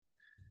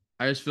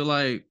I just feel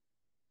like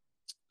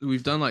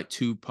we've done like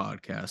two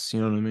podcasts.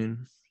 You know what I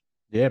mean?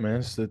 Yeah,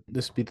 man. This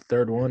will be the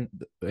third one.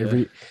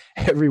 Yeah,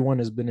 Everyone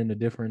has been in a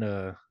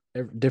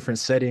different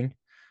setting.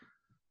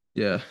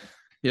 yeah,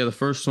 yeah. The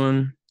first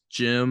one,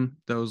 gym.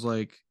 That was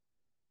like,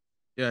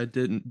 yeah, I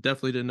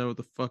definitely didn't know what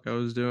the fuck I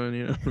was doing.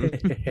 You know.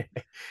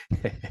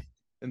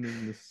 And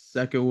then the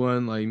second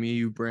one, like me,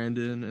 you,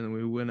 Brandon, and then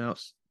we went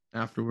out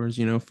afterwards.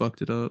 You know,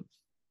 fucked it up.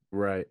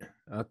 Right.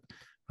 I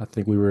I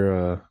think we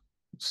were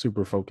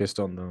super focused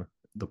on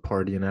the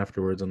partying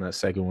afterwards on that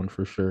second one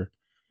for sure.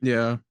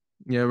 Yeah,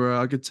 yeah, bro.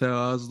 I could tell.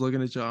 I was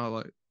looking at y'all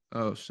like,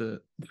 oh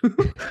shit.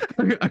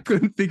 I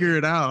couldn't figure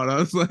it out. I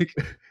was like,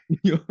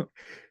 yo,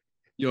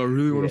 y'all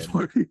really want Yeah. to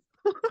party?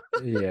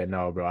 Yeah,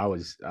 no, bro.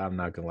 I'm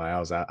not gonna lie. I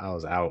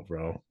was out,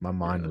 bro. My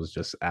mind Yeah. was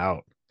just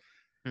out.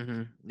 Yeah.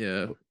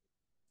 But, but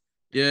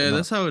Yeah, no,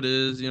 that's how it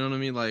is. You know what I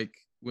mean? Like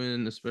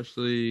when,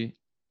 especially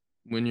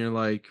when you're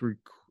like you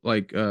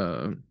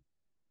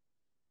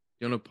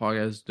know,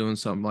 podcast doing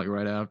something like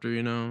right after,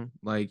 you know,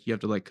 like you have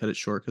to like cut it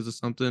short because of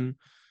something.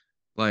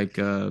 Like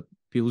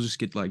people just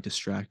get like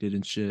distracted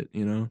and shit,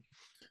 you know?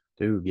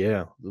 dude,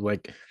 yeah.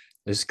 Like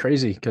it's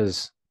crazy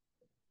because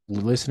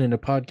listening to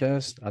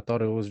podcasts, I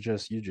thought it was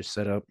just you just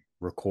set up,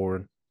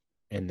 record,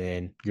 and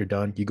then you're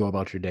done. You go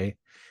about your day.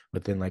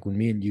 But then like when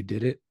me and you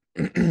did it,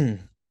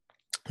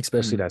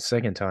 especially Mhm. that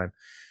second time,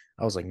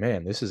 I was like,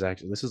 man, this is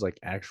like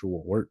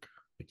actual work.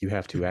 Like you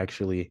have to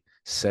actually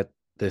set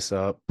this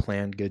up,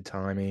 plan good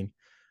timing,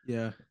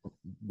 Yeah.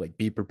 like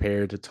be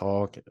prepared to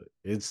talk.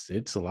 It's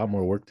a lot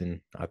more work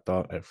than I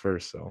thought at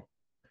first. So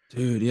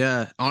Dude,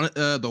 yeah.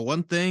 The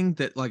one thing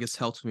that like has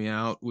helped me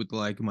out with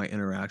like my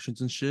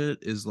interactions and shit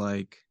is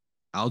like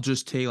I'll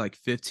just take like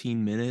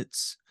 15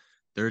 minutes,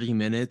 30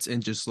 minutes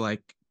and just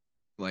like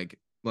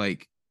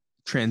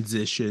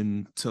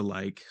transition to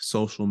like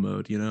social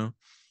mode, you know?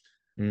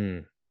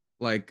 mm,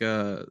 Like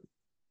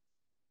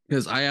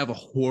because I have a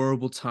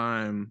horrible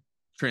time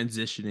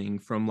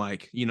transitioning from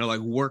like, you know, like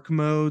work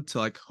mode to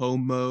like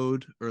home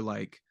mode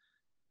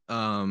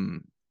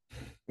um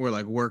or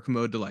like work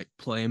mode to like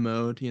play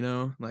mode, you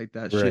know, like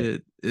that right.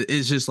 shit.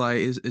 It's just like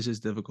it's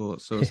just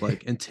difficult. So it's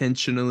like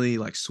intentionally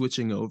like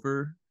switching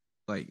over,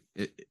 like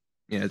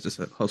yeah, it's just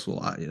a hustle a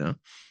lot, you know.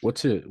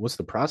 What's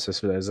the process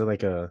for that? Is it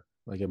like a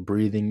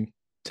breathing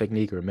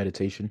technique or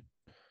meditation?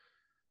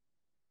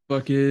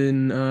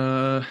 Fucking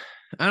I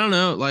don't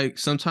know. Like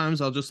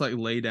sometimes I'll just like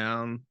lay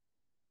down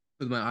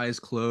with my eyes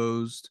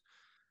closed.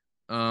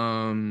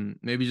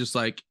 Maybe just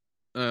like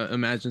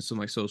imagine some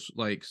like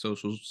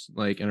socials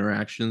like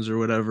interactions or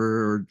whatever,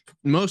 or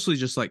mostly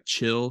just like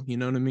chill, you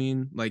know what I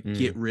mean? Like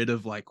get Mm. rid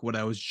of like what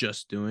I was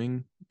just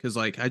doing. Cause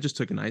like I just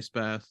took an ice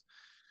bath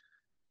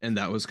and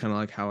that was kind of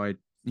like how I,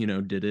 you know,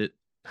 did it,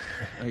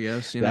 I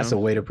guess, you That's know.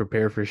 a way to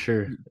prepare for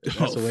sure. Oh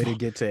That's a way to fuck.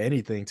 get to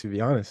anything, to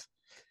be honest.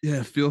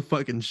 Yeah, feel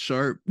fucking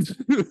sharp.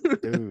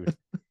 Dude,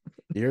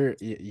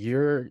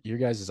 your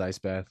guys' ice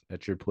bath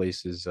at your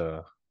place is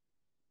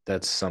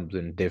that's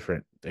something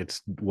different.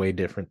 It's way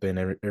different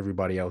than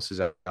everybody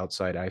else's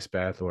outside ice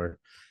bath or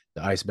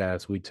the ice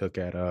baths we took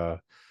at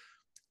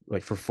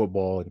like for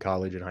football in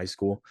college and high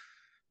school.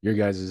 Your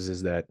guys'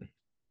 is that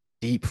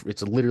deep.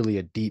 It's literally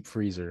a deep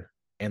freezer,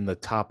 and the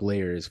top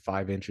layer is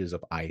 5 inches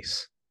of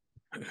ice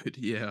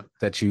Yeah.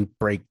 that you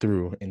break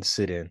through and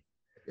sit in.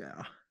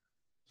 Yeah.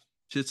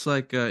 Just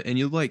like and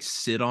you like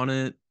sit on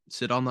it,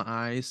 sit on the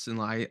ice and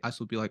like ice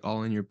will be like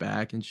all in your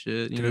back and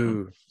shit, you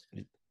know.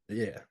 Dude,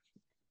 yeah.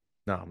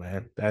 No,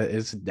 man,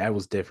 that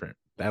was different.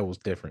 That was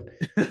different.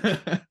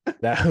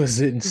 That was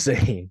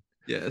insane.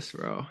 Yes,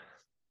 bro.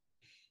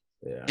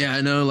 Yeah. Yeah,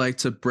 I know. Like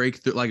to break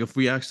through, like if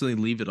we actually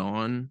leave it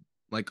on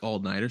like all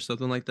night or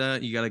something like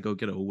that, you got to go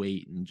get a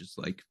weight and just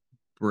like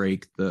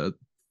break the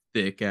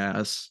thick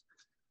ass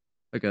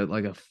like a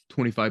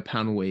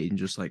 25-pound weight and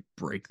just like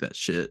break that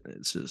shit.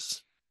 It's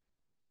just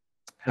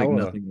like How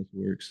nothing else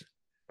works.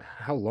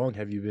 how long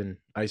have you been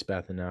ice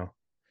bathing now?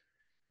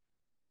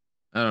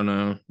 I don't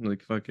know,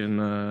 like fucking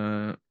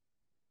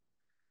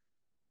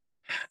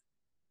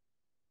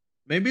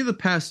maybe the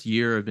past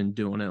year I've been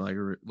doing it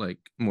like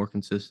more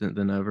consistent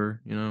than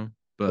ever, you know.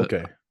 But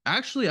Okay.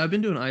 actually, I've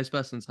been doing ice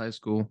bath since high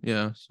school.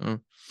 Yeah, so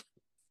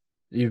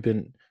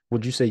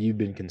Would you say you've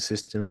been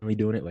consistently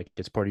doing it? Like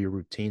it's part of your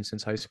routine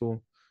since high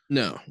school?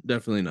 no,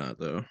 definitely not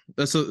though.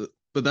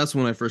 But that's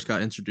when I first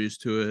got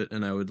introduced to it,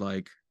 and I would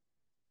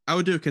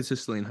do it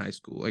consistently in high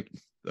school, like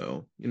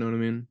though, you know what I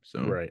mean?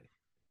 So Right.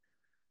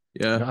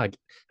 yeah. No,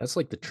 that's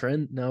like the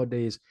trend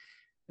nowadays.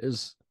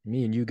 Is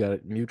me and you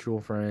got mutual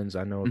friends.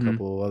 I know a Hmm.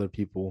 couple of other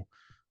people.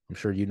 I'm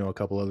sure you know a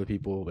couple other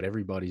people, but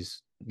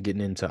everybody's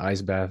getting into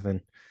ice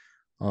bathing.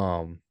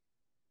 Um,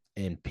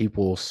 and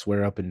people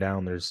swear up and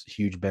down there's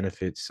huge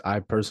benefits. I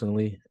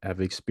personally have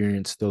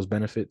experienced those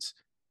benefits.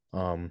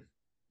 Um,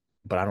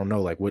 but I don't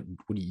know, like what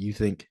do you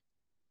think?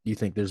 Do you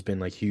think there's been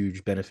like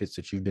huge benefits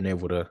that you've been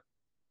able to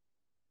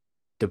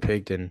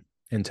depict and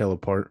tell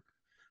apart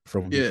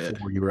from Yeah.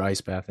 before you were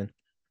ice bathing?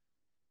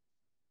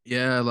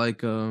 Yeah,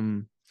 like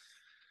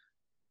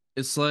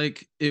it's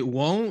like it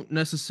won't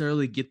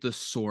necessarily get the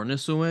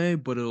soreness away,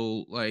 but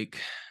it'll like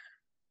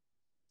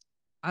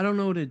I don't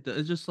know what it does.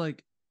 It's just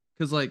like,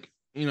 cause like,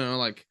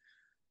 like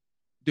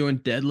doing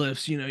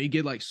deadlifts, you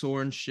get like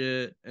sore and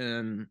shit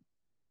and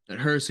it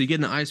hurts. So you get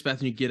in the ice bath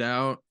and you get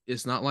out.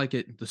 It's not like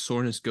the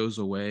soreness goes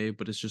away,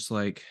 but it's just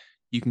like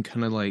you can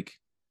kind of like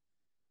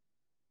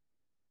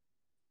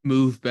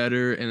move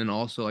better. And then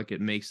also like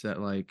it makes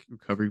that like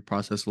recovery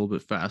process a little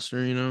bit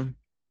faster.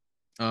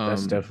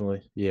 That's Um,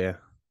 definitely, yeah.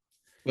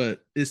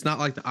 but it's not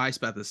like the ice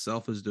bath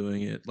itself is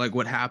doing it. Like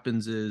what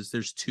happens is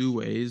there's two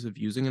ways of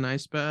using an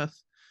ice bath.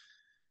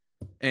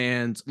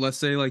 And let's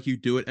say like you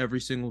do it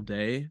every single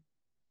day.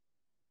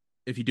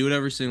 If you do it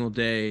every single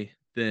day,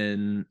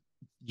 then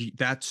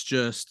that's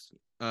just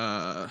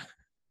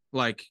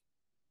like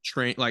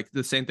train like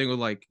the same thing with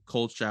like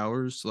cold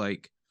showers.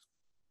 Like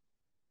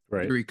the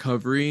Right.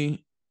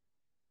 recovery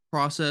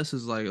process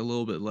is like a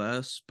little bit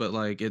less, but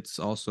like it's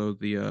also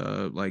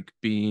the like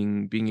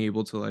being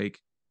able to like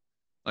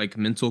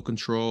mental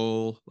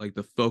control, like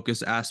the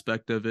focus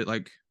aspect of it.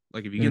 Like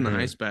if you get in the Mm-hmm.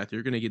 ice bath,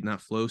 you're gonna get in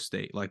that flow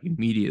state like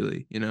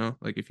immediately,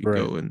 like if you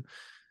Right. go in.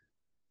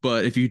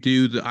 But if you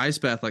do the ice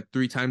bath like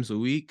 3 times a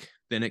week,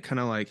 then it kind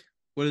of like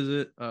what is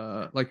it?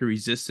 Like a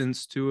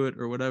resistance to it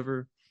or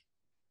whatever.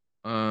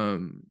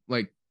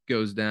 Like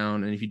goes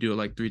down. And if you do it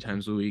like 3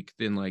 times a week,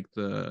 then like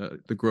the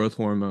growth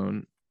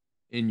hormone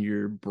in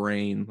your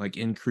brain like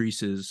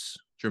increases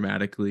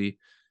dramatically,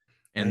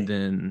 and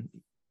Dang.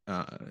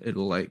 then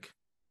it'll like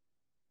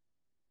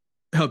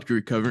help you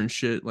recover and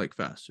shit like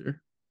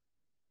faster.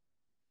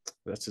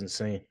 That's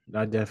insane.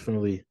 I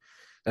definitely,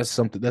 that's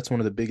something, that's one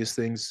of the biggest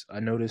things I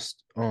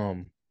noticed.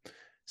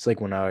 It's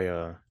like when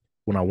I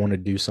want to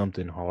do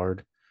something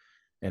hard,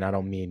 and I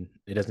don't mean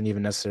it doesn't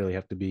even necessarily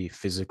have to be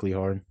physically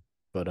hard,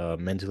 but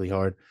mentally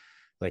hard.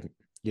 Like,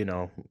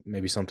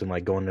 maybe something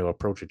like going to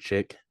approach a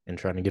chick and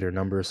trying to get her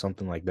number or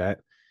something like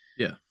that.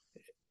 Yeah.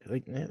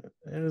 Like, it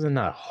was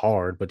not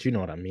hard, but you know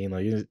what I mean.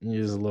 Like, it's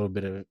a little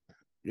bit of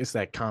it's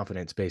that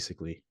confidence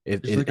basically.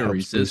 It There's it like a helps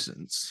boost,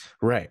 resistance.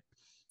 right?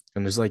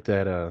 And there's like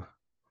that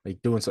like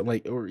doing something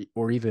like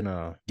or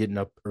even getting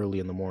up early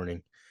in the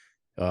morning.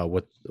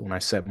 What when I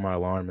set my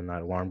alarm and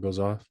that alarm goes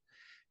off,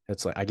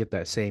 it's like I get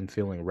that same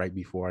feeling right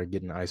before I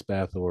get an ice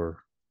bath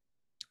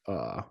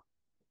uh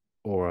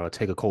or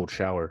take a cold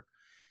shower.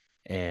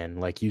 And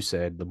like you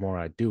said, the more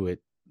I do it,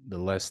 the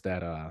less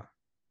that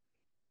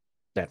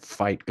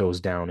fight goes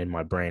down in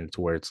my brain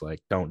to where it's like,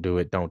 don't do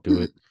it,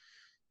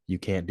 you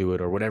can't do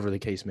it, or whatever the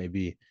case may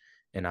be.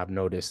 And I've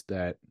noticed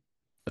that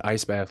the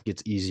ice bath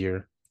gets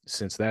easier.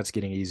 Since that's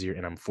getting easier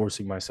and I'm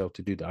forcing myself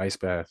to do the ice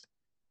bath,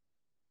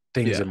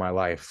 things Yeah. in my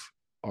life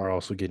are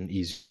also getting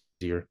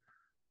easier,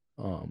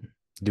 um,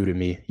 due to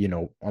me,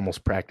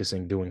 almost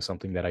practicing doing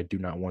something that I do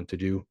not want to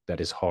do that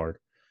is hard.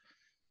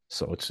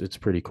 So it's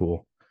pretty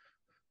cool.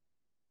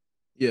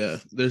 Yeah.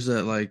 There's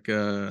that like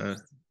yeah,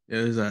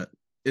 there's that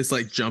it's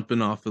like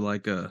jumping off of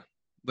like a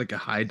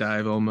high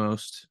dive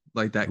almost.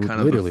 Like that kind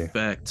of Literally.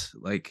 effect.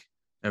 Like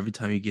every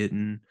time you get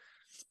in.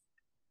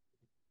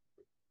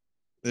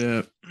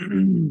 Yeah.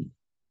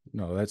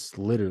 No, that's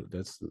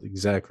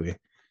exactly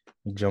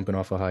jumping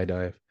off a high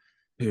dive.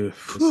 Yeah.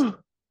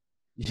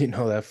 It's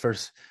that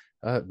first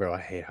bro, I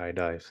hate high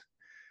dives.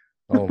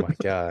 Oh my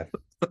god.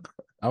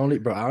 I don't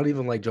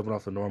even like jumping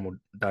off a normal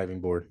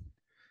diving board,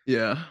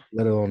 Yeah.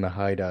 let alone the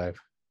high dive.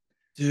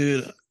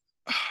 Dude,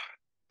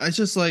 I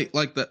just like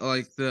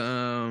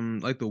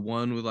the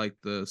one with like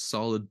the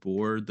solid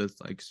board that's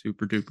like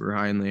super duper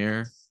high in the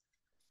air.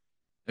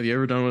 Have you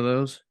ever done one of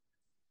those?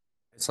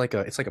 It's like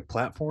a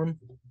platform.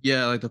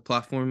 Yeah, like the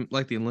platform,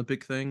 like the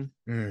Olympic thing.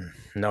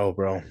 No,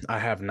 bro, I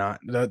have not.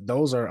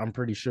 Those are, I'm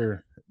pretty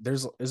sure.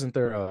 There's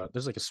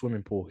like a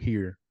swimming pool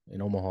here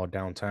in Omaha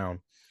downtown,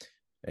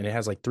 and it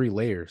has like 3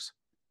 layers,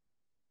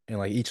 and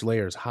like each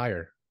layer is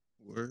higher.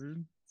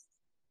 Word.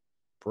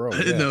 I Bro,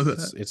 didn't yeah, know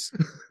it's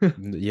that.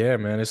 yeah,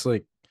 man.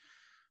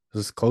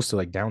 It's close to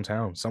like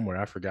downtown somewhere.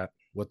 I forgot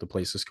what the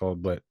place is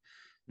called, but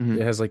it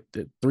Mhm. has like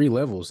 3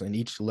 levels, and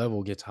each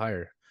level gets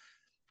higher.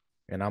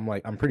 And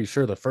I'm pretty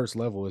sure the first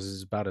level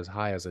is about as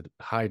high as a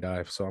high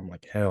dive. So I'm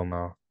like, hell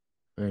no,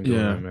 I ain't doing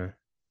that, Yeah. man.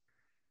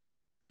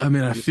 I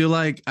mean, I feel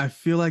like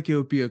it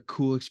would be a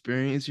cool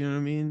experience, you know what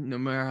I mean? No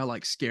matter how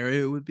like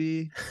scary it would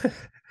be.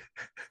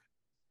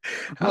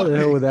 How the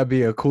hell Like, would that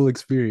be a cool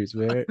experience,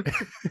 man?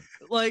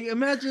 like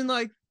imagine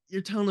like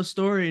you're telling a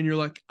story and you're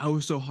like, I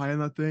was so high on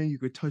that thing, you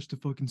could touch the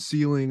fucking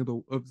ceiling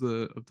of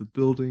the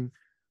building.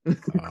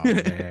 Oh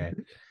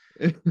man,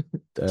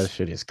 that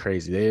shit is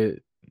crazy.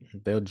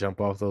 They'll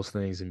jump off those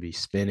things and be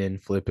spinning,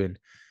 flipping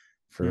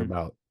for Hmm.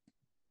 about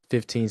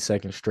 15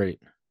 seconds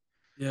straight,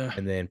 Yeah.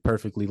 and then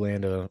perfectly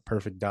land a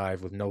perfect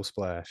dive with no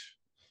splash.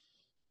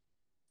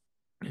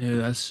 Yeah,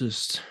 that's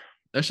just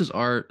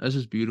art. That's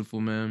just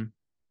beautiful, man.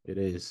 It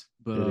is.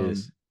 But It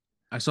is.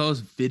 I saw this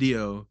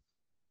video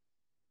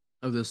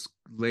of this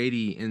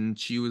lady and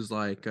she was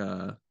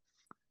bungee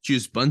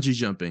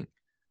jumping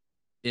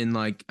in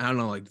like I don't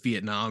know, like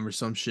Vietnam or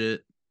some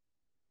shit.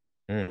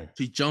 Mm,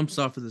 She jumps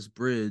off of this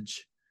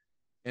bridge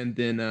and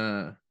then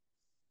and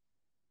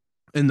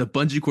the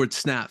bungee cord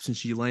snaps and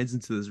she lands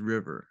into this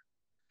river.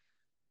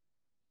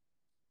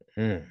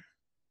 mm.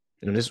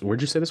 And this,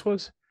 where'd you say this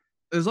was?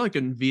 It's like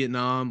in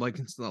Vietnam, like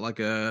it's not like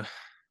a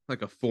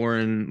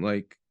foreign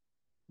like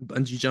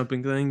bungee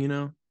jumping thing, you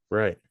know?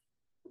 Right.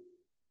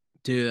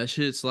 Dude, that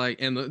shit's like,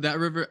 and that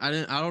river, I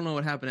don't know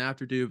what happened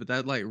after, dude, but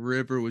that like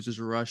river was just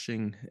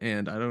rushing,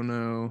 and I don't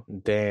know,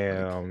 like,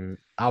 Damn.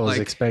 I was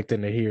like,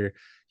 expecting to hear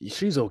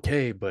she's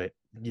okay, but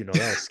that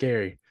was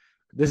scary.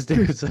 This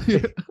dude's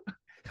like,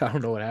 I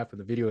don't know what happened.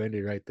 The video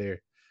ended right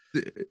there.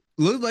 it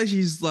looked like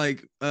she's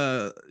like,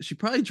 she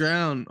probably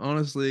drowned,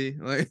 honestly,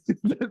 like,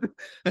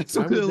 that's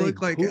I what it would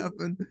think looked like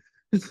happened.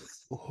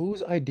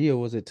 whose idea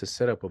was it to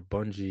set up a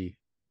bungee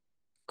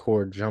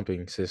cord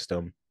jumping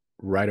system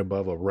right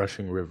above a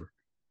rushing river?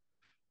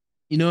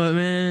 You know what,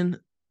 man?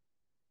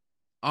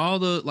 All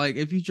the like,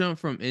 if you jump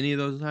from any of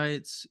those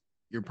heights,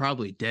 you're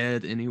probably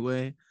dead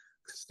anyway.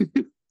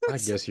 I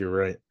guess you're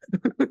right.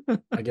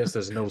 I guess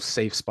there's no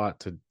safe spot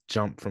to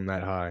jump from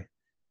that high.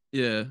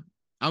 Yeah,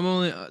 I'm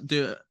only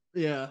dude.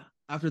 Yeah,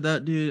 after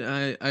that, dude,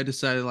 I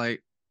decided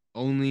like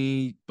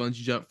only bungee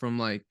jump from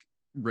like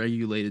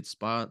regulated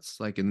spots,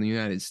 like in the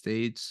United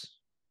States.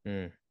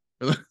 Mm.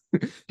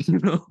 You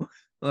know,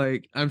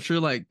 like I'm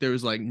sure like there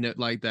was like no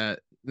like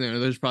that.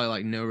 There's probably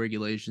like no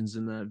regulations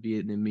in that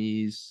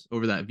Vietnamese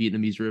over that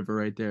Vietnamese river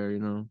right there. You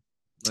know,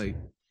 like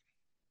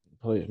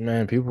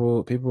Man,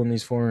 people in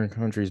these foreign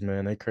countries,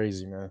 man, they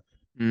crazy, man.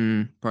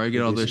 probably get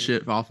They all this just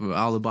shit off of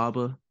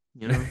Alibaba.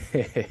 You know.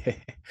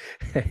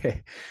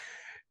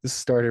 this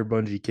starter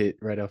bungee kit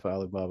right off of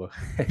Alibaba.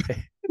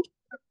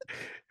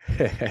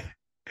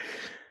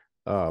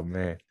 Oh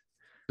man.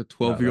 The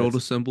No, 12-year-old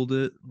assembled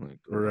it. Like,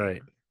 come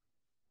right.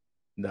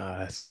 Nah,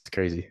 that's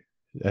crazy.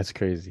 That's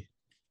crazy.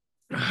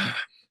 on.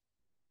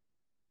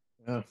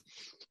 Yeah.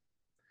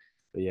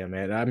 But yeah,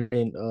 man. I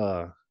mean,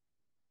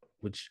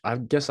 which I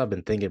guess I've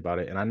been thinking about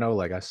it, and I know,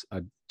 like I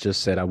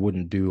just said, I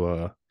wouldn't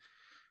do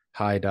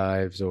high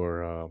dives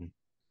or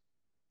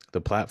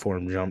the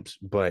platform jumps,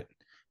 but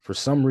for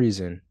some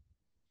reason,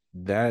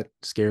 that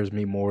scares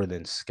me more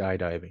than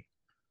skydiving.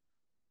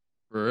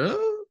 For real?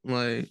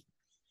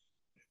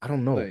 I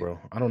don't know, Like, bro.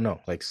 I don't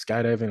know. Like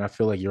skydiving, I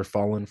feel like you're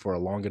falling for a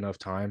long enough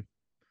time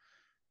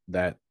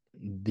that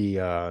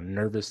the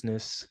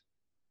nervousness,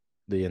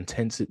 the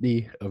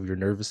intensity of your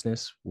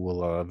nervousness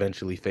will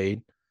eventually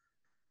fade.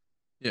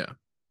 yeah.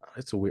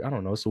 It's a weird. I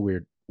don't know. It's a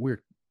weird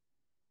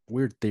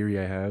theory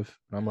I have.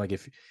 I'm like,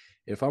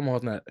 if I'm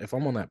on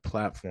that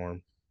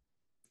platform,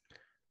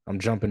 I'm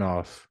jumping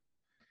off,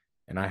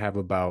 and I have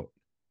about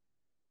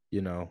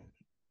you know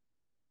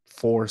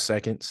 4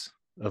 seconds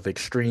of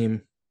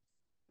extreme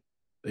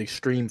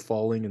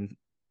falling and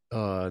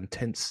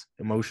intense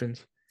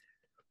emotions.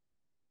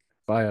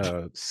 If I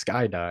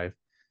skydive,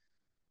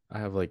 I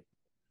have like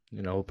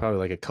probably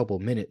like a couple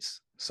minutes.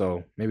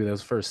 So maybe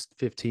those first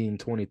 15,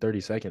 20,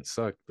 30 seconds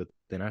suck. But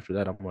then after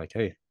that, I'm like,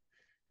 hey,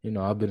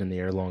 I've been in the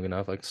air long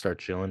enough. I can start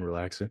chilling,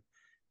 relaxing.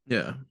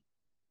 Yeah.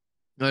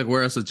 Like,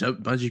 whereas a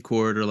jump bungee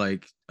cord or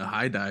like a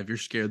high dive, you're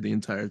scared the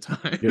entire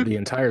You're the time.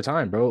 entire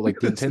time, bro. Like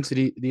the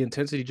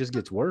intensity just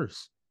gets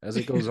worse as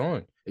it goes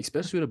on,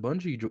 especially with a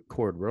bungee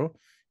cord, bro.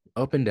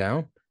 Up and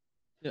down.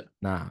 Yeah.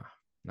 Nah,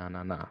 nah,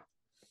 nah, nah.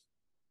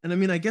 And I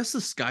mean, I guess the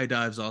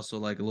skydive's also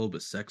like a little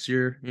bit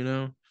sexier, you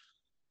know?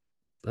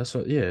 That's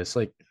what, yeah, it's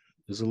like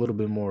there's a little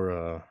bit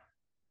more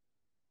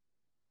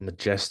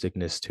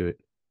majesticness to it.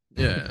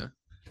 Yeah.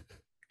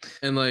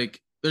 And like,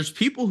 there's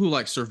people who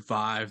like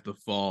survive the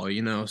fall,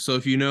 you know? So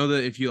if you know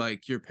that if you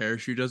like your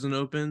parachute doesn't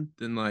open,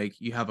 then like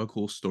you have a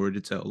cool story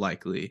to tell,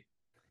 likely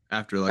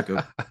after like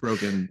a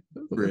broken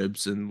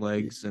ribs and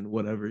legs and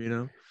whatever, you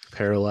know?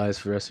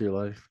 Paralyzed for the rest of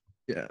your life.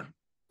 Yeah.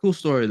 Cool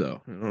story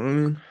though. You know what I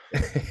mean?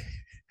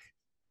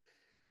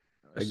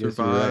 I I guess you're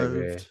right,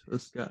 man. survived a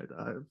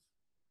skydive.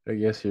 I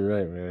guess you're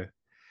right, man.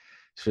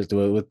 It's just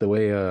with the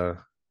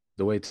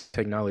way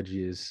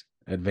technology is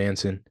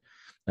advancing.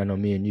 I know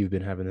me and you've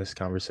been having this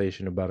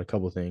conversation about a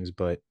couple things,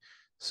 but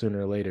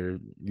sooner or later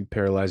you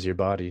paralyze your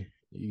body.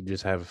 You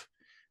just have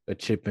a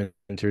chip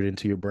entered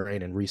into your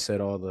brain and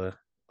reset all the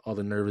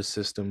nervous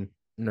system,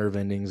 nerve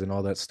endings, and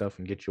all that stuff,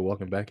 and get you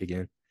walking back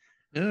again.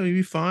 Yeah, you'd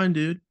be fine,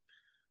 dude.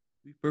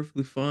 Be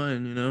perfectly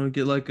fine, you know.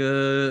 Get like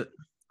a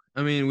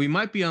I mean, we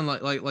might be on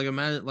like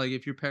imagine like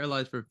if you're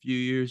paralyzed for a few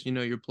years, you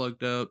know, you're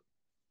plugged up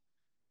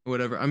or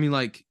whatever. I mean,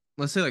 like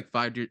let's say like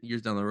 5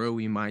 years down the road,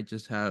 we might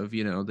just have,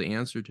 you know, the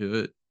answer to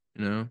it,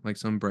 you know, like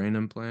some brain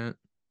implant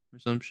or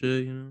some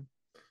shit, you know.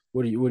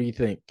 What do you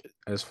think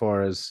as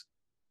far as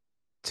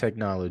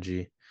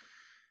technology?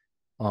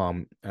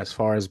 As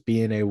far as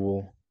being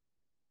able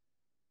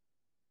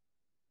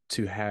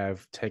to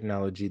have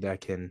technology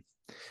that can,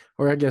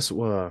 or I guess,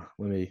 well,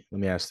 let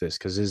me ask this,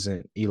 because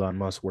isn't Elon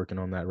Musk working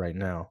on that right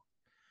now?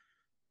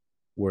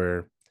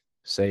 Where,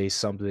 say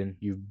something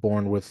you've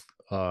born with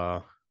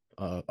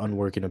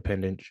unworking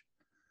appendage,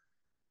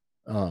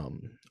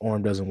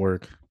 arm doesn't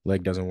work,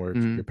 leg doesn't work,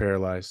 you're Mm.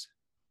 paralyzed.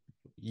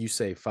 You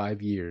say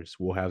 5 years,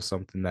 we'll have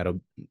something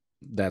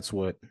that's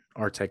what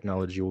our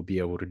technology will be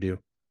able to do.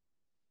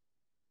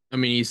 I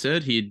mean, he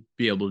said he'd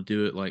be able to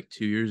do it like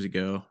 2 years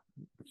ago.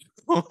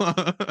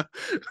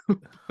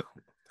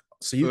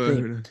 So you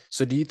think? But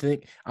So do you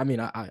think? I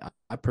mean,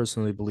 I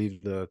personally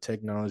believe the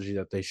technology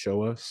that they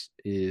show us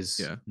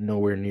is yeah.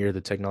 nowhere near the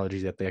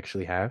technology that they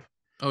actually have.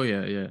 Oh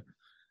yeah, yeah.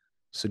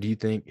 So do you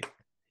think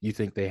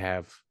they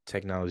have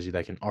technology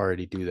that can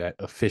already do that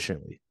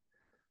efficiently?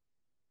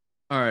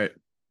 All right.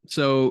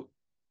 So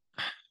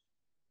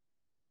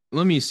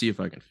let me see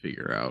if I can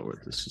figure out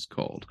what this is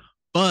called.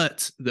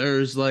 But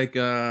there's like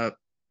I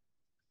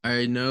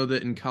know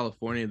that in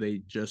California they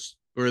just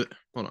or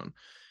hold on.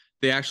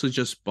 They actually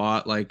just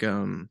bought like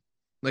you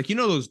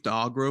know those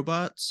dog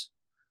robots?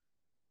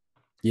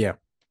 Yeah,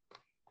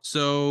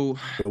 So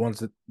the ones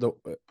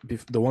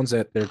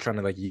that they're trying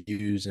to like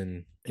use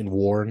in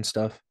war and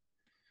stuff.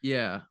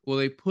 yeah, well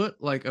they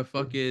put like a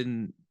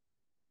fucking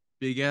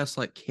big ass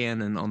like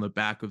cannon on the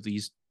back of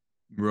these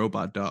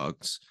robot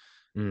dogs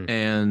Mm,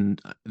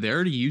 and they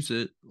already use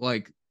it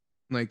like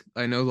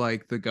I know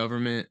like the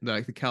government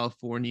like the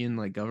Californian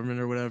like government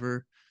or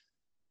whatever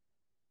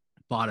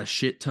bought a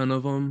shit ton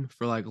of them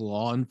for like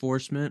law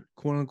enforcement,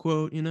 quote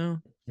unquote, you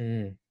know.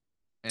 mm.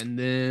 And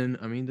then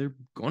I mean they're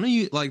gonna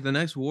use like the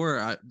next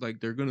war, like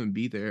they're gonna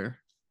be there,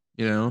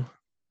 you know.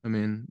 I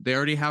mean they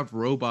already have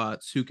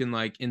robots who can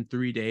like in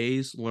 3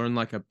 days learn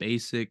like a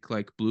basic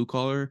like blue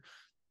collar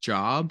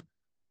job,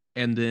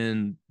 and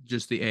then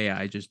just the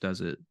AI just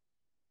does it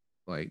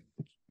like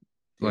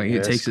it Yeah,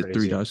 that's takes it three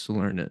crazy. days to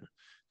learn it,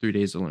 3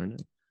 days to learn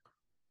it.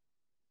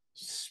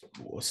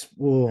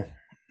 Well,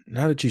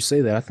 now that you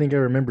say that, I think I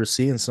remember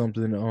seeing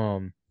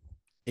something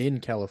in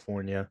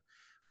California,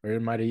 or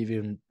it might have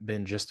even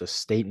been just a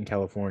state in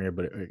California,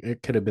 but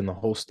it could have been the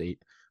whole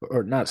state,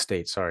 or not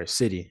state, sorry,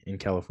 city in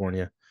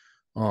California,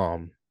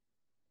 um,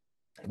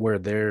 where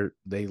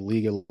they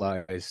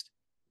legalized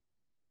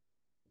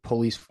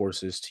police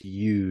forces to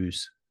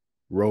use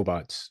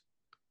robots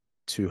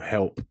to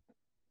help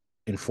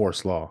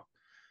enforce law,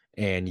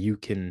 and you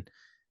can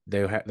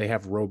they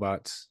have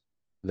robots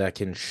that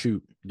can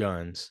shoot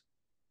guns,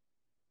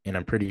 and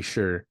I'm pretty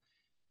sure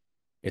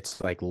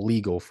it's like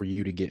legal for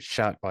you to get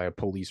shot by a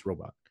police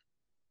robot.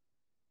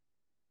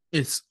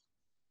 It's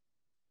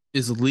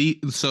is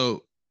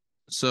so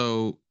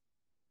so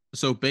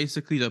so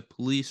basically the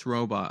police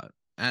robot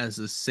has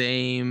the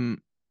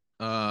same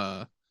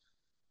uh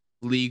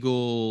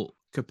legal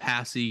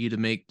capacity to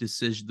make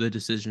the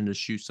decision to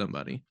shoot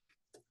somebody.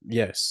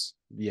 Yes,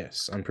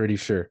 yes, I'm pretty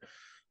sure.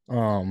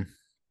 Um,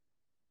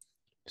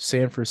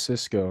 San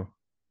Francisco.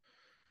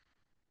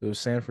 It was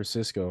San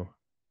Francisco.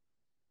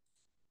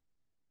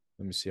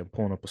 Let me see. I'm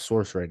pulling up a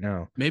source right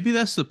now. Maybe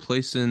that's the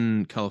place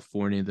in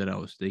California that I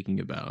was thinking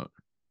about.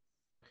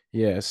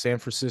 Yeah, San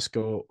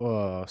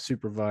Francisco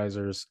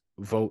supervisors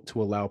vote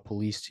to allow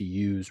police to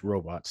use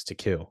robots to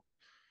kill.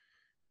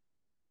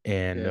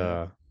 And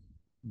Yeah.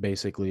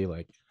 basically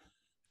like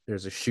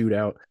there's a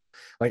shootout.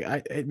 Like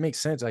it makes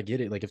sense. I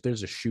get it. Like if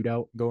there's a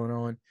shootout going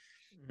on,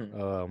 Mhm.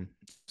 um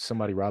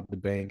somebody robbed the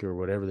bank or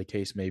whatever the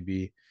case may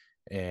be,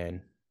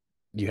 and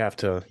you have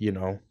to, you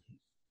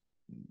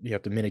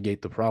have to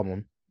mitigate the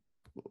problem.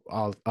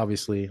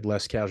 Obviously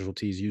less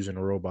casualties using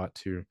a robot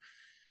to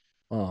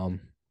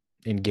um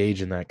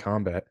engage in that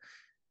combat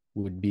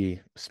would be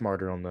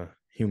smarter on the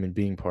human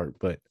being part,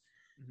 but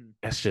Mhm.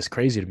 that's just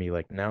crazy to me.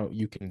 Like now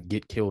you can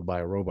get killed by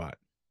a robot.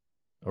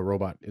 A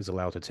robot is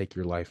allowed to take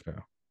your life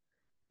now.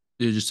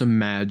 Dude, just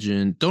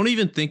imagine. Don't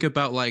even think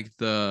about like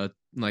the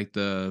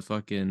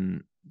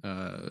fucking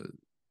uh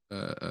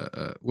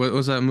what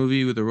was that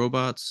movie with the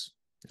robots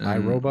I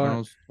and Robot.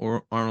 Arnold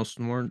Oh,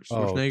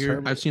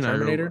 Schwarzenegger? I've seen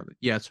Terminator. iRobot.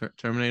 Yeah,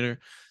 Terminator.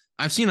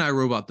 I've seen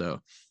iRobot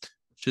though.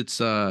 Shit's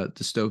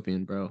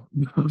dystopian, bro.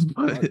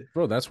 But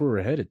Bro, that's where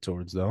we're headed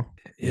towards, though.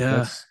 Like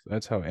yeah,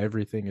 that's how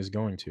everything is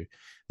going to.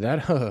 That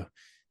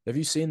have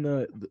you seen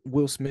the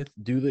Will Smith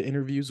do the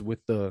interviews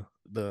with the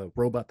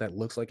robot that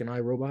looks like an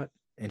iRobot,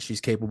 and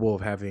she's capable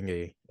of having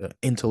a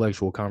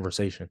intellectual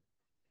conversation?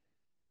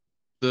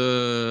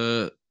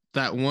 the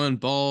that one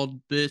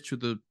bald bitch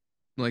with the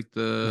like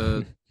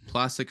the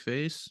plastic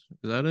face.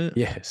 Is that it?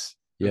 Yes,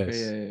 Okay,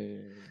 yes,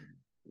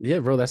 yeah, yeah,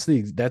 bro. That's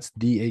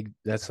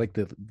like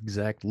the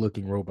exact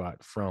looking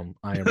robot from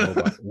I Am yeah,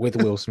 Robot with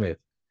Will Smith,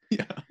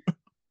 yeah. Yeah.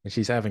 and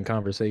she's having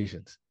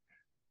conversations.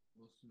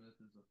 Will Smith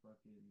is a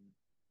fucking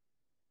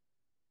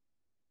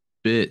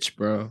bitch,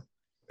 bro.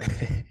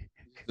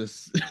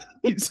 This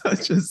he's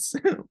such a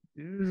simp,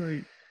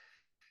 dude.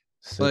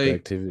 Simp Like,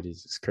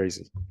 activities is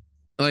crazy.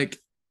 like,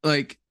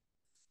 like.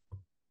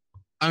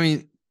 I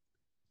mean,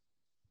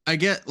 I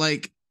get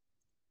like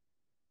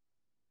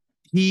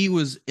he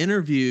was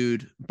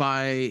interviewed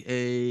by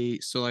a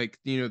so like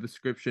you know the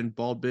description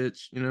bald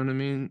bitch. You know what I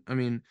mean? I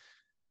mean,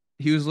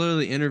 he was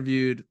literally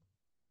interviewed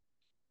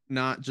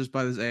not just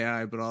by this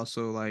AI, but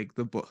also like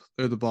the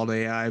bald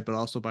AI, but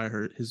also by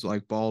his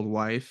like bald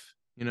wife.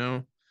 You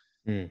know,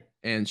 Mm.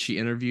 and she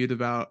interviewed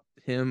about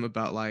him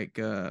about like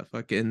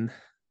fucking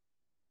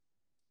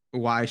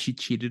why she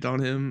cheated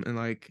on him and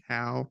like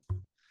how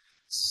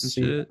and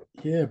See, shit.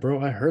 yeah, bro,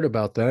 I heard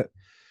about that,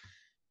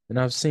 and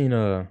I've seen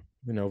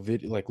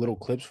like little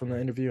clips from the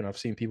interview, and I've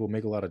seen people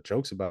make a lot of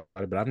jokes about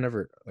it, but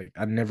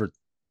I never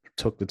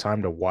took the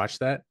time to watch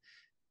that.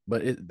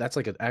 But that's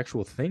like an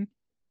actual thing.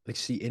 Like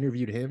she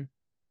interviewed him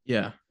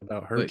Yeah.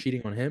 about her Like,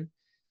 cheating on him.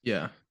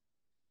 yeah.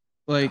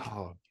 Like,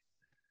 Oh,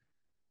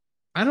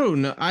 I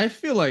don't know. I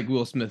feel like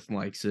Will Smith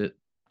likes it.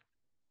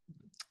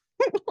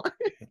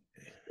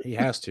 he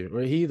has to,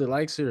 or he either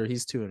likes it or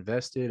he's too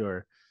invested,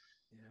 or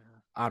Yeah.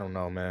 I don't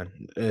know, man.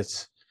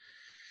 It's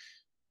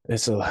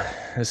a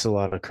it's a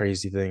lot of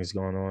crazy things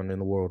going on in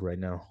the world right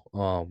now.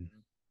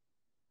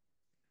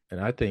 And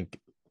I think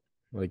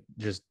like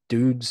just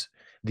dudes,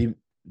 the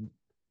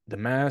the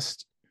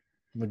mass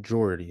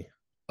majority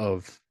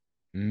of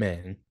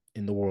men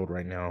in the world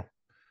right now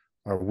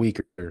are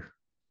weaker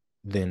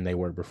than they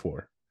were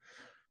before.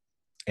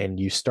 And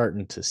you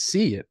starting to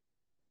see it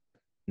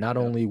not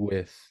Yeah. only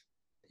with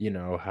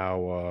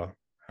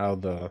how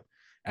the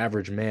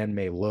average man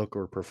may look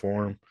or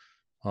perform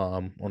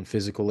on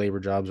physical labor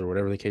jobs or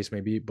whatever the case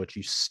may be, but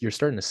you're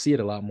starting to see it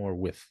a lot more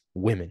with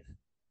women.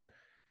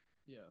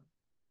 Yeah.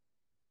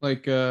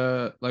 Like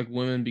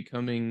women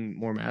becoming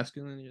more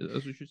masculine.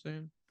 That's what you're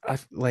saying? I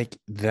like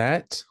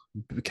that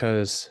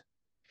because,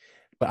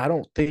 but I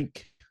don't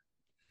think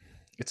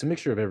it's a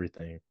mixture of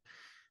everything.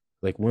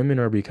 Like women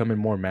are becoming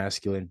more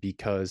masculine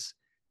because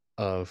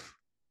of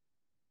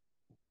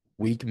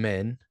weak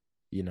men.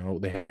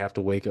 They have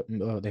to wake up.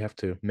 They have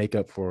to make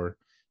up for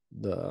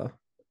the,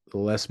 the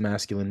less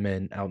masculine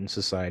men out in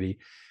society.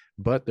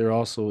 But there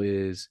also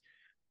is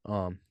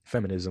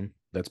feminism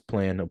that's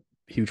playing a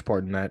huge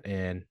part in that,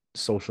 and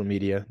social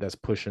media that's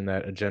pushing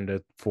that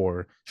agenda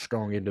for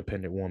strong,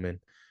 independent women.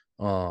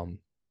 Um,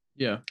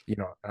 Yeah.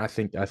 I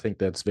think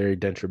that's very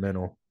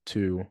detrimental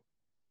to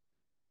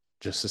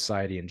just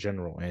society in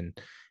general and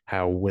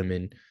how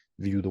women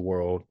view the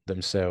world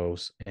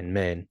themselves and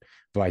men,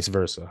 vice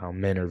versa, how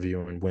men are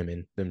viewing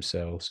women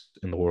themselves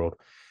in the world.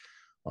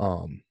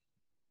 Um,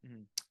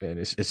 Mhm. and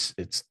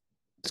it's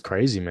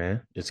crazy,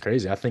 man. It's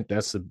crazy. I think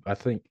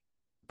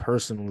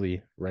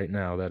personally right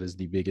now that is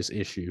the biggest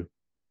issue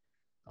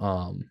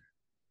um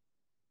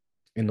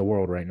in the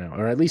world right now,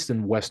 or at least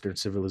in Western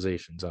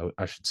civilizations,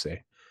 I should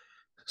say.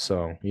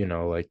 So,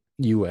 like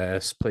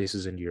US,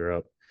 places in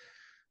Europe,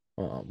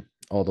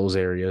 all those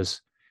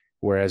areas.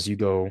 Whereas you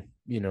go,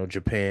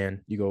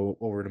 Japan, you go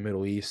over to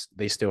Middle East,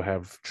 they still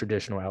have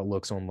traditional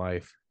outlooks on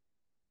life,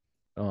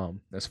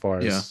 as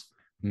far Yeah. as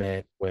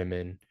men,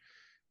 women,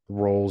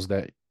 roles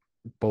that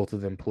both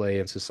of them play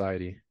in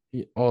society,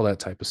 all that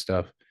type of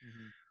stuff.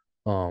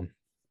 Mhm. Um,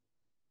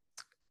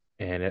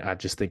 and I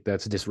just think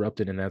that's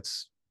disrupted, and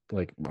that's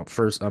like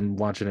first I'm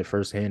watching it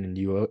firsthand in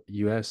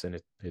US, and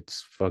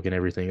it's fucking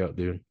everything up,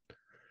 dude.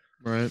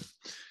 Right.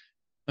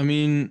 I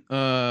mean,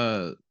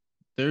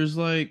 there's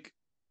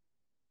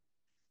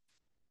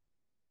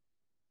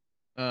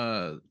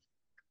uh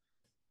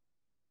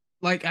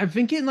like I've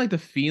been getting like the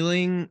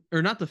feeling,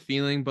 or not the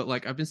feeling, but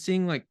like I've been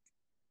seeing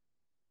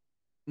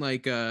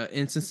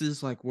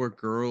instances like where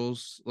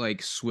girls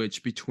like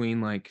switch between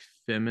like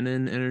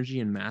feminine energy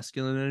and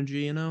masculine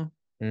energy, you know?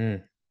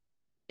 Mm,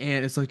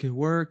 And it's like at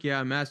work, yeah,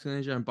 I'm masculine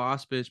energy, I'm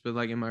boss bitch, but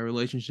like in my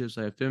relationships,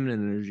 I have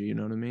feminine energy, you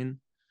know what I mean?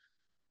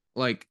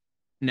 Like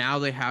now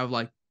they have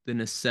like they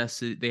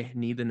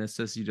need the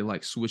necessity to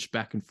like switch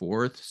back and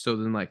forth. So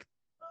then like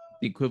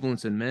the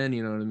equivalents in men,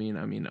 you know what I mean?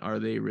 I mean, are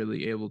they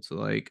really able to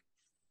like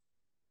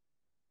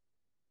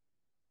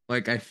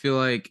I feel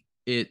like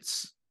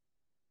it's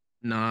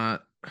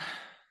not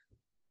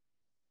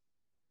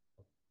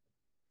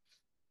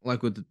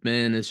like with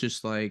men, it's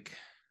just like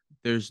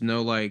there's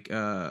no like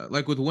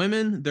with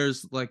women,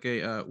 there's like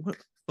a what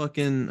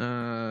fucking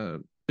a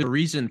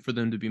reason for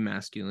them to be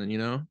masculine, you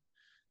know?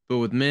 But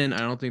with men, I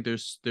don't think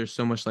there's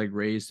so much like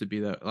raised to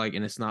be that like,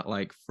 and it's not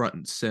like front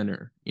and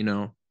center, you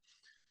know?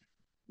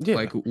 yeah,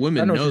 Like I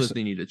women know what know you're that saying.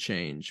 they need to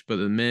change, but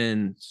the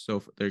men,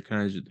 so they're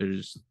kind of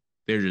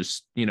they're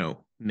just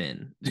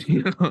men,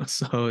 you know.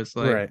 So it's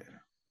like Right.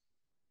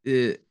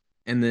 it,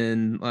 and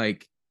then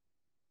like,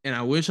 and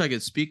I wish I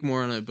could speak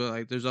more on it, but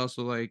like there's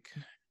also like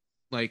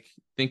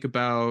think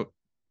about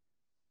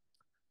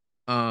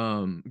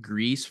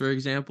Greece for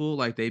example,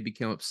 like they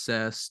became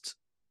obsessed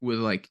with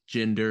like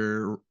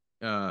gender,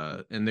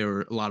 and there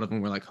were a lot of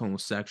them were like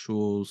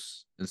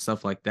homosexuals and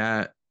stuff like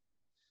that.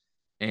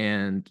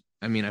 And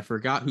I mean, I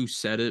forgot who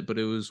said it, but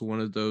it was one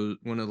of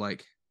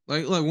like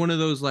one of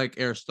those like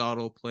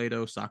Aristotle,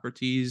 Plato,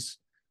 Socrates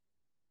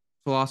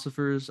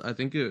philosophers. I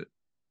think it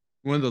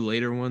one of the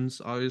later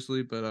ones,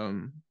 obviously, but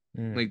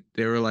Mm. like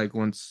they were like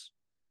once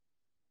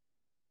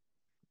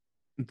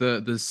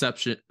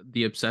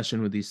the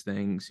obsession with these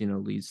things,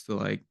 leads to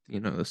like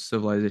the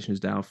civilization's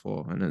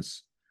downfall, and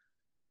it's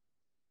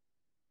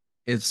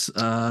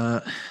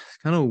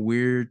kind of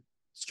weird,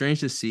 strange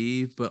to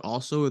see, but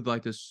also with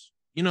like this,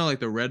 like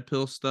the red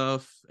pill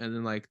stuff, and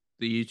then like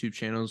the YouTube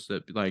channels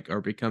that like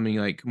are becoming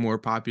like more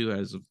popular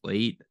as of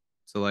late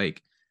to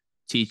like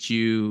teach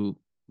you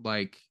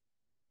like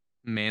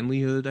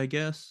manlyhood, I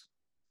guess.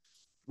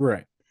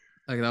 Right.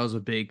 Like that was a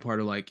big part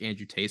of like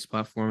Andrew Tate's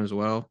platform as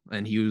well,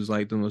 and he was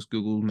like the most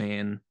Googled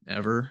man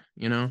ever.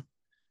 Right.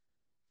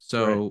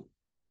 So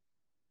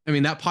I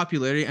mean, that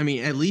popularity, I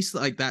mean, at least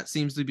like that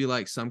seems to be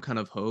like some kind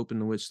of hope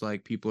in which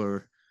like people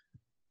are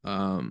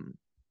um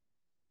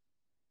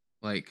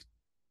like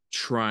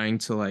trying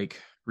to like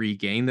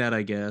regain that,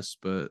 I guess.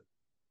 But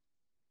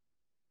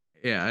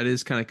yeah, it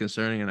is kind of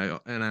concerning,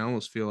 and I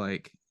almost feel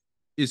like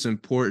it's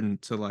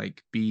important to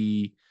like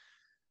be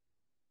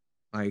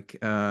like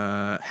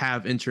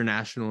have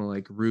international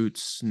like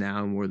roots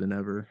now more than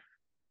ever.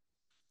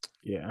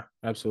 Yeah,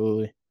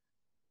 absolutely.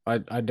 I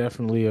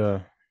definitely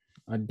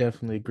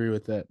agree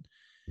with that.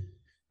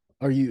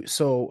 Are you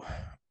so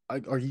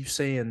are you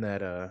saying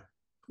that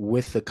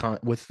with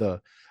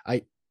the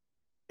I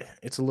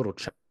it's a little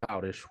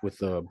childish with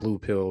the blue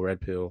pill,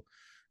 red pill,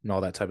 and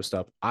all that type of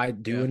stuff. I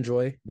do Yeah.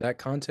 enjoy that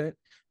content,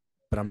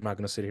 but I'm not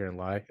gonna sit here and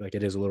lie. Like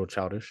it is a little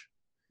childish.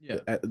 Yeah.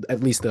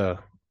 At least the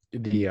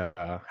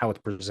how it's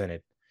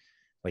presented,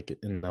 like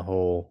in the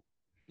whole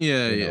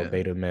Yeah, yeah.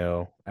 beta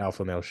male,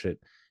 alpha male shit.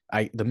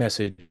 The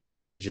message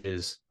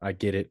is I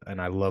get it and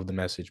I love the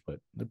message, but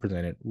they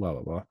present it blah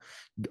blah blah.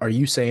 Are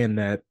you saying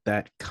that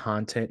that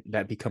content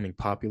that becoming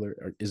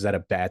popular is that a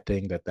bad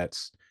thing?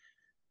 That's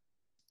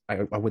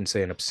I wouldn't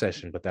say an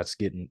obsession, but that's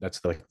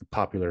like the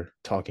popular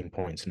talking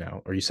points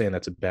now. Are you saying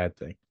that's a bad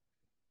thing?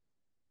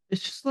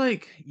 It's just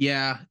like,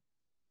 yeah,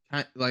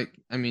 like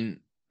I mean,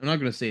 I'm not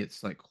gonna say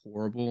it's like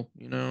horrible,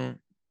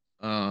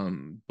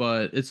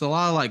 but it's a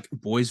lot of like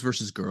boys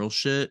versus girls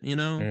shit,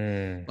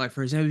 Mm, like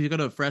for example, you go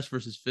to Fresh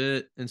versus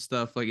Fit and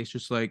stuff, like it's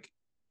just like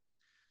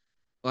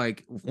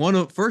one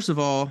of first of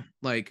all,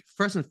 like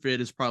Fresh and Fit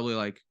is probably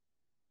like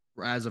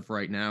as of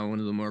right now one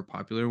of the more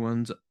popular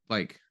ones,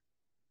 like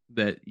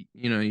that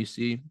you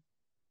see,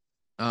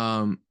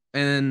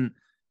 and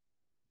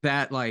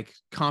that like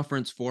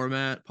conference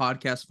format,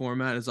 podcast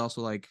format is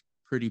also like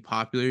pretty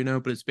popular,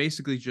 but it's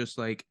basically just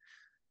like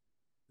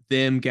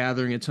them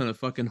gathering a ton of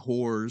fucking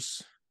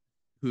whores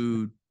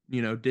who,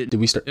 didn't. did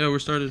we start? Yeah, we're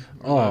started.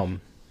 We're live.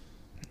 Um,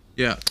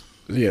 Yeah.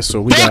 yeah.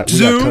 So Fuck we got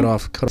Zoom. cut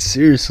off.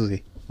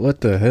 Seriously,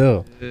 what the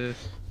hell? Yeah.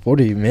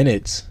 40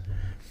 minutes.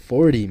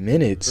 40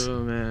 minutes. Oh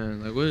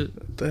man, like what?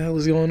 What the hell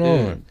is going Yeah.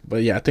 on?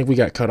 But yeah, I think we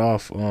got cut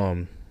off.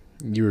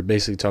 You were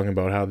basically talking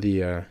about how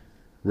the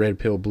red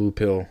pill, blue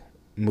pill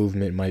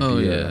movement might Oh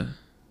be yeah,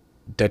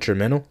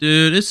 detrimental.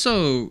 dude, it's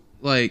so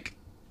like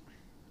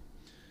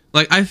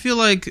I feel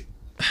like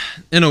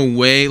in a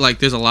way like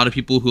there's a lot of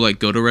people who like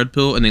go to red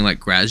pill and they like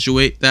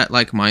graduate that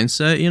like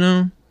mindset,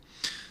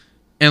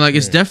 and like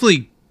it's Mm.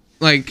 definitely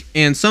like,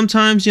 and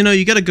sometimes you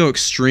got to go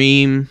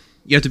extreme.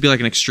 You have to be like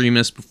an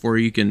extremist before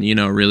you can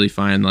really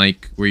find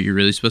like where you're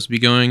really supposed to be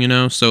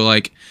going, so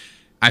like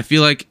I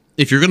feel like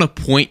if you're gonna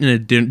point in a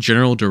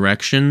general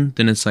direction,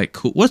 then it's like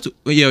cool.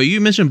 You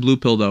mentioned blue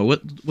pill though,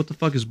 what the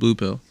fuck is blue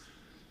pill?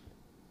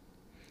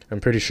 I'm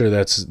pretty sure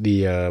that's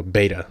the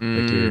beta, like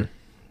Mm,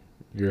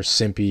 your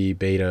simpy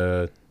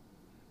beta,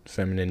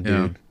 feminine yeah.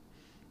 dude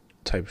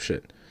type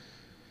shit.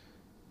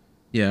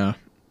 Yeah,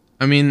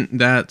 I mean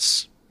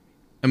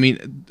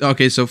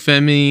okay, so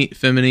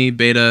femini,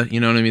 beta, you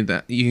know what I mean?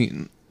 That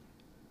you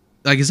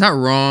like, is that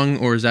wrong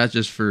or is that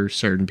just for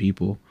certain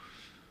people?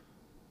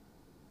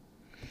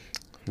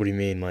 What do you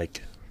mean,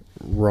 like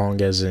wrong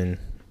as in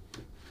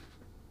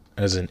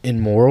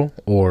immoral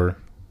or?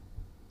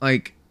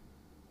 Like,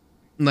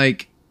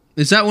 like,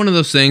 is that one of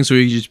those things where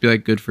you just be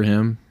like, good for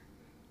him?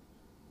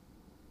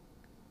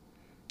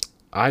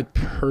 I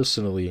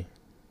personally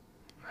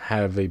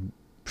have a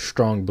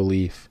strong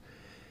belief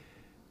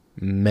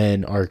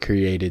men are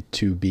created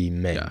to be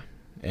men, Yeah.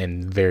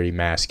 and very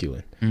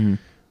masculine.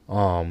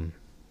 Mm-hmm.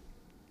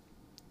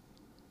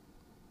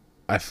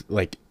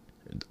 Like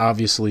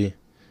obviously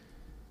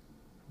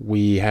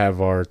we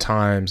have our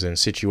times and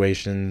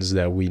situations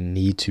that we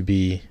need to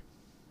be,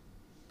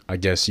 I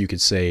guess you could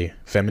say,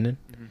 feminine.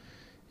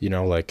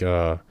 Mm-hmm. Like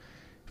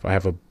if I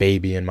have a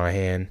baby in my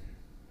hand,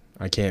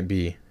 I can't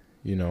be,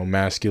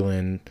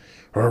 masculine.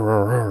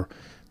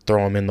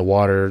 Throw him in the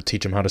water,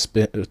 teach him how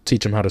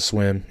to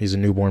swim. He's a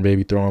newborn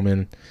baby, throw him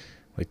in,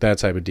 like that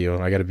type of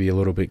deal. I got to be a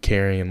little bit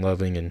caring and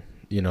loving and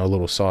a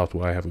little soft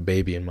while I have a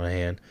baby in my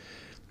hand.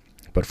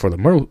 But for the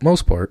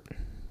most part,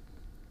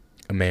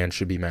 a man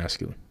should be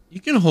masculine.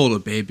 You can hold a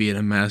baby in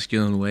a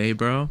masculine way,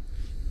 bro.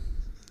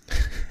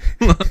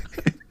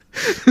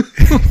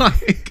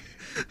 Like,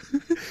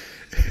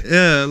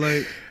 yeah,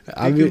 like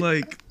you can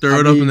like throw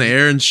it up in the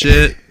air and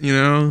shit,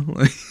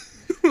 like.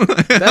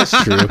 That's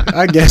true.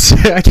 I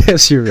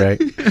guess you're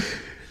right.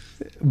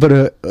 But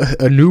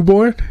a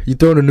newborn? You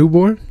throwing a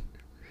newborn?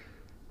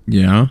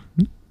 Yeah.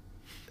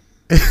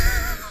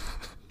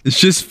 It's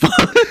just fun.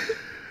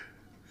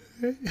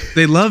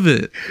 They love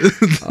it.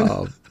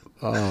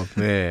 Oh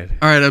man.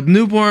 All right, a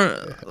newborn.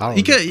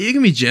 You know.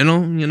 can be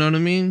gentle. You know what I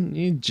mean?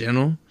 You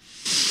gentle.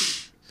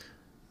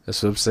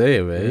 That's what I'm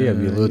saying, man. You gotta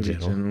be a little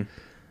gentle.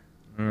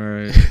 All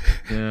right.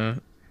 Yeah.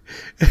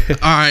 All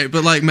right,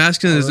 but like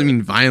masculine doesn't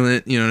mean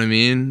violent. You know what I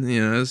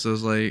mean? So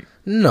it's like.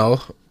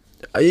 No,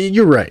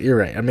 you're right. You're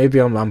right. And maybe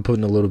I'm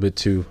putting a little bit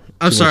too.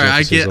 I'm sorry.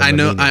 I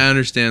know. Meaning. I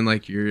understand.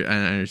 Like I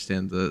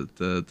understand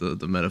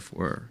the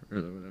metaphor or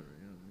whatever.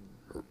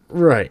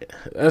 Right.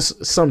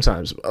 That's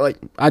sometimes like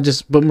but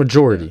Yeah.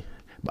 majority.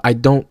 I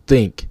don't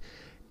think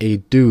a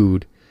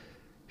dude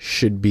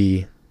should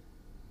be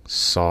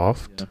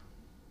soft. Yeah.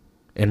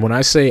 And when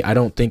I say I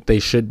don't think they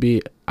should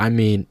be, I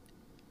mean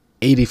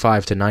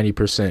 85 to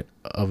 90%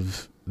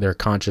 of their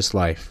conscious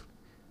life.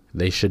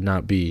 They should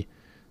not be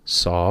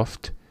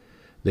soft.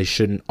 They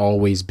shouldn't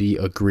always be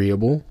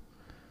agreeable.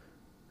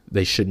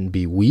 They shouldn't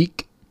be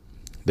weak.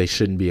 They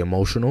shouldn't be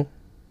emotional.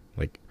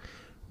 Like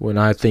when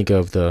I think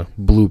of the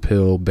blue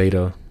pill,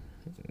 beta,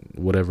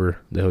 whatever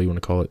the hell you want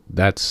to call it,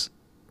 that's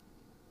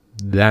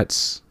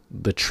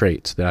the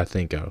traits that I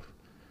think of.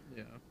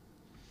 Yeah.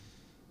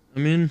 I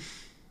mean,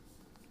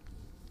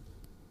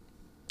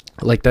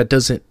 Like that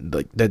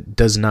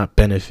does not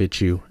benefit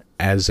you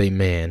as a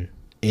man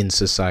in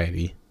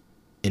society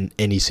in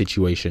any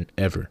situation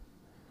ever.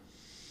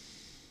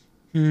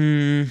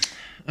 hmm.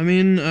 I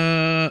mean,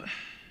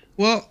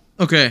 well,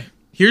 okay.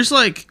 Here's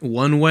like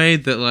one way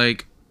that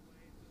like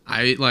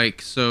I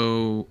like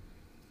so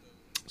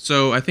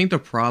I think the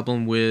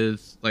problem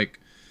with like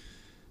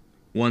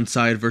one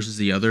side versus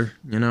the other,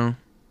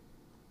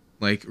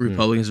 like Mm.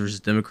 Republicans versus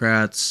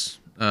Democrats,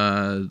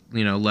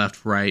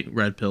 left, right,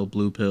 red pill,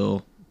 blue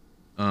pill.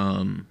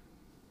 Um,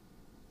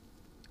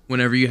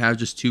 Whenever you have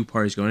just two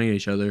parties going at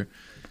each other,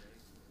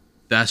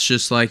 that's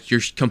just like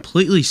you're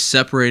completely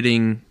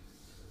separating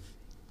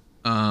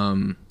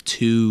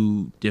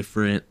two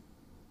different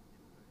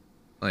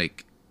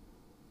like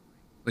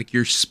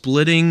you're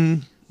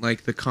splitting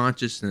like the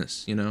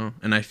consciousness,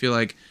 and I feel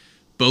like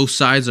both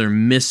sides are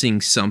missing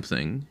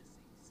something,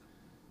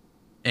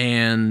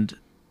 and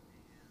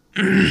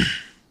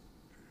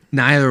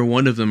neither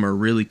one of them are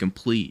really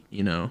complete.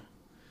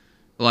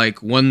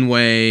 Like one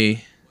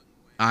way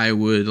I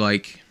would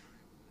like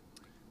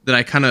that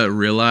I kind of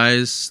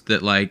realize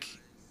that like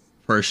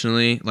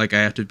personally like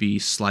I have to be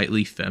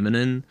slightly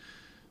feminine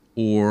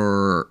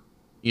or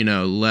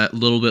let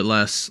little bit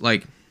less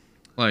like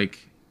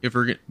if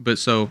we're but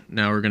so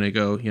now we're gonna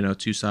go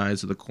two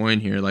sides of the coin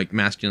here, like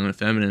masculine and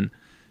feminine.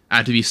 I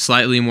have to be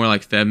slightly more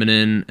like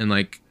feminine and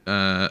like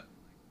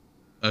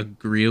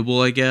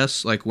agreeable, I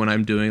guess, like when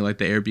I'm doing like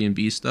the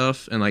Airbnb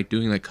stuff and like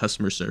doing like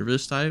customer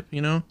service type.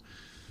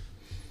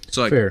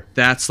 So like Fair.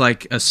 that's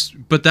like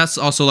but that's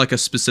also like a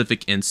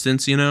specific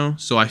instance.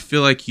 So I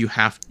feel like you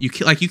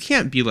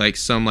can't be like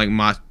some like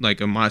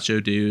like a macho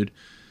dude.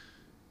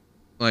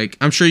 Like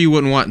I'm sure you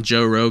wouldn't want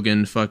Joe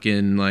Rogan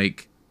fucking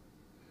like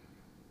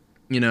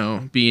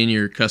being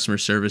your customer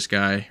service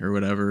guy or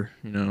whatever.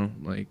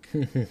 Like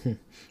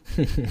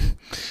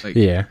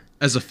Yeah.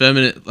 as a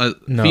feminine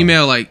No.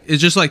 female, like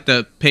it's just like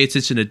the pay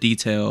attention to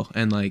detail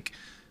and like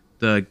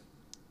the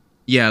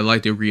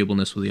like the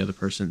agreeableness with the other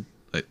person.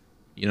 Like,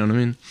 you know what I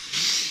mean?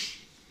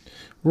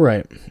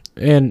 Right.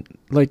 And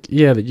like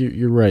yeah,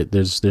 you're right.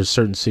 There's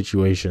certain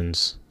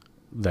situations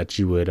that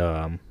you would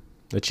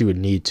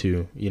need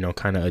to,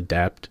 kind of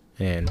adapt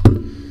and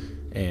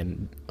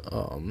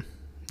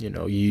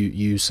you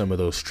use some of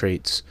those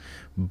traits,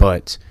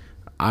 but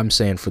I'm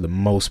saying for the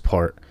most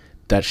part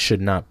that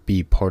should not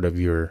be part of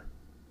your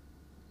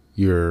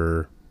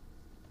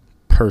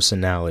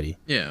personality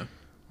Yeah.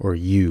 or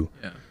you.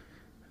 Yeah.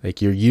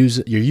 Like you're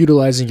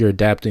utilizing, you're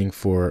adapting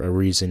for a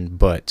reason,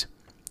 but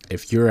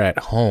if you're at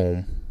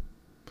home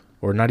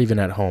or not even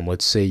at home,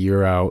 let's say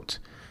you're out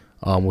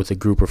with a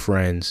group of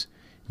friends,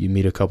 you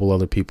meet a couple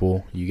other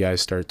people, you guys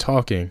start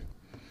talking,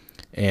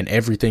 and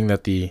everything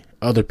that the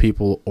other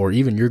people or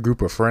even your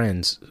group of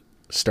friends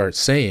start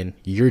saying,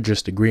 you're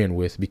just agreeing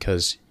with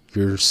because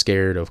you're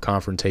scared of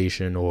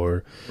confrontation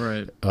or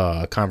Right.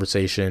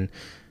 conversation,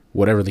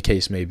 whatever the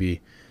case may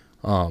be.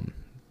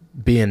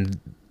 Being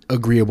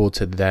agreeable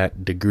to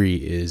that degree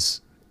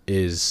is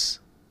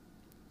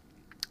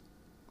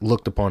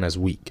looked upon as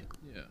weak.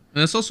 Yeah.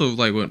 And that's also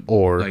like what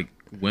Or like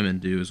women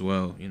do as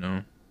well.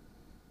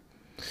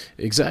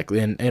 exactly,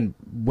 and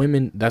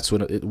women, that's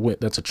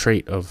that's a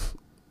trait of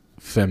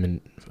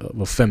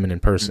a feminine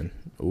person,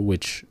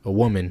 which a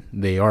woman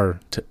they are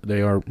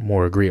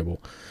more agreeable,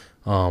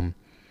 and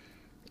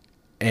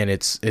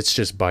it's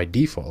just by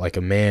default. Like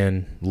a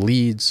man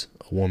leads,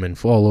 a woman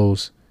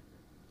follows,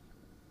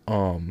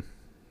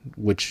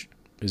 which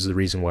is the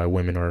reason why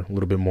women are a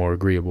little bit more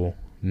agreeable.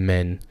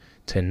 Men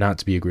tend not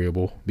to be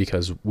agreeable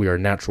because we are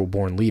natural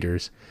born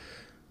leaders,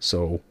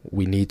 so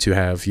we need to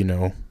have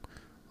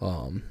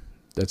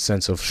that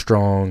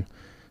strong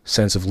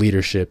sense of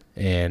leadership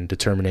and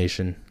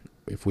determination.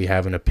 If we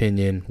have an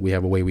opinion, we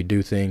have a way we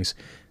do things,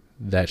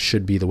 that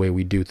should be the way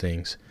we do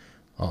things.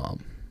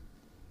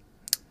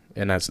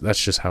 And that's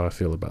just how I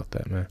feel about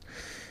that, man.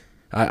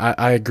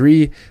 I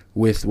agree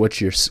with what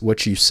you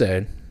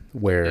said,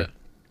 where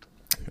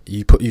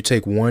you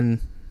take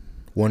one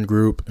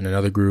group and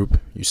another group,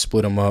 you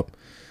split them up,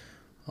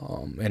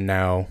 and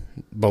now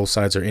both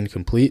sides are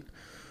incomplete.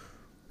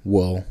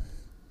 Well,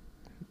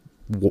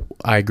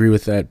 I agree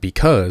with that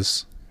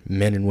because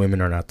men and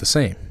women are not the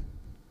same.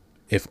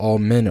 If all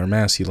men are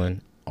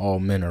masculine, all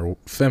men are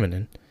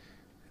feminine,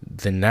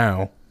 then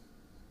now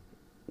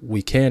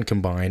we can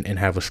combine and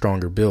have a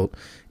stronger build,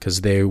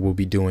 because they will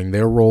be doing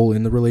their role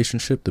in the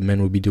relationship, the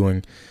men will be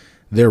doing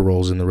their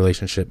roles in the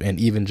relationship, and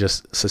even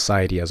just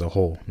society as a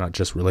whole, not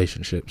just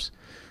relationships.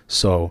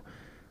 So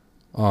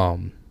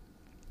when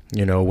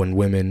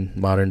women,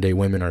 modern day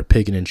women, are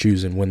picking and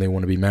choosing when they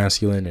want to be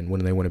masculine and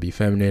when they want to be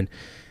feminine,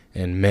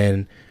 and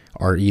men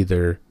are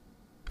either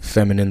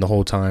feminine the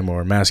whole time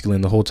or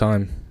masculine the whole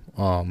time,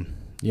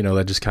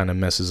 that just kind of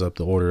messes up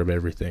the order of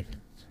everything.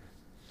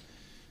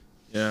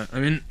 Yeah, I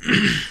mean,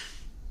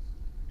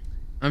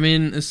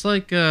 it's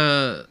like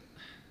it's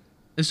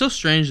so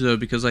strange though,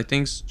 because like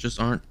things just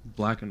aren't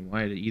black and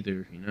white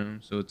either,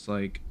 So it's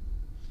like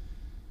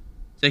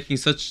taking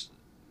such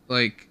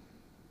like,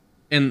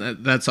 and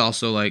that's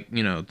also like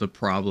the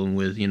problem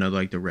with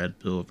like the red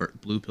pill,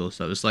 blue pill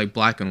stuff. It's like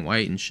black and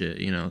white and shit,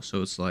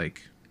 So it's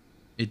like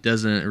it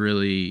doesn't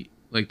really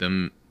like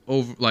the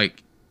over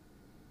like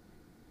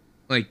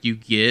you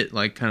get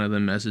like kind of the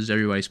message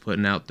everybody's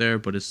putting out there,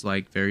 but it's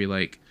like very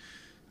like,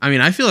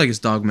 I feel like it's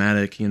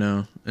dogmatic,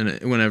 and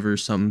whenever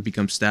something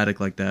becomes static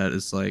like that,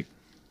 it's like,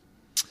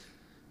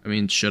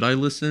 should I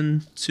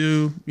listen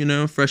to,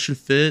 Fresh and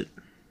Fit,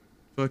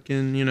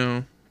 fucking,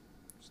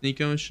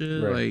 Sneeko and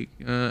shit? Right.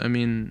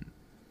 Like,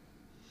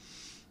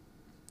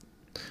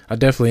 I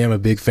definitely am a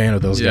big fan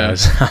of those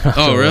guys.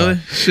 Oh,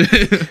 really?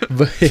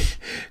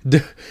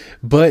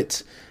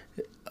 but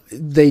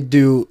they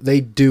do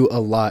a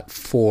lot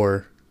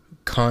for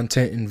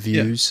content and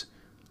views.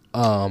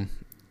 Yeah.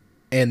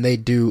 And they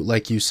do,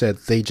 like you said,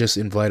 they just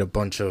invite a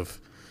bunch of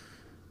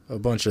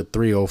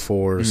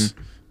 304s,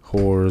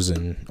 whores,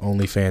 and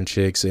OnlyFans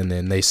chicks, and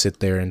then they sit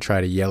there and try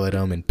to yell at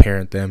them and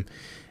parent them,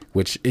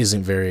 which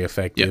isn't very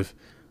effective.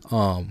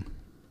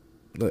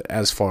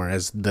 As far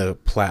as the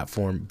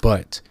platform,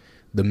 but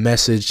the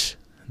message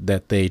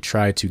that they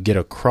try to get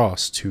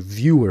across to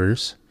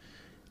viewers,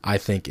 I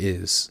think,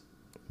 is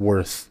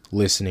worth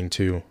listening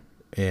to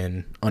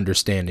and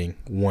understanding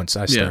once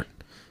I start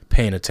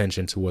paying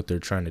attention to what they're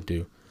trying to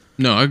do.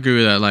 No, I agree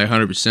with that, like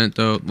 100%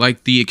 though.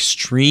 Like the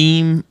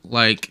extreme,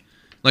 like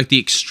the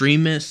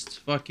extremist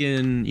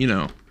fucking,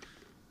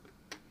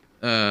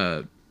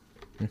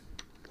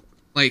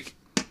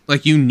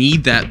 like you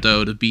need that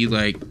though to be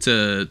like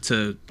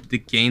to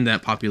gain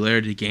that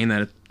popularity, to gain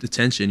that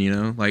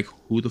attention, Like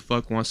who the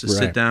fuck wants to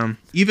sit down?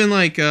 Even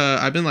like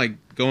I've been like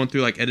going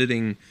through like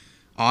editing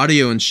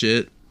audio and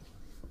shit.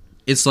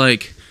 It's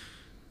like,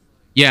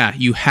 yeah,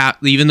 you have,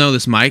 even though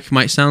this mic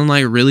might sound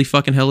like really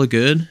fucking hella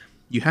good,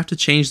 you have to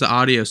change the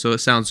audio so it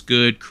sounds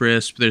good,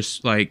 crisp. There's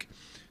like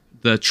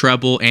the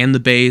treble and the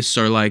bass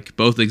are like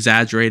both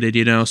exaggerated,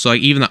 So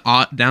like even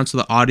the down to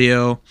the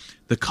audio,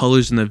 the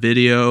colors in the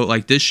video,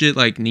 like this shit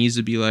like needs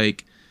to be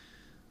like,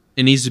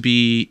 it needs to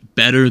be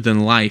better than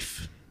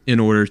life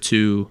in order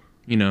to,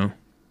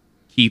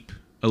 keep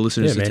a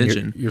listener's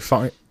attention. You're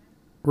fine.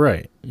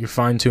 Right. You're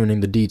fine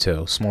tuning the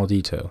details, small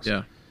details.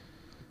 Yeah.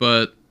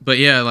 But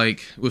yeah,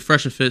 like with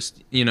Fresh and Fit,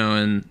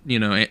 and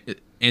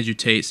Andrew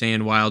Tate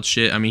saying wild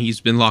shit. He's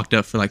been locked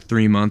up for like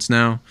 3 months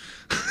now.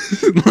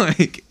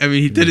 Like,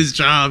 he did his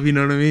job, you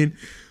know what I mean?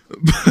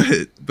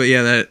 But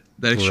yeah,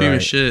 that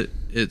extremist shit,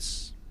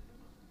 it's,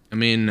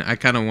 I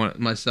kind of want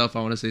myself,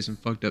 I want to say some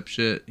fucked up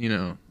shit,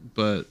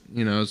 but,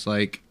 it's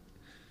like,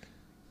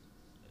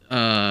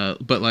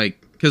 but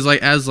like, cause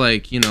like, as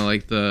like,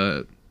 like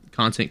the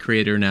content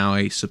creator now,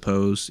 I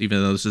suppose,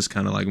 even though this is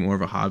kind of like more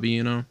of a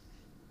hobby,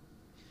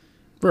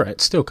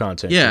 Right, still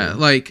content. Yeah, creator.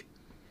 like,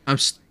 I'm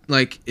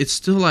like, it's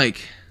still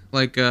like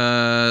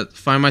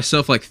find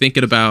myself like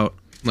thinking about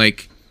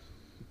like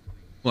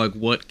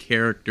what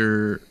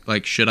character,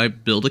 like should I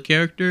build a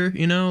character,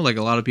 like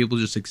a lot of people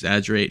just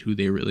exaggerate who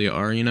they really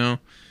are, in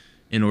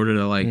order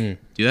to like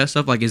do that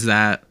stuff. Like, is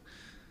that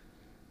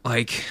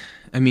like,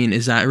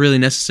 is that really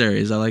necessary?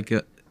 Is that like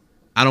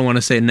I don't want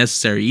to say a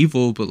necessary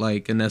evil, but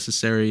like a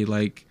necessary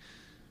like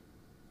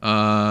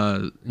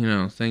thing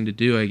to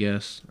do, I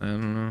guess. I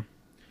don't know.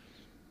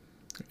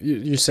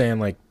 You're saying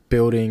like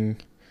building,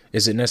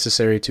 is it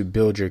necessary to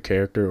build your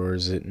character, or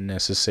is it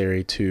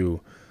necessary to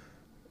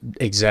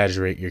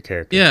exaggerate your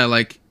character? Yeah,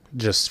 like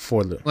just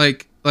for the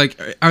like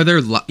are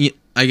there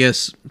I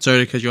guess,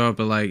 sorry to cut you off,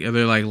 but like are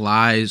there like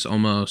lies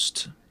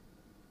almost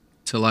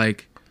to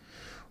like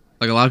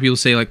a lot of people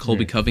say like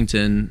Colby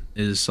Covington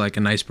is like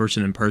a nice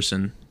person in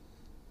person,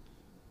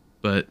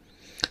 but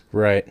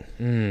right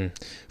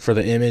for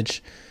the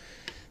image,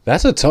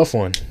 that's a tough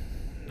one.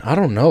 I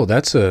don't know.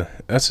 That's a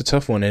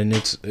tough one, and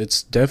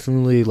it's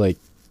definitely like,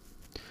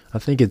 I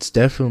think it's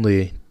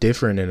definitely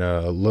different, and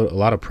a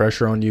lot of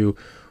pressure on you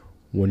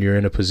when you're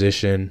in a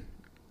position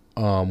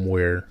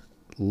where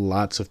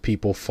lots of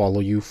people follow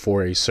you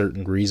for a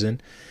certain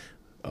reason.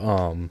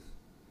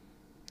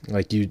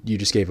 Like you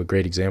just gave a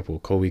great example,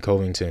 Colby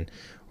Covington,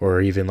 or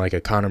even like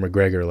a Conor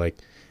McGregor. Like,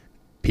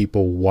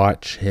 people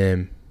watch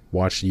the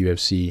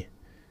UFC,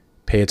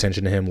 pay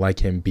attention to him,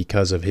 like him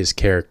because of his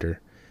character.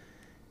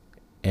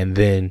 And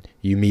then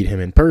you meet him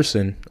in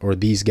person, or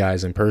these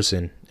guys in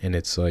person, and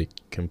it's like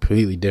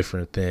completely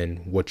different than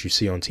what you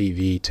see on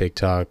TV,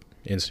 TikTok,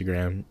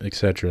 Instagram,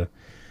 etc.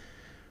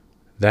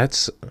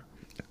 That's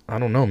I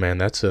don't know, man.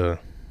 That's a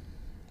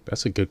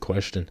good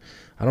question.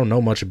 I don't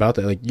know much about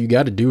that. Like you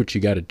got to do what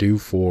you got to do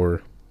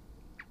for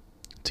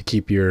to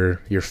keep your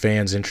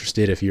fans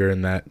interested if you're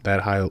in that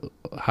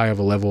high of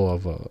a level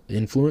of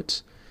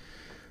influence.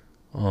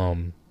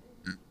 Um,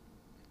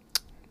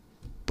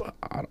 but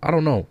I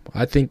don't know.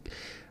 I think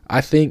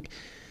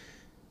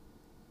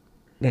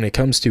when it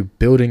comes to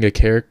building a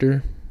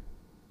character,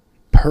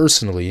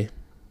 personally,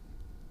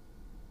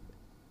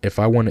 if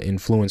I want to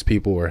influence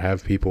people or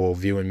have people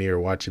viewing me or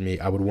watching me,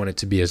 I would want it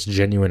to be as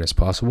genuine as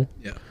possible.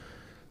 Yeah.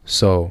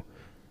 So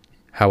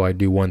how I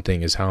do one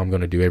thing is how I'm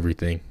going to do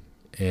everything,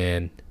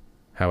 and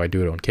how I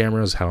do it on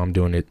camera is how I'm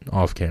doing it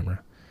off camera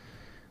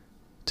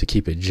to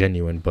keep it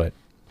genuine. But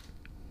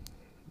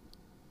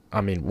I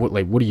mean,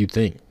 what do you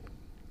think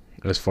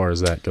as far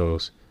as that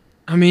goes?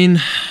 I mean,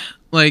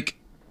 like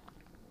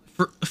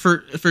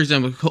for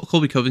example,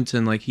 Colby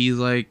Covington, like he's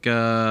like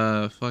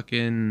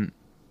fucking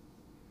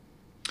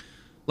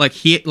like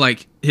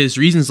his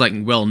reason's like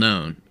well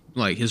known.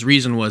 Like his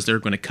reason was they're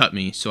going to cut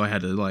me, so I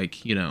had to like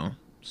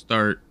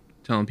start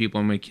telling people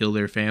I'm going to kill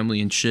their family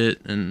and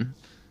shit, and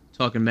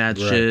talking mad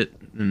Right. shit,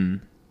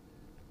 and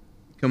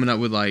coming up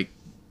with like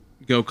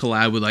go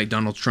collab with like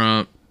Donald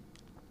Trump,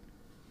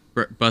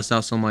 bust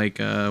out some like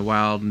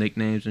wild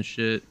nicknames and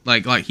shit.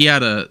 Like he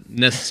had a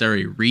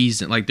necessary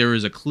reason. Like there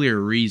was a clear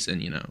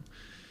reason,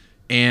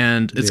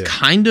 and it's Yeah.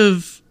 kind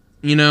of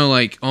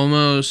like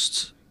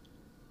almost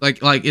like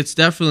it's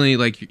definitely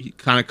like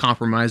kind of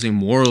compromising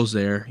morals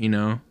there.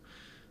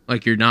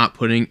 Like he's not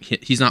putting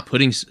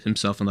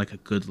himself in like a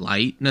good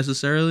light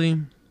necessarily,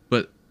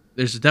 but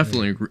there's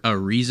definitely a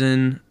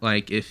reason.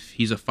 Like if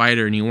he's a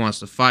fighter and he wants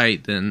to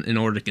fight, then in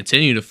order to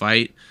continue to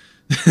fight,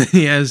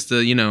 he has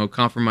to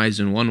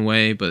compromise in one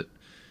way. But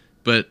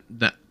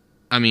that,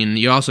 I mean,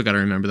 you also got to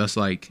remember that's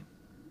like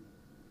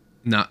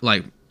not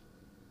like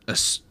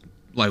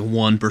like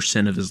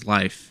 1% of his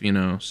life,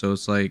 so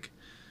it's like,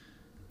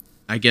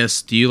 I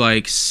guess, do you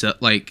like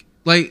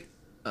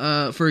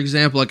for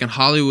example, like in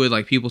Hollywood,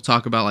 like people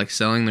talk about like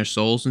selling their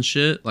souls and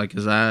shit. Like,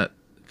 is that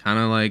kind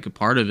of like a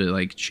part of it,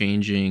 like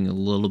changing a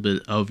little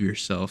bit of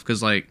yourself?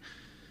 Because like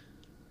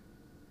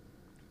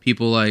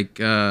people like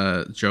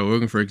Joe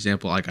Rogan, for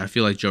example, like I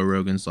feel like Joe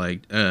Rogan's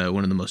like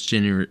one of the most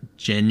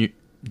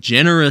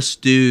generous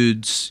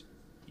dudes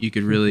you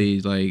could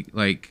really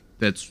like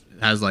that's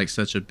has like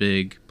such a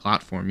big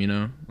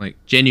platform, like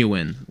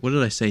genuine. What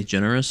did I say?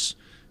 Generous?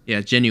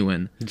 Yeah,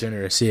 genuine.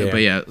 Generous, yeah.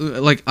 But yeah,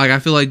 like I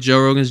feel like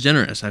Joe Rogan's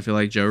generous. I feel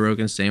like Joe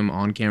Rogan's same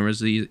on camera as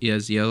he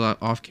is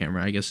off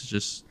camera. I guess it's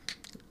just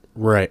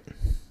Right.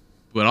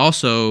 but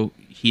also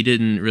he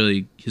didn't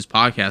really, his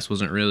podcast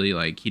wasn't really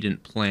like, he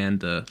didn't plan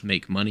to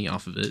make money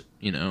off of it,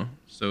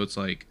 so it's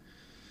like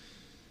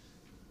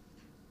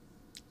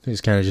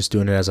He's kind of just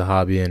doing it as a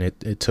hobby, and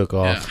it took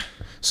off. yeah.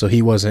 So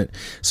he wasn't.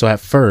 So at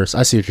first,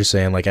 I see what you're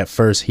saying. Like at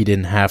first, he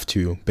didn't have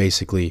to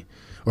basically,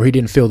 or he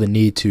didn't feel the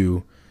need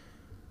to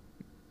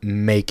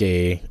make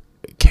a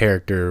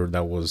character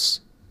that was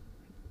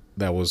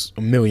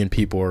a million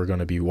people are going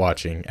to be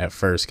watching at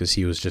first, because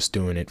he was just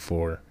doing it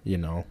for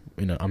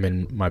I'm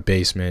in my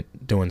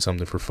basement doing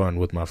something for fun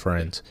with my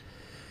friends,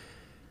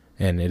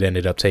 and it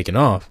ended up taking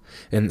off.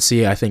 And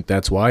see, I think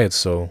that's why it's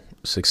so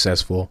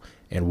successful,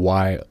 and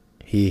why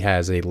he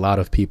has a lot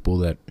of people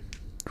that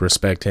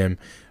respect him,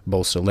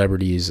 both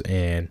celebrities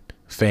and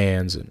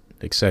fans and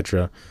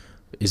etc.,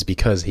 is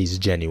because he's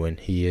genuine.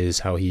 He is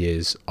how he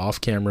is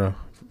off camera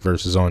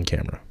versus on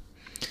camera.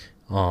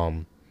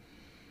 You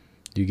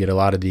get a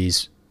lot of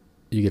these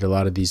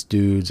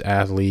dudes,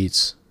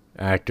 athletes,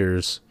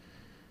 actors,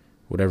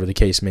 whatever the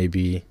case may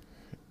be.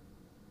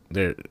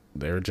 They're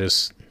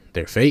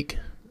fake.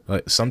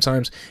 Like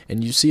sometimes,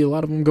 and you see a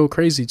lot of them go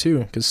crazy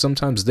too, because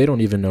sometimes they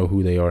don't even know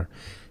who they are.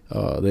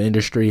 The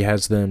industry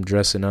has them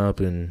dressing up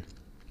and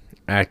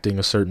acting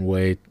a certain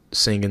way,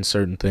 singing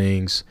certain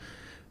things,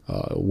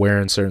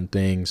 wearing certain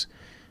things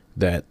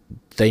that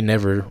they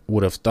never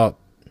would have thought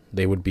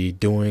they would be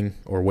doing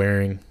or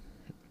wearing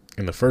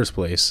in the first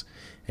place.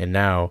 And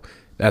now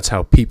that's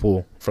how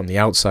people from the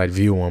outside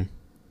view them.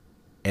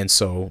 And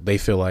so they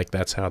feel like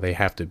that's how they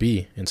have to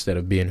be instead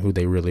of being who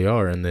they really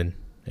are, and then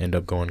end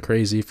up going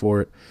crazy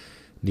for it,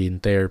 needing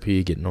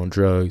therapy, getting on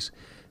drugs,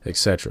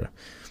 etc.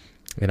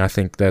 And I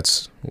think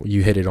that's,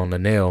 you hit it on the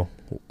nail.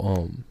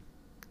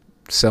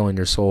 Selling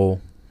your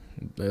soul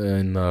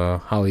in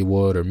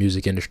Hollywood or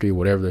music industry,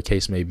 whatever the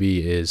case may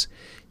be, is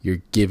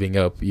you're giving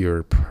up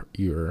your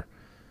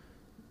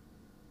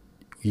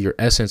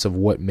essence of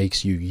what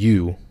makes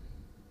you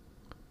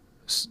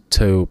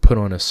to put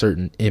on a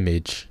certain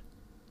image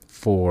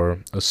for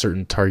a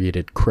certain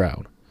targeted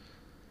crowd.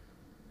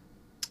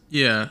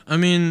 Yeah, I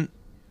mean,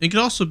 it could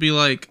also be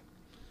like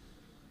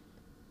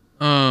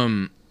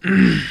like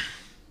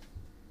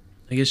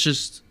it's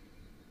just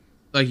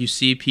like you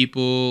see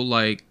people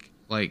like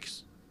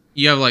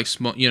you have like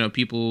small,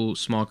 people,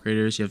 small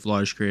creators, you have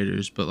large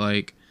creators, but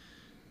like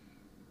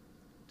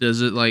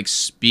does it like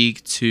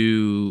speak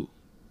to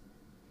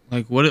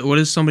Like what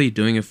is somebody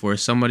doing it for?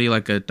 Is somebody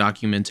like a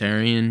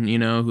documentarian,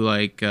 who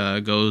like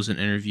goes and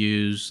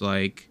interviews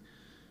like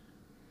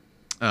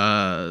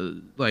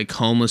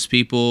homeless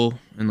people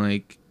and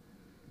like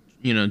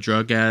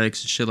drug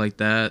addicts and shit like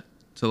that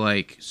to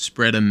like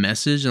spread a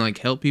message and like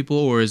help people,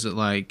 or is it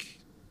like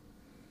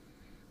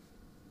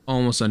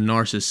almost a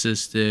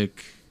narcissistic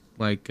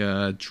like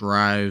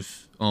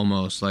drive,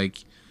 almost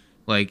like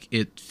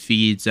it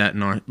feeds that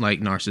like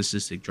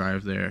narcissistic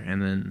drive there,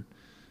 and then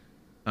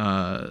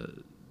uh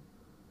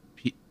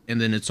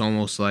it's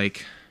almost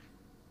like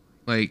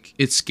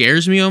it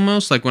scares me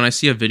almost like when I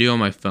see a video on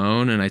my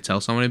phone and I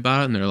tell somebody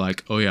about it and they're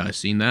like, oh yeah, I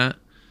seen that.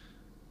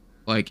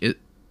 Like it,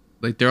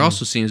 like there Mm.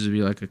 also seems to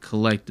be like a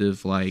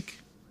collective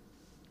like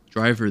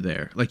driver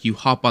there. Like you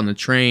hop on the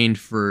train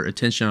for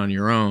attention on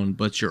your own,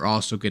 but you're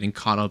also getting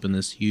caught up in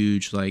this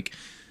huge like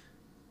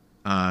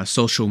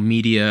social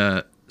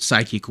media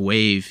psychic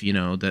wave,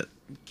 that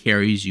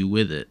carries you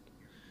with it.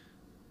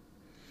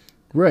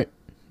 Right.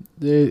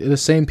 The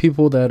same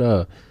people that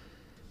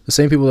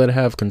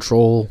have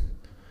control.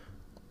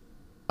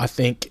 I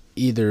think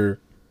either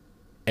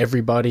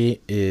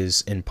everybody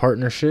is in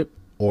partnership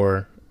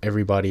or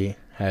everybody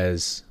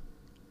has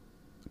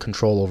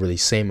control over the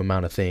same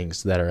amount of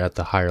things that are at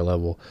the higher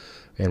level.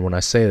 And when I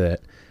say that,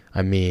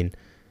 I mean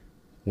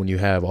when you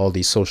have all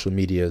these social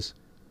medias,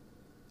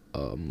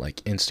 like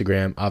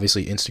Instagram,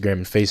 obviously Instagram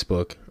and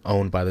Facebook,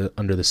 owned by the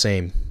under the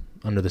same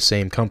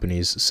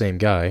companies, same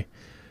guy,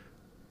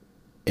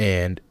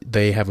 and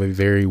they have a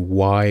very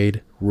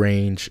wide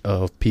range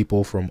of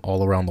people from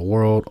all around the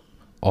world,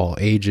 all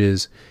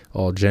ages,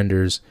 all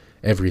genders,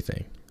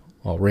 everything,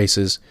 all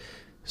races.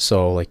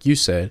 So, like you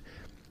said,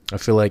 I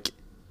feel like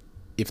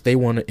if they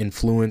want to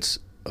influence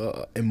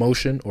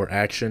emotion or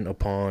action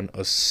upon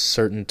a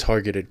certain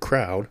targeted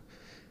crowd,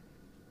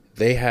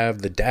 they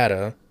have the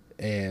data,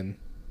 and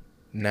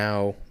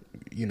now,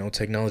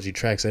 technology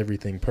tracks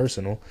everything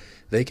personal.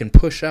 They can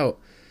push out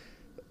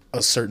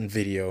a certain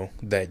video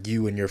that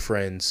you and your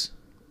friends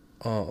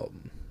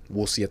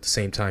will see at the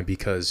same time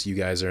because you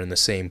guys are in the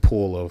same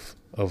pool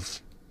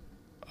of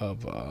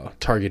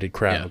targeted Yeah.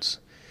 crowds.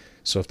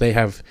 So if they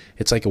have,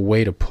 it's like a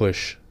way to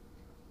push.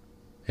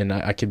 And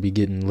I could be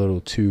getting a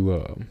little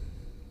too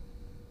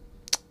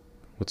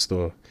what's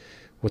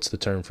the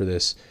term for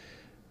this?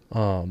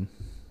 Um,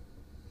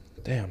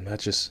 Damn, it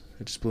just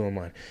blew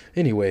my mind.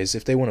 Anyways,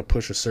 if they want to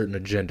push a certain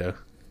agenda,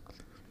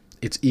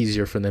 it's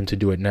easier for them to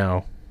do it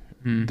now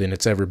Mm. than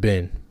it's ever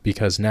been,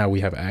 because now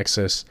we have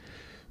access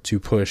to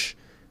push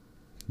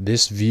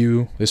this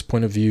view, this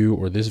point of view,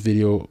 or this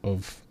video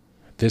of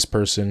this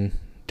person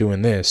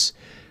doing this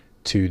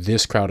to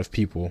this crowd of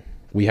people.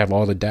 We have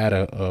all the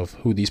data of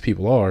who these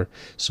people are,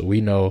 so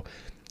we know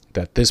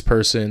that this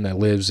person that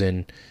lives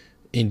in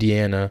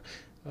Indiana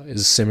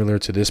is similar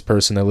to this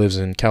person that lives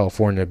in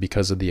California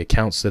because of the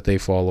accounts that they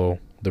follow,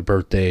 the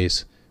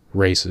birthdays,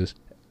 races,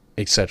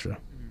 etc.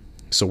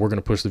 So we're going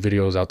to push the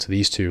videos out to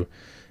these two,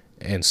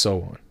 and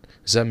so on.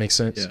 Does that make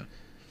sense?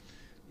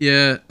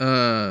 Yeah.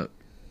 Yeah,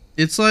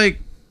 it's like,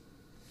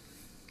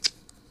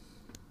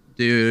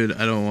 dude,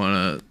 I don't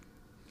want to.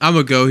 I'm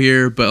gonna go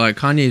here, but like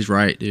Kanye's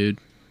right, dude.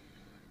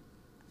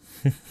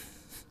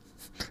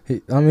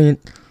 I mean,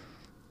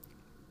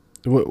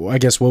 I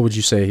guess what would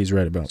you say he's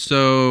right about?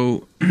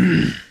 So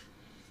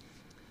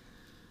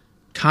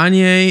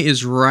Kanye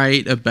is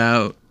right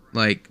about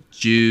like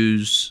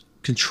Jews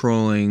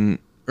controlling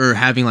or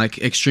having like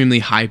extremely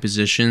high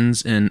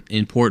positions in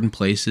important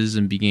places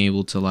and being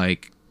able to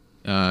like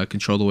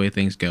control the way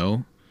things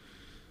go.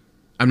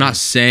 I'm not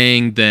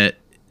saying that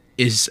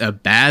is a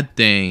bad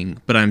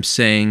thing, but I'm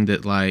saying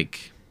that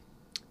like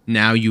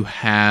now you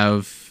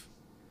have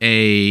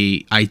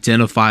a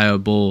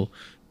identifiable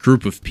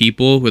group of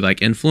people with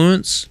like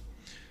influence.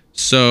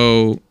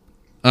 So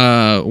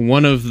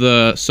what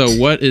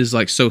is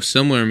like so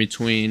similar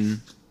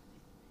between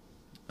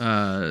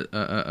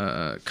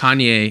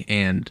Kanye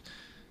and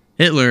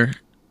Hitler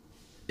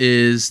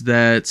is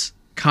that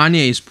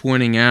Kanye is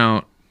pointing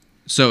out.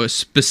 So it's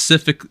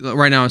specific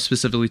right now. I'm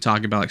specifically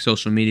talking about like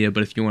social media,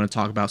 but if you want to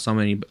talk about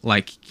somebody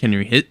like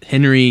Henry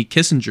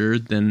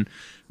Kissinger, then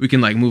we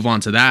can like move on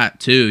to that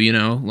too.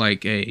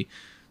 Like a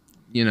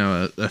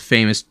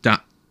famous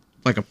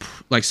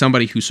like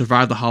somebody who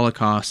survived the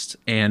Holocaust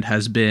and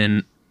has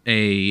been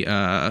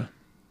been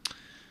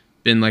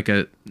like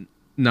a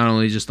not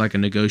only just like a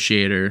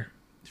negotiator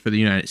for the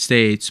United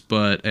States,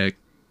 but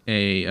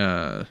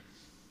a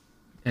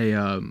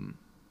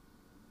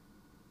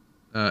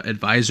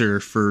advisor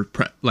for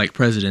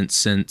presidents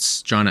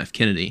since John F.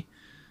 Kennedy.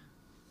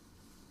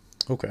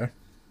 Okay.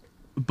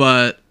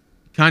 But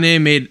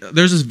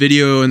there's this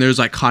video and there's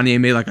like Kanye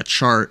made like a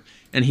chart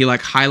and he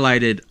like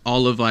highlighted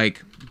all of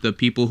like the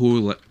people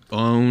who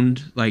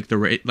owned like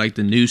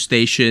the news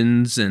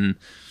stations and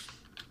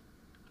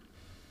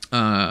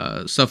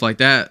stuff like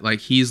that. Like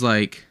he's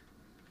like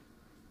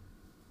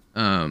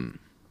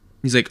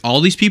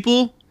all these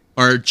people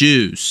are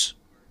Jews.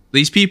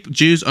 These people,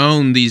 Jews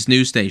own these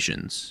news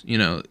stations,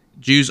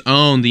 Jews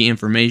own the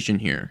information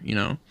here,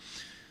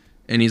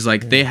 And he's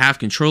like, they have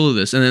control of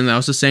this. And then that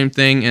was the same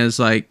thing as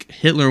like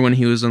Hitler when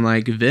he was in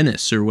like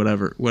Venice or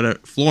whatever,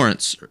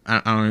 Florence. I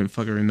don't even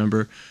fucking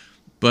remember.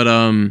 But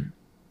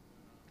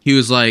he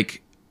was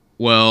like,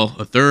 well,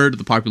 a third of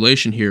the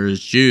population here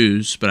is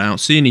Jews, but I don't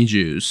see any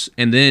Jews.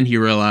 And then he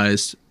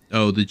realized,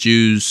 oh, the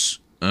Jews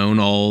own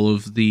all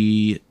of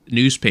the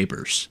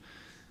newspapers.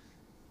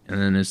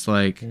 And then it's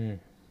like,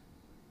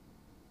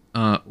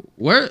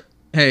 where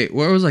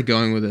was I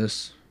going with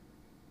this?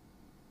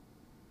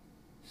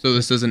 So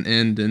this doesn't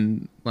end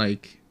in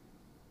like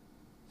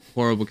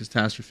horrible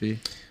catastrophe.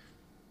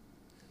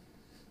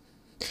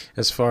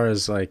 As far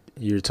as like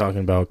you're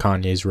talking about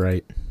Kanye's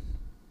right.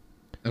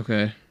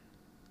 Okay.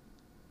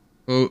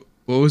 Well,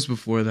 what was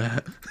before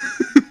that?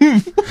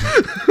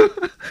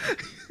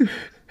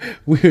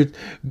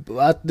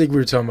 I think we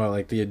were talking about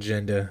like the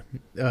agenda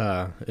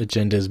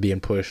is being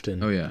pushed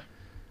and oh yeah,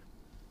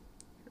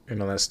 and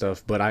all that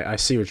stuff. But I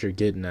see what you're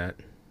getting at.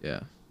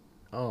 Yeah.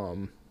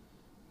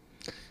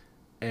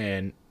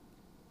 And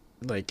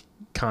like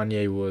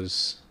Kanye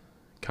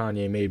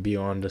may be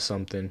on to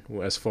something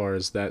as far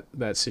as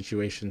that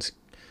situation's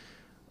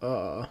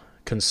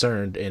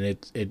concerned, and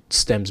it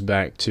stems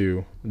back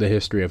to the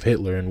history of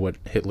Hitler and what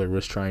Hitler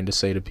was trying to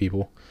say to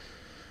people.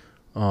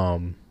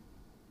 And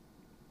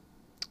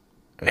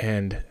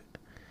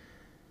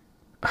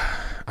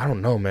I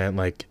don't know, man,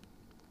 like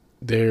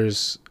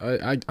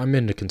I'm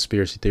into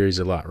conspiracy theories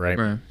a lot, right?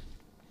 Right.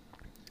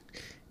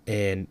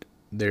 And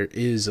there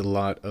is a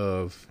lot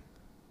of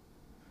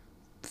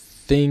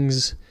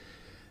things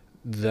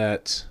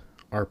that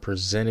are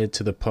presented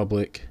to the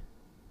public,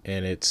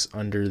 and it's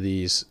under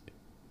these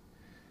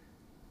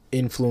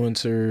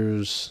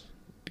influencers,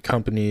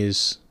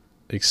 companies,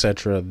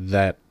 etc.,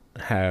 that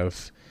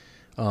have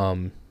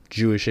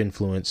Jewish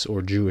influence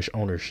or Jewish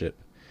ownership.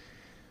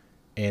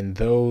 And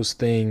those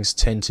things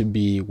tend to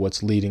be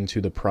what's leading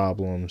to the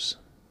problems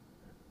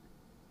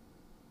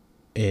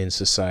in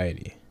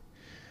society.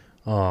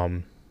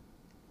 For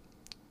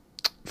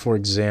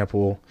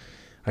example,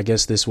 I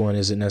guess this one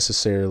isn't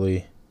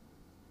necessarily,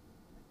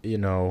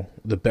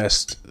 the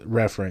best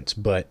reference,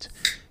 but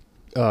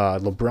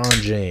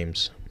LeBron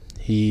James,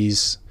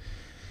 he's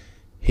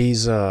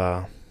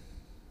one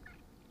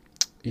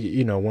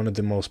of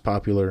the most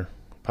popular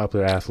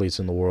athletes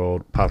in the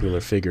world,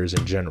 popular figures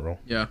in general.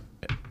 Yeah.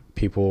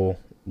 People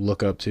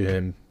look up to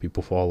him,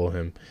 people follow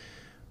him.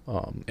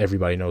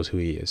 Everybody knows who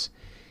he is.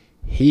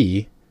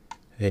 He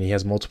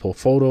has multiple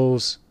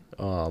photos,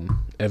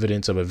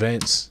 evidence of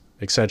events,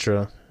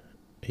 etc.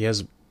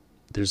 There's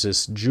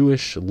this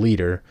Jewish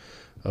leader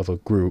of a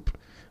group.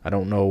 I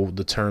don't know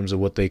the terms of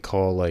what they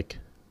call like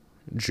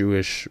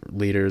Jewish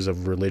leaders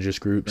of religious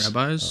groups.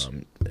 Rabbis?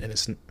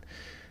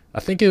 I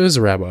think it is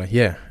a rabbi.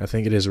 Yeah, I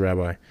think it is a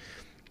rabbi.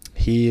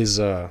 He is,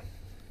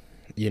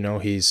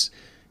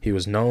 he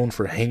was known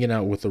for hanging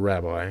out with the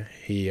rabbi.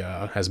 He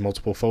has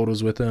multiple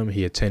photos with him.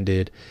 He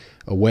attended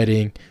a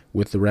wedding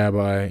with the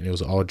rabbi, and it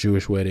was all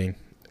Jewish wedding,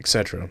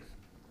 etc.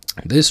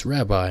 This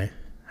rabbi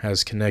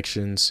has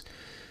connections,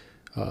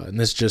 and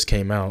this just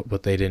came out,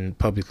 but they didn't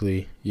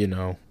publicly,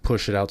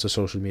 push it out to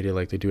social media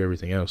like they do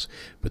everything else.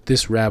 But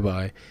this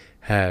rabbi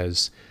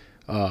has,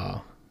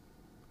 I'm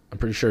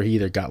pretty sure he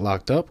either got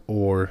locked up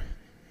or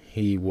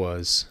he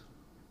was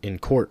in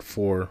court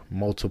for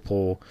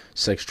multiple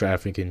sex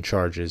trafficking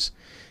charges,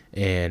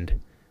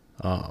 and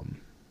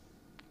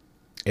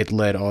it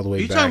led all the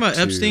way back to... Are you talking about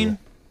Epstein?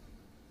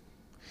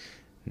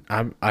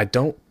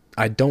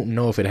 I don't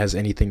know if it has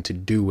anything to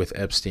do with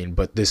Epstein,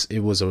 but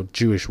it was a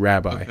Jewish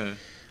rabbi. Okay.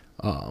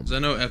 I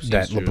know Epstein's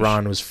that Jewish.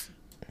 LeBron was...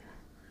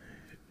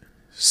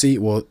 See,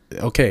 well,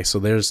 okay, so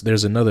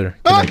there's another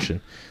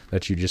connection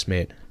that you just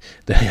made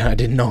that I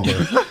didn't know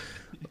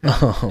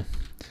about.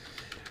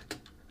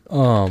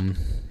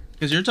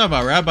 Because you're talking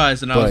about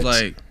rabbis, and I was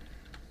like,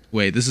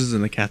 wait, this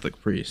isn't a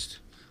Catholic priest.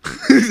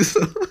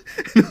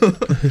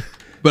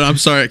 But I'm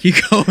sorry, keep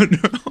going.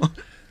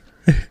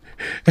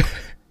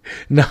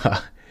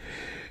 Nah.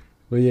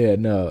 But yeah,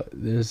 no.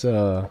 There's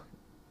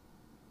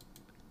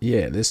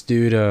this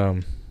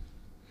dude,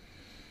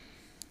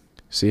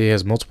 see, he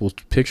has multiple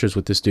pictures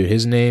with this dude.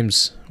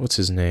 What's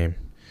his name?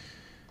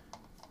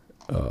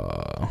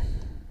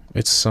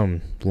 It's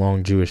some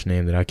long Jewish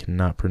name that I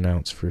cannot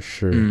pronounce for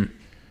sure.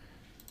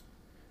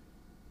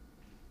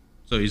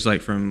 So he's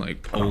like from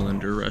like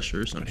Poland or Russia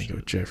or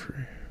something.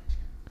 Jeffrey.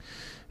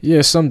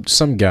 Yeah, some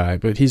guy,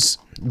 but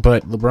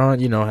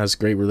LeBron, has a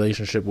great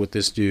relationship with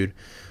this dude.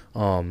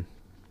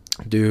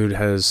 Dude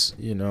has,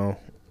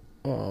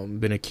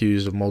 been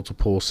accused of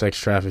multiple sex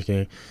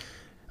trafficking.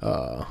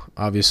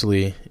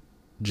 Obviously,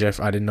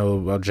 I didn't know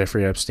about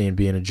Jeffrey Epstein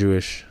being a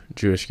Jewish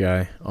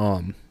guy.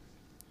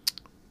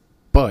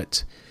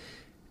 But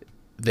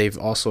they've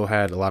also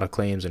had a lot of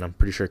claims, and I'm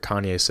pretty sure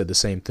Kanye said the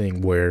same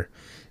thing, where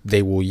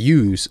they will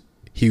use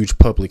huge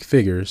public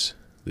figures,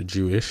 the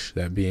Jewish,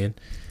 that being,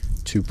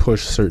 to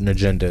push certain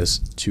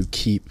agendas to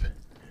keep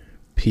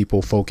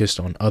people focused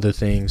on other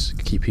things,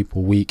 keep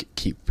people weak,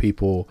 keep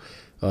people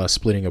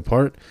splitting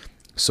apart,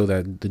 so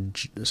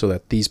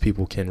that these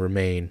people can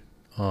remain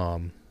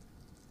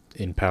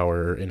in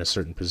power or in a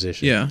certain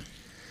position. Yeah.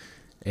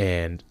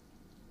 And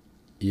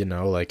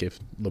like if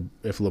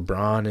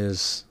LeBron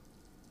is,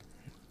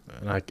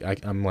 and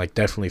I'm like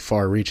definitely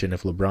far reaching,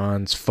 if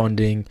LeBron's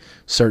funding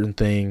certain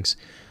things,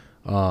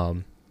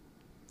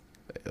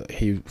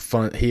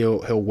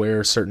 he'll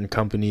wear certain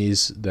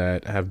companies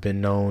that have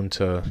been known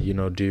to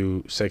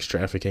do sex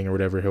trafficking or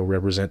whatever. He'll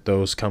represent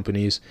those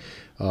companies.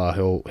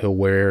 He'll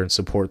wear and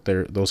support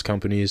those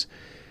companies,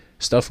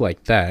 stuff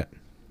like that.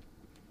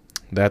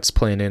 That's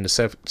playing into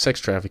sex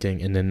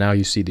trafficking, and then now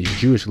you see these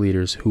Jewish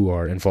leaders who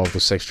are involved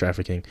with sex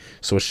trafficking.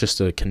 So it's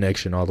just a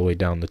connection all the way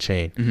down the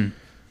chain.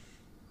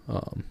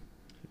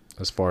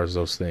 As far as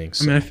those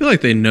things. I mean, I feel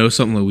like they know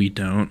something that we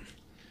don't.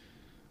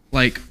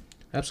 Like,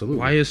 absolutely.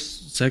 Why is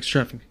sex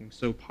trafficking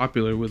so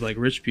popular with like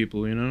rich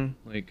people?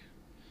 Like.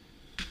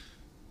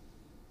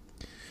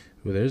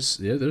 Well,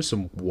 there's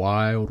some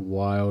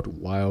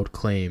wild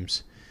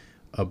claims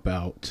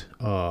about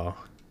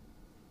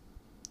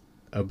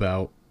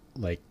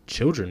like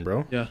children,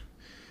 bro. Yeah.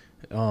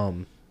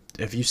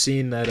 Have you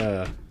seen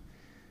that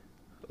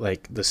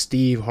like the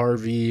Steve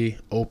Harvey,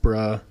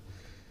 Oprah,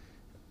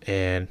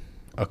 and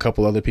a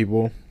couple other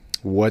people,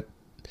 what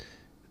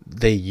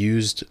they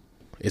used?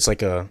 It's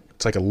like a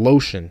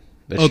lotion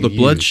that the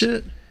blood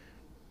shit?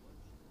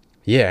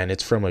 Yeah, and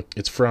it's from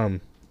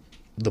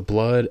the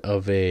blood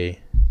of a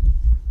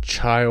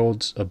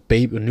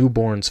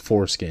newborn's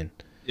foreskin.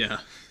 Yeah.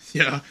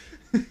 Yeah.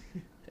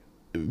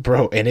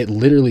 Bro, and it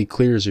literally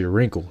clears your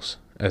wrinkles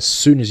as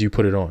soon as you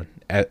put it on.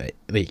 At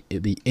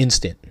the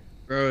instant.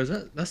 Bro,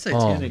 that's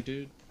satanic,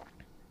 dude.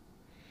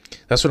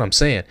 That's what I'm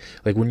saying.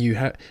 Like when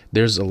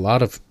there's a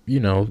lot of,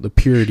 the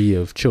purity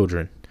of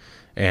children,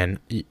 and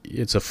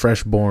it's a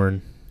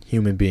fresh-born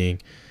human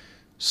being.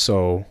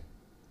 So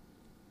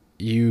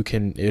you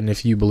can, and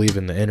if you believe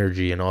in the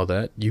energy and all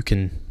that, you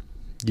can,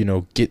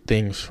 get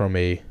things from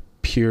a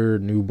pure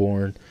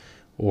newborn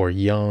or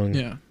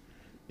young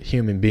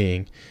human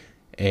being,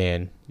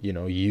 and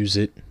use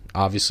it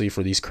obviously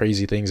for these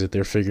crazy things that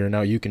they're figuring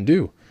out you can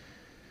do.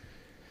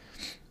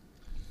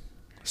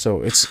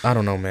 So I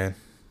don't know, man.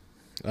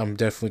 I'm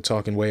definitely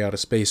talking way out of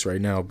space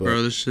right now, but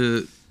bro, this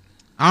shit,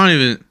 I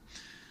don't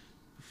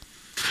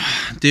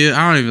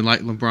even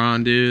like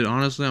LeBron, dude.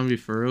 Honestly, I'm gonna be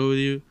for real with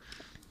you.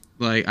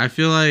 Like, I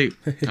feel like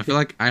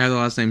I have the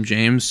last name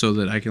James so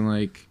that I can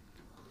like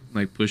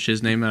push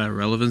his name out of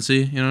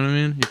relevancy. You know what I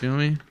mean? You feel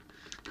me?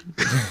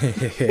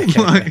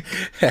 like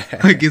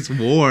it's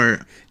war.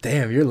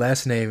 Damn, your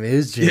last name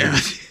is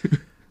James. Yeah.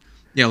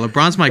 Yeah,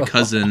 LeBron's my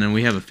cousin, and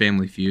we have a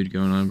family feud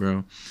going on,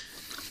 bro.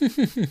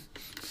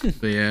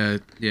 But yeah,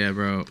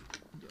 bro.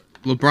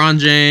 LeBron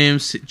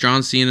James,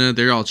 John Cena,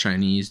 they're all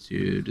Chinese,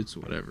 dude. It's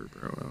whatever,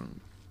 bro.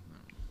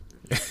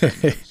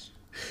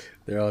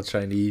 They're all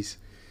Chinese.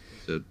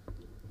 It's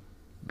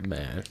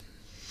man.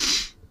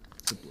 It's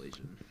a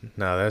blatant.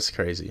 No, that's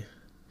crazy.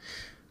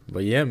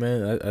 But yeah,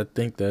 man, I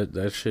think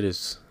that shit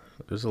is.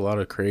 There's a lot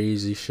of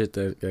crazy shit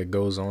that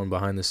goes on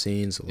behind the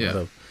scenes.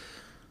 A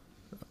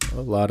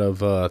lot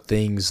of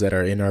things that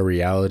are in our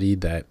reality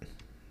that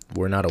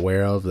we're not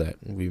aware of, that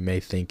we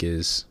may think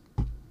is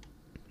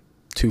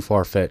too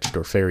far-fetched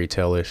or fairy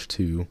tale-ish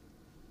to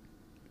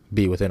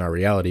be within our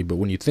reality. But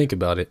when you think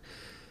about it,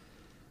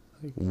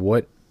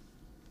 when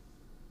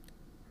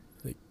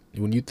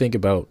you think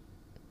about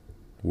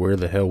where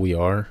the hell we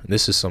are,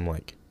 this is some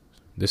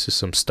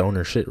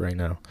stoner shit right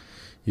now.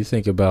 You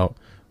think about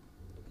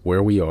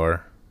where we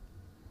are.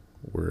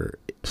 We're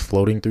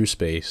floating through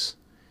space.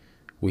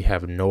 We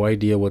have no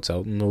idea what's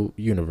out in the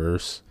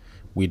universe.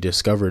 We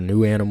discover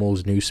new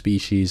animals, new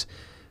species,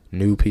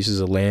 new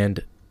pieces of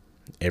land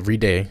every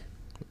day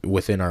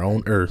within our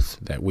own Earth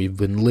that we've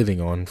been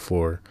living on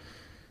for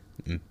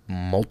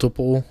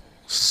multiple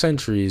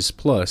centuries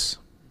plus,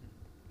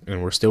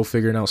 and we're still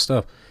figuring out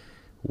stuff.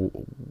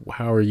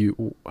 How are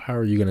you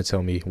going to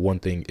tell me one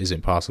thing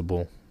isn't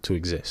possible to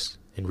exist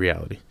in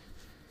reality?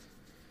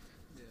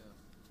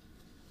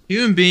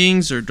 Human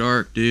beings are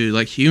dark, dude.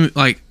 Like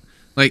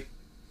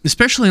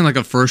especially in like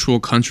a first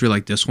world country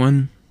like this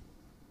one,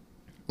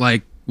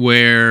 like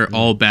where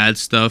all bad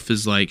stuff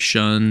is like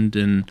shunned,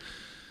 and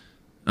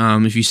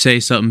if you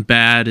say something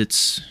bad,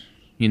 it's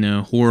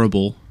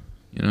horrible,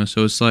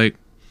 So it's like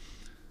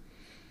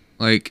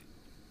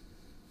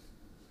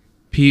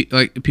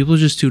people are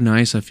just too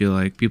nice. I feel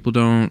like people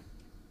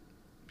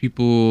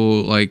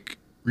like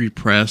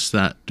repress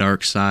that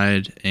dark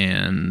side,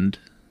 and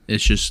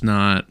it's just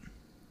not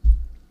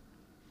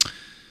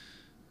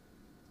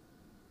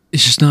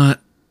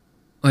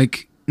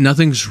like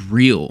nothing's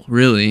real,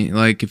 really.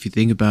 Like if you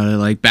think about it,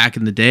 like back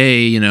in the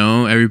day,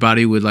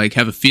 everybody would like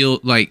have a feel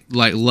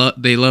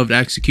they loved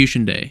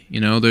Execution Day.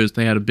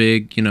 They had a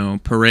big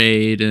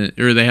parade,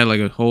 or they had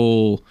like a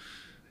whole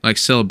like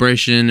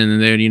celebration, and then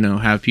they'd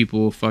have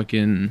people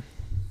fucking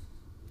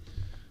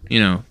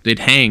they'd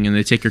hang, and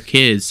they'd take their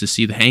kids to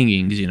see the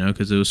hangings,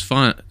 because it was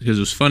fun, because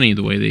it was funny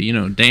the way they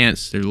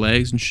danced their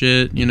legs and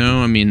shit.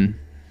 I mean,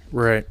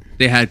 right.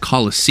 They had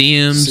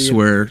coliseums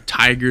where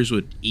tigers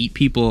would eat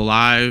people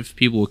alive.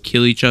 People would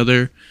kill each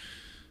other.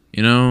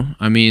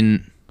 I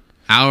mean,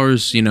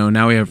 ours,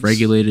 now we have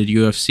regulated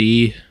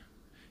UFC.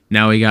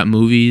 Now we got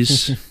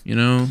movies,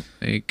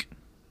 like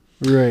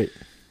right.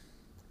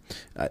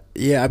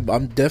 Yeah,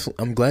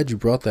 I'm glad you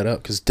brought that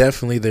up, because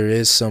definitely there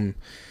is some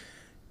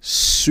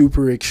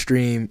super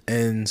extreme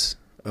ends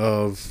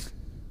of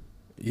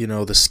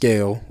the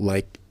scale,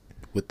 like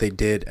what they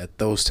did at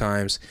those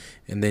times,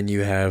 and then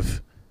you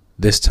have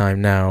this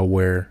time now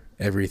where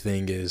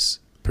everything is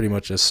pretty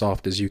much as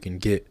soft as you can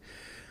get.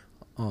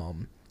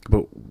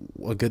 But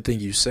a good thing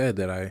you said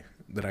that I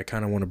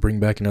kind of want to bring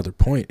back another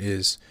point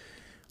is,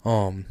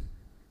 you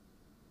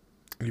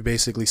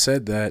basically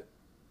said that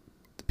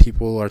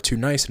people are too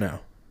nice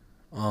now.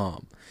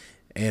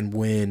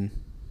 And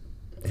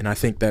I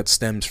think that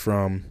stems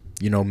from,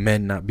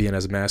 men not being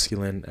as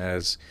masculine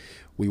as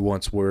we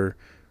once were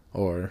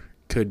or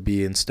could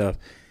be and stuff.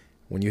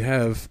 When you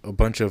have a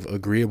bunch of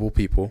agreeable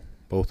people,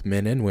 both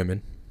men and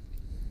women,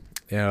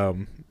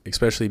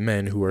 especially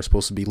men who are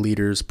supposed to be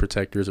leaders,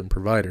 protectors, and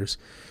providers,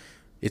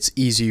 it's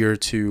easier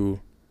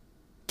to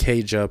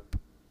cage up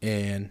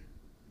and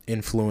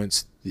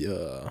influence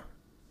the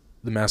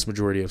mass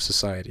majority of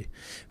society.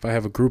 If I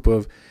have a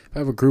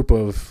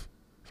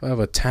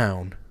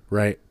town,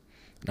 right?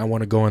 And I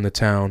want to go in the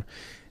town,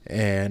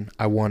 and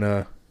I want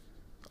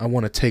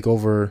to take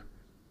over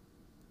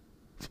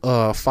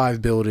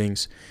 5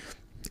 buildings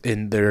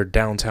in their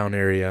downtown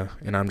area,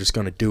 and I'm just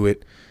going to do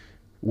it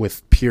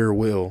with pure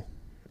will.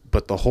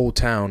 But the whole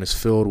town is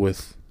filled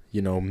with,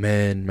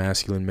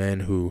 masculine men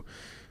who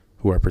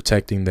are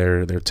protecting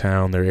their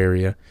town, their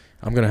area.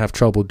 I'm going to have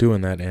trouble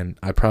doing that, and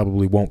I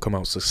probably won't come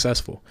out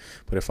successful.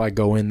 But if I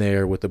go in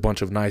there with a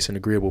bunch of nice and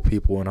agreeable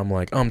people, and I'm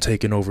like, I'm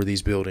taking over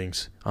these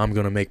buildings, I'm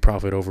going to make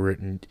profit over it,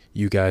 and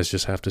you guys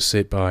just have to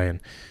sit by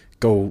and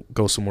go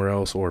somewhere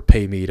else or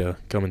pay me to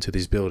come into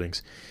these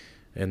buildings.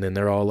 And then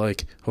they're all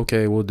like,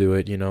 okay, we'll do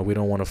it. We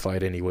don't want to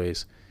fight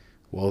anyways.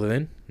 Well,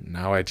 then,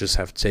 now I just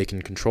have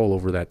taken control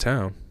over that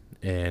town,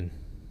 and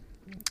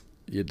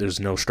there's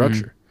no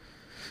structure.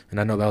 And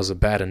I know that was a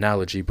bad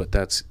analogy, but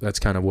that's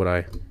kind of what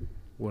I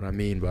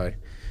mean by,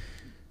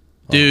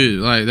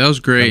 dude, like, that was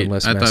great. I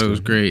thought it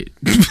was great.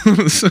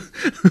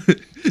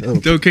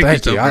 Don't kick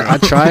thank yourself, you. I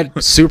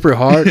tried super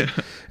hard,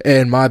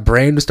 and my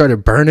brain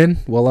started burning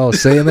while I was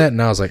saying that,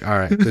 and I was like, all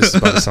right, this is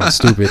about to sound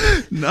stupid.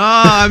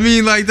 Nah, I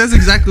mean, like, that's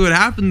exactly what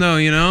happened,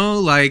 though,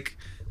 like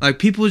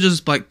people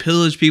just, like,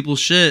 pillage people's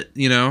shit,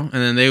 and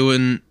then they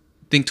wouldn't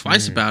think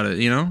twice about it,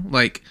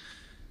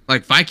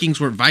 like Vikings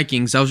weren't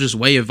Vikings. That was just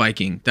way of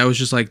Viking. That was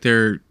just like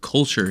their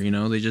culture,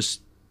 they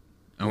just,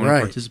 I want to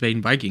participate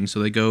in Vikings, so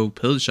they go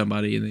pillage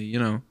somebody and they,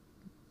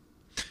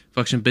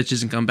 fuck some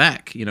bitches and come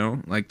back,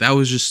 like that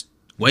was just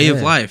way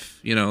of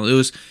life, it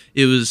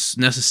was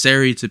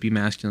necessary to be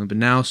masculine, but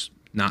now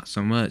not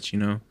so much,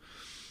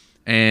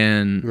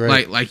 and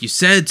like you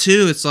said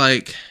too, it's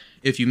like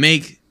if you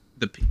make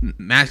the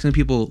masculine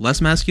people less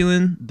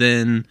masculine,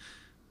 then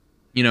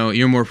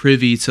you're more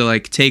privy to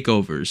like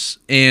takeovers.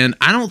 And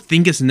I don't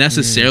think it's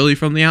necessarily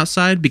from the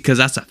outside, because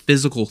that's a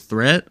physical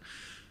threat.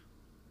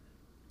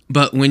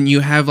 But when you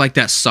have like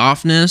that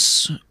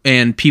softness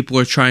and people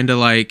are trying to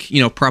like,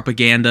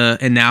 propaganda,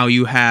 and now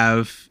you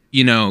have,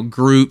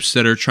 groups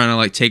that are trying to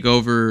like take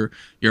over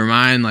your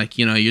mind, like,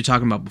 you're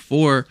talking about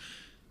before,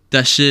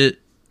 that shit,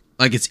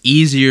 like it's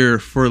easier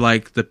for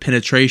like the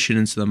penetration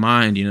into the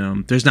mind,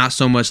 there's not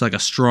so much like a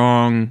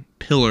strong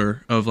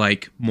pillar of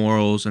like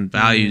morals and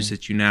values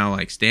that you now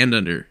like stand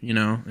under,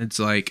 it's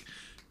like,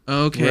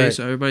 okay,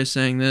 so everybody's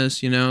saying this,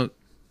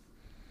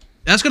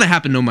 that's going to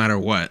happen no matter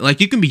what.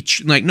 Like you can be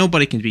like,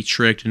 nobody can be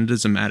tricked, and it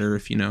doesn't matter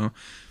if,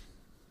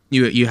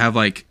 you have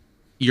like,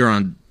 you're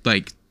on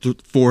like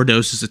 4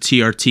 doses of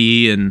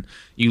TRT and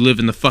you live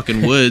in the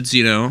fucking woods,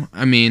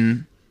 I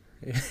mean,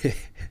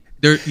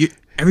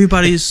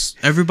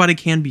 everybody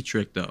can be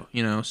tricked though,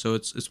 so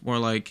it's more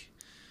like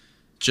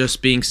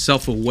just being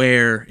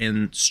self-aware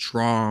and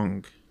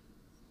strong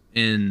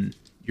in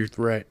your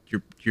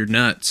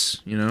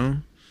nuts,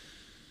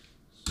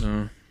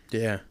 so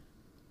yeah,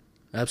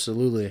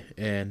 absolutely.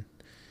 And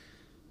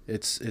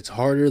it's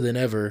harder than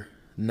ever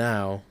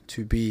now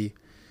to be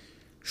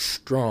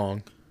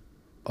strong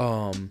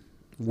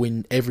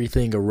when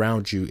everything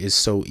around you is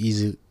so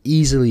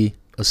easily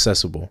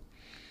accessible,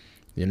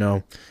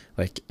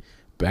 like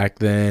back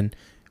then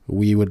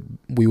we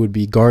would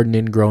be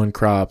gardening, growing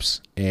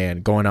crops,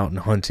 and going out and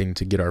hunting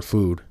to get our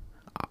food.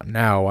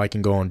 Now I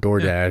can go on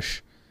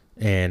DoorDash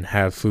and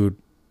have food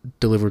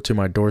delivered to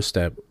my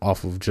doorstep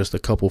off of just a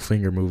couple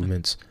finger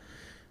movements.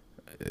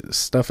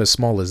 Stuff as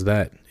small as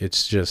that.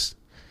 It's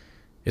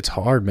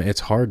hard, man.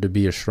 It's hard to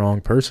be a strong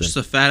person. Just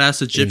a fat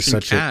ass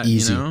Egyptian cat,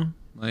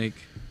 like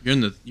you're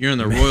in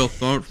the royal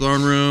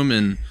throne room,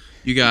 and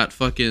you got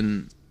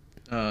fucking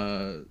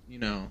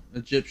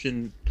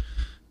Egyptian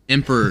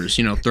emperors,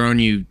 throwing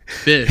you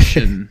fish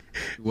and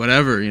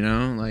whatever,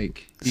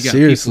 like you got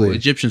people,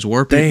 Egyptians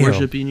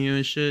worshiping you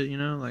and shit,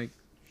 like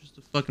just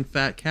a fucking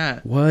fat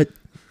cat. What?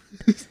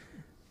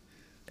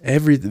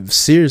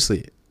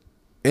 Seriously,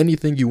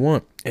 anything you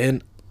want.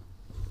 And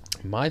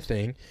my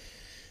thing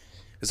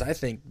is, I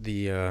think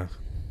the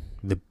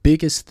The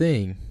biggest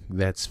thing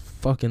that's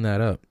fucking that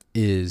up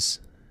is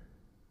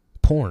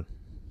porn.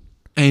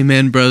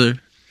 Amen,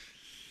 brother.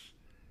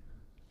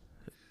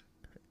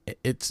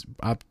 It's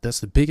that's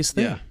the biggest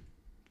thing. Yeah.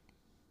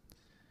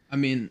 I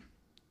mean,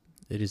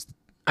 it is.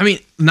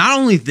 not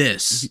only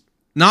this,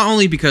 not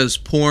only because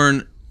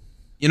porn,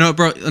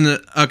 bro.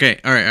 Okay,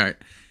 all right.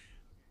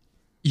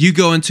 You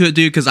go into it,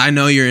 dude, because I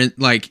know you're in,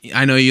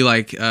 I know you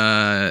like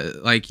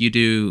you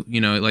do,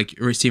 like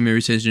receiving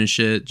retention and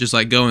shit. Just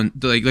like go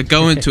into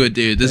it,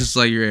 dude. This is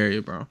like your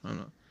area, bro. I don't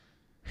know,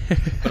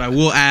 but I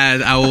will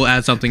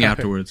add something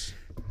afterwards.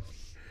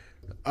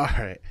 All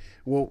right.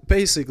 Well,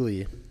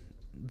 basically,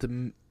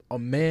 men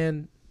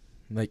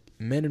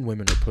and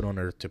women are put on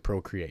Earth to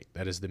procreate.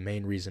 That is the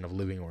main reason of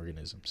living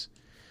organisms.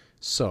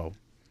 So,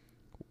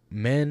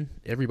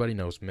 everybody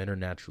knows men are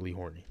naturally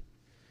horny.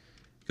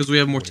 Because we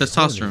have more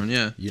testosterone,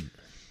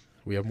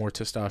 we have more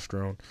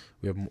testosterone.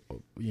 We have,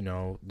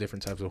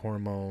 different types of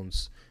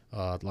hormones,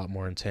 a lot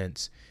more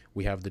intense.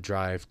 We have the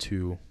drive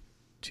to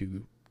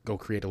go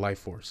create a life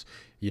force.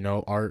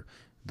 The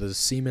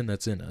semen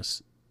that's in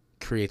us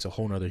creates a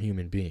whole nother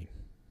human being.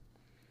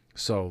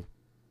 So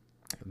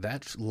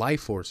that life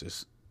force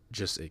is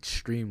just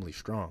extremely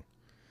strong.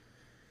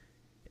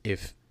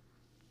 If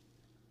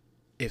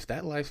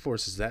that life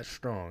force is that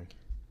strong,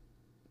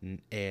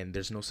 and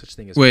there's no such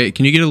thing as... Wait,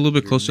 can you get a little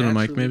bit closer to the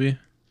mic, maybe?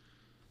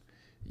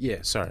 Yeah,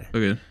 sorry.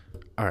 Okay.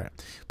 All right.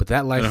 But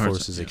that life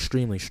force is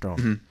extremely strong.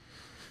 Mm-hmm.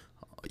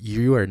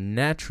 You are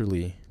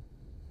naturally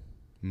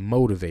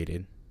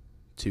motivated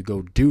to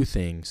go do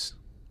things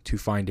to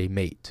find a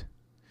mate.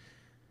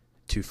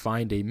 To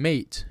find a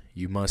mate,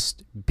 you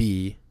must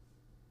be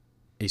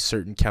a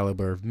certain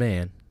caliber of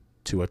man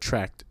to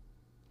attract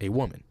a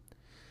woman.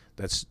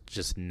 That's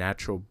just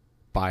natural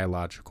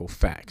biological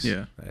facts.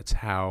 Yeah. That's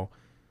how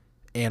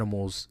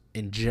animals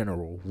in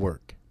general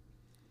work.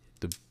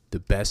 The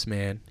best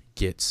man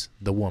gets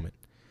the woman.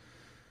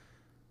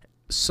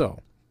 So,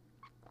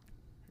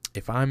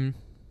 if I'm,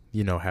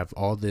 have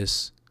all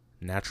this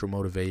natural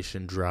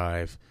motivation,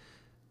 drive,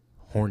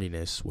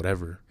 horniness,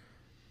 whatever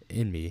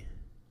in me,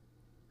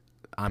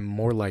 I'm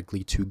more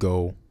likely to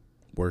go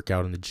work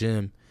out in the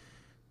gym,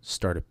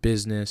 start a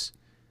business,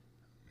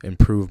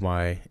 improve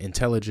my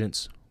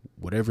intelligence,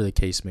 whatever the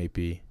case may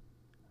be.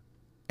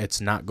 It's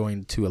not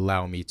going to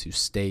allow me to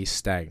stay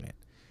stagnant.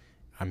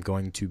 I'm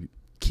going to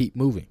keep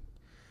moving.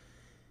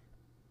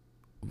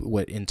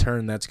 What in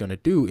turn that's going to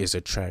do is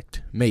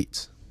attract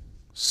mates.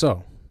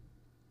 So,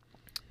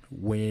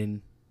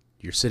 when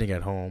you're sitting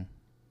at home,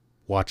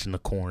 watching the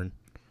corn,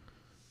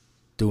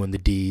 doing the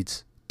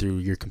deeds through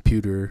your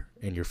computer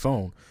and your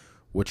phone,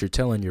 what you're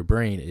telling your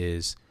brain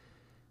is,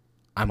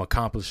 I'm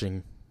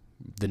accomplishing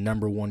the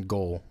number one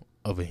goal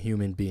of a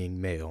human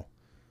being male.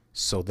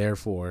 So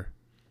therefore,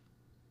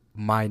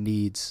 my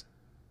needs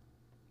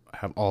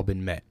have all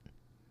been met.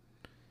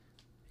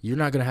 You're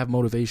not going to have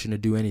motivation to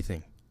do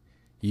anything.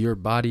 Your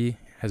body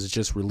has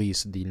just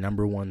released the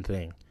number one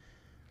thing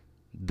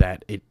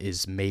that it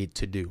is made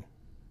to do.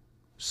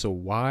 So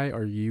why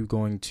are you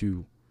going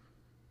to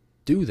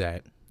do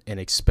that and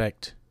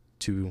expect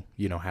to,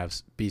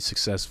 be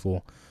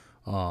successful,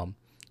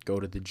 go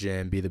to the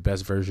gym, be the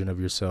best version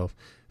of yourself,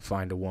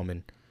 find a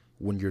woman,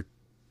 when you're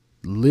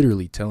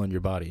literally telling your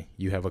body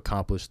you have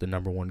accomplished the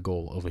number one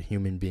goal of a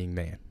human being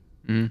man?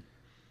 Mm-hmm.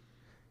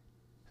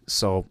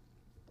 So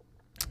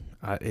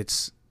I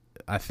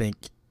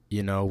think,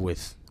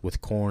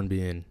 with corn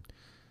being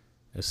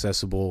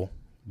accessible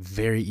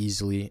very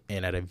easily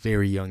and at a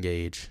very young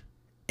age,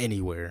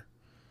 anywhere,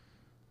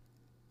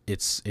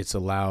 it's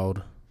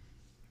allowed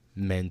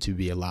men to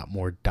be a lot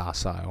more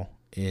docile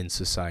in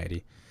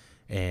society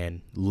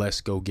and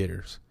less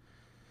go-getters.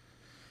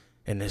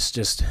 And it's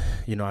just,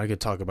 I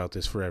could talk about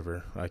this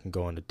forever. I can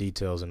go into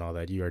details and all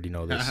that. You already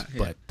know this, yeah.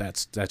 But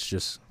that's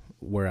just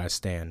where I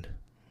stand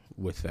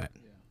with that.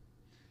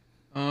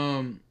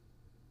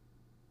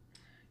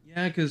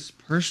 Yeah, because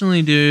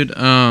personally, dude,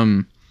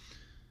 I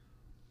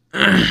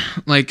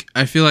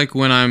feel like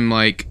when I'm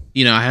I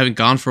haven't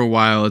gone for a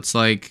while, it's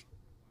like,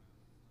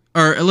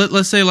 or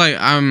let's say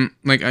I'm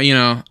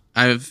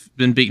I've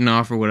been beaten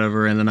off or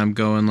whatever, and then I'm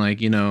going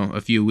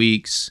a few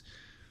weeks,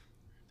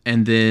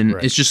 and then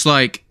right. It's just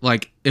like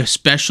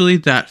especially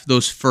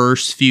those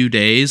first few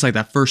days, like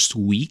that first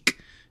week,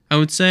 I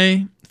would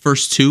say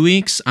first 2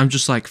 weeks, I'm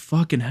just like,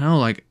 fucking hell,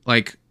 like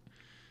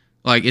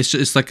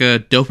it's like a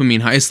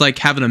dopamine high. It's like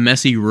having a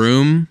messy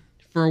room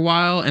for a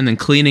while and then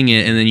cleaning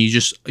it, and then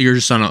you're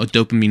just on a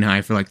dopamine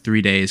high for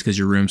 3 days because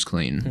your room's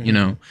clean.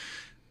 Mm-hmm.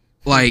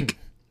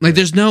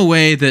 There's no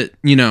way that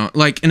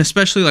and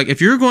especially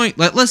if you're going,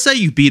 let's say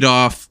you beat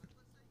off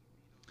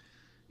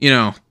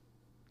 2-3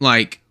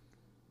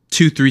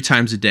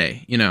 times a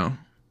day, and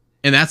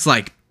that's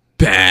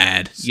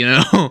bad,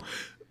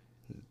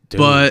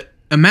 But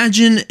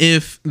imagine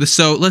if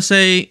let's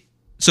say.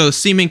 So the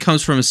semen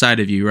comes from inside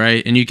of you,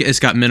 right? And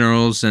it's got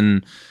minerals,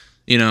 and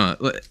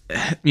and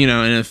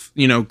if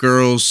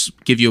girls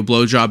give you a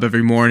blowjob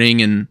every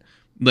morning and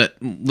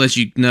let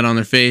you nut on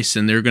their face,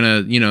 and they're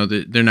gonna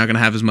they're not gonna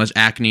have as much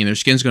acne and their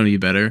skin's gonna be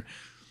better.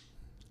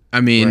 I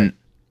Right. mean,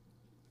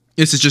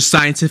 this is just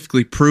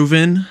scientifically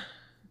proven.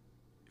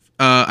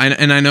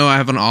 And I know I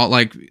have an all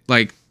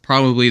like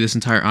probably this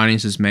entire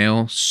audience is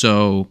male,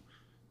 so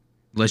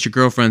let your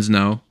girlfriends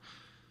know.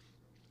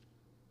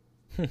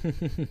 Yeah,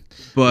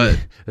 But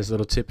this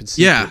little tip and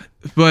yeah,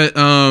 secret. but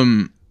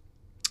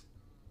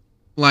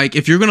like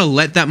if you're gonna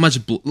let that much,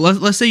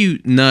 let's say you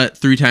nut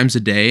 3 times a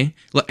day,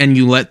 and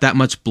you let that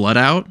much blood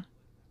out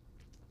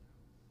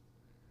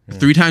Mm.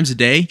 3 times a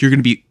day, you're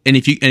gonna be, and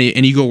if you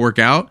and you go work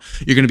out,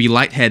 you're gonna be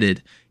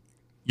lightheaded,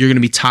 you're gonna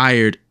be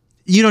tired.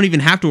 You don't even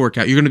have to work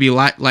out. You're gonna be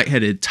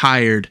lightheaded,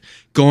 tired,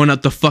 going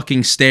up the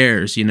fucking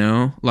stairs. You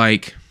know,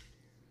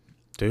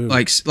 Dude,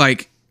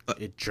 like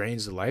it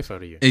drains the life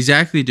out of you.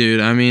 exactly, dude.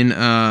 I mean,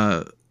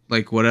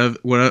 like what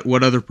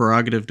other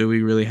prerogative do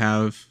we really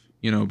have?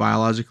 You know,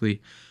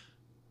 biologically.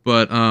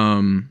 But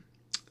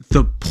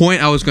the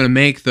point I was gonna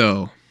make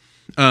though,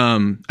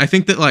 I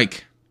think that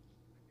like,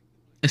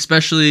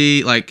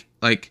 especially like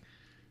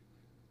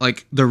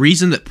the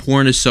reason that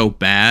porn is so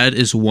bad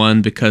is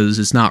one because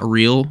it's not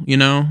real, you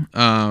know,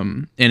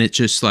 and it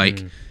just like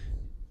Mm.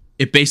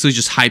 it basically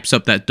just hypes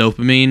up that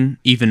dopamine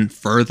even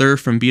further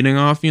from beating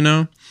off, you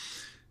know.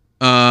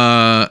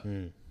 Uh,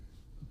 Mm.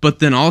 but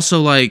then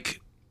also like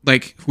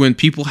when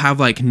people have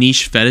like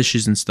niche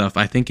fetishes and stuff,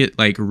 I think it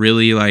like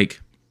really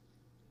like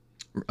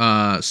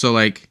so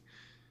like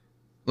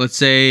let's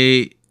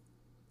say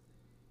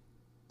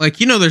like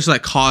you know there's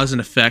like cause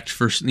and effect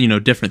for you know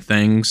different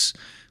things.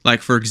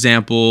 Like for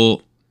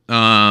example,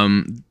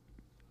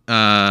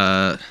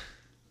 uh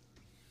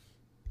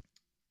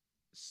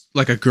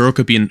like a girl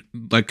could be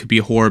could be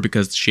a whore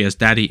because she has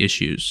daddy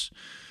issues,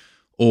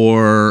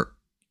 or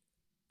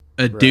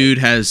a Right. dude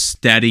has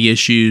daddy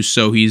issues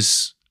so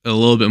he's a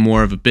little bit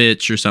more of a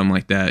bitch or something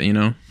like that, you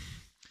know.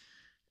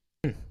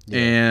 Yeah.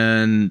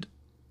 And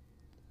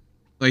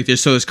like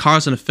there's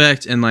cause and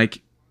effect, and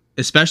like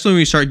especially when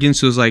you start getting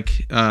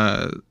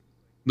to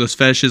those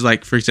fetishes,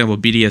 like for example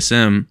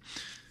BDSM,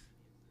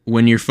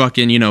 when you're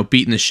fucking you know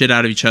beating the shit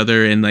out of each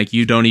other and like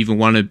you don't even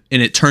want to,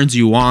 and it turns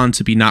you on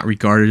to be not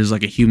regarded as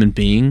like a human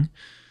being.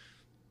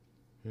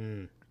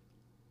 Mm.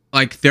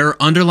 Like there are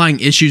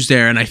underlying issues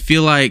there, and I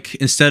feel like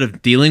instead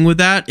of dealing with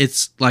that,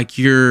 it's like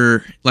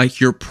your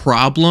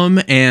problem,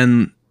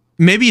 and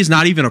maybe it's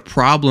not even a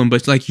problem, but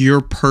it's like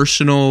your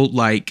personal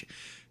like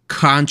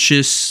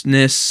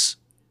consciousness,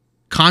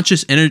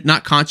 conscious energy,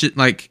 not conscious,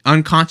 like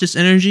unconscious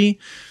energy,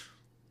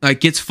 like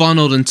gets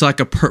funneled into like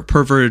a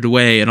perverted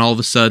way, and all of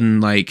a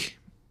sudden like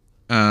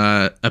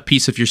a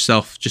piece of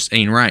yourself just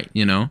ain't right,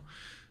 you know.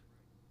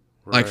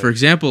 Like for Right.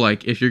 example,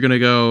 like if you're gonna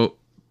go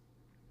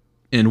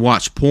and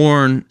watch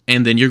porn,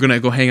 and then you're gonna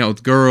go hang out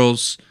with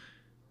girls,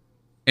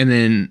 and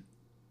then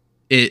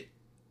it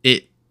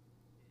it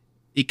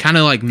it kind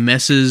of like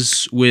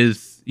messes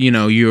with you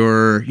know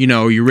your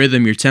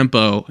rhythm, your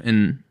tempo,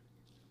 and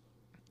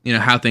you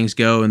know how things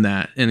go, and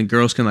that, and the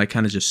girls can like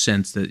kind of just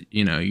sense that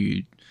you know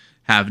you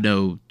have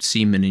no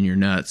semen in your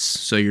nuts,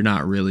 so you're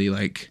not really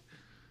like,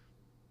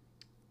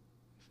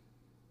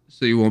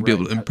 so you won't be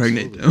able Right. to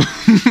impregnate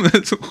Absolutely. them.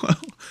 That's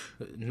well,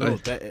 No,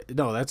 like, that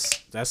no,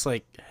 that's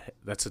like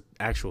that's an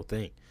actual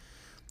thing.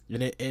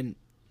 And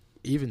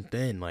even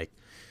then, like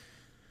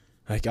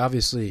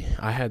obviously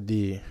I had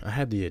the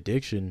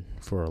addiction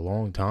for a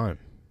long time.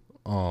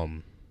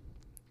 Um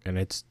and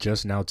it's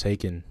just now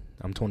taken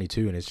I'm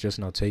 22 and it's just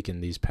now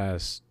taken these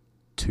past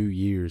 2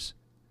 years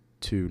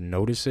to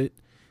notice it,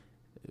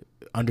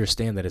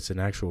 understand that it's an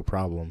actual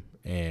problem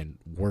and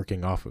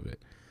working off of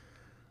it.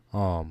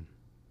 Um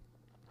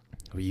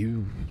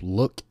you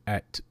look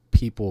at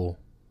people,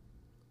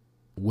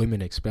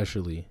 women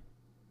especially,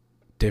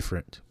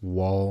 different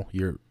while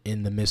you're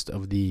in the midst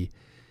of the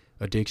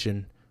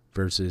addiction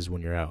versus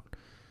when you're out.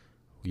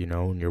 You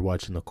know, and you're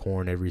watching the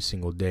corn every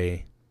single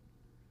day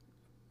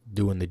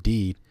doing the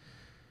deed,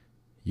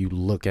 you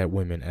look at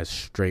women as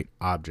straight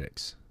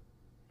objects.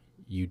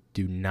 You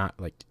do not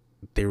like,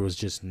 there was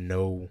just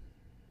no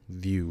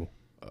view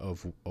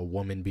of a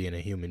woman being a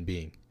human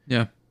being.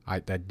 yeah.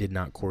 That did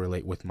not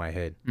correlate with my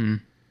head Mm.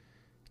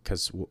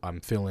 because I'm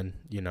filling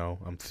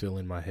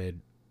my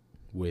head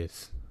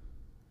with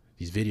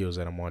these videos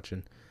that I'm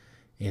watching,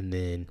 and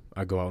then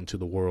I go out into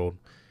the world,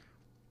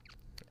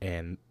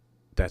 and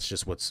that's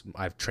just what's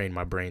I've trained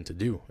my brain to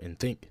do and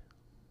think.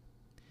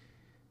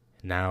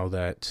 Now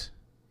that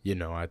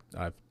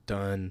I've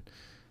done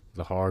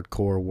the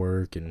hardcore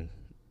work and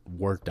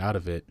worked out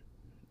of it,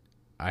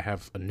 I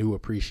have a new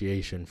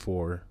appreciation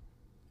for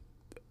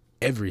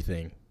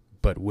everything,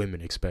 but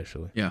women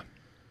especially. Yeah.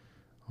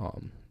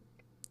 Um,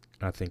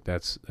 I think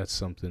that's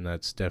something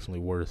that's definitely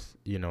worth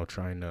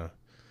trying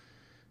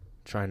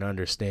to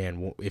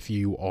understand if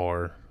you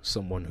are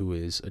someone who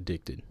is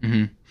addicted.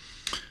 Hmm.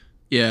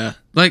 Yeah,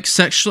 like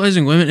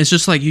sexualizing women, it's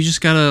just like you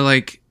just gotta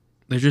like,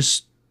 they're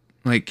just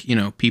like you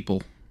know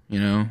people, you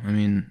know. I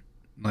mean,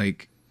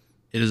 like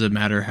it doesn't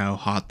matter how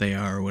hot they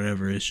are or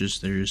whatever. It's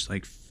just they're just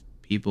like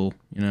people,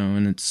 you know.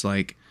 And it's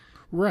like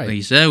Right.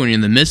 you said, when you're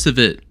in the midst of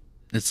it,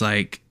 it's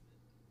like,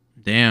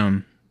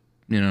 damn,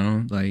 you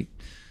know, like,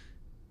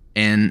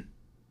 and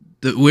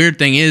the weird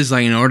thing is,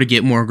 like, in order to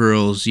get more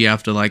girls, you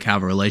have to like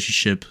have a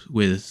relationship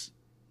with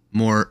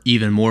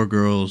even more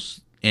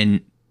girls,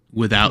 and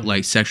without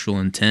like sexual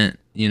intent,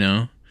 you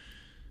know?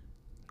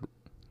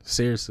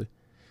 Seriously.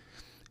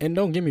 And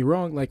don't get me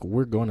wrong, like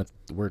we're going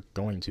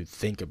to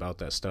think about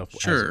that stuff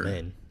Sure. as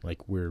men. Like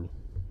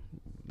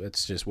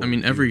that's just what I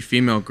mean, we every do.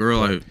 female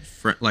girl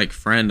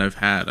friend I've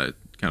had, I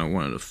kind of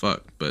wanted to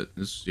fuck, but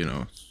it's, you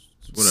know, it's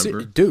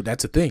whatever. Dude,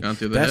 that's a thing. Gone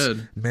through the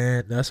head.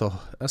 Man, that's a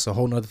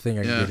whole nother thing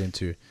I can get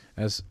into.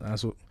 That's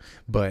what,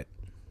 but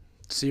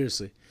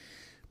seriously.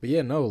 But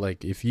yeah, no,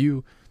 like if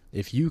you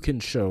can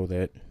show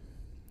that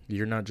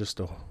you're not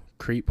just a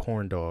creep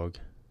horn dog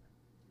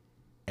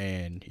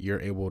and you're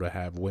able to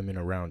have women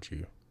around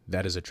you,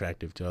 that is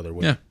attractive to other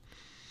women.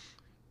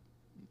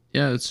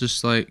 Yeah, it's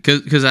just like,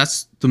 cause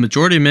that's the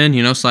majority of men,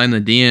 you know, sliding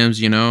the DMs,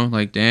 you know,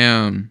 like,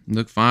 damn,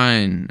 look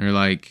fine, or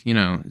like, you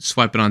know,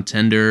 swiping on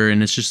Tinder,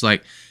 and it's just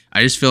like,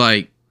 I just feel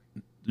like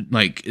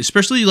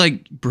especially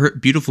like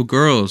beautiful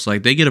girls,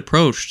 like they get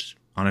approached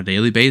on a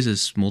daily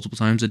basis, multiple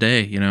times a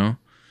day, you know.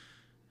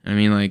 I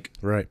mean, like,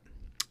 right.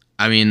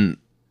 I mean,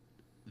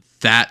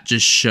 that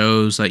just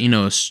shows that, you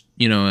know,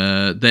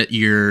 that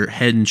you're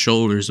head and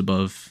shoulders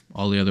above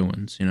all the other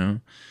ones, you know.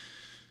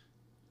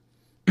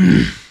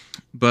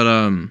 But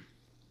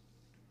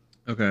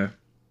okay.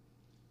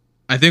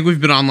 I think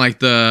we've been on like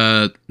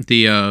the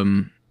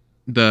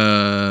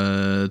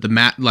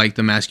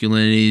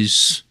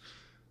masculinities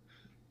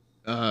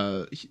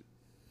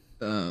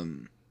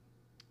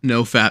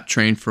no fap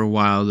train for a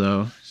while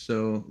though.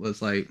 So let's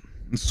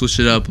switch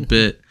it up a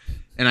bit.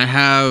 And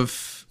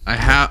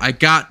I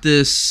got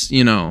this,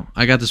 you know,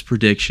 I got this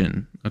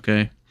prediction,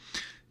 okay?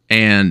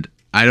 And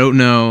I don't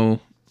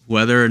know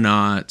whether or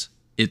not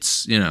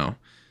it's, you know,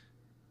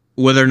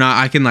 whether or not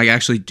I can like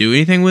actually do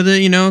anything with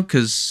it, you know,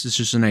 because it's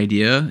just an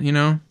idea, you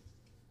know.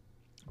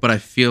 But I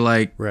feel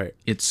like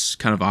it's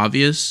kind of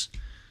obvious.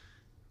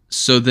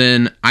 So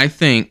then I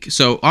think,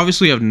 so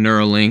obviously you have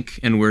Neuralink,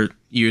 and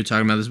you were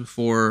talking about this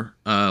before,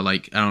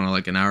 like, I don't know,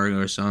 like an hour ago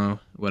or so,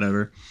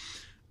 whatever,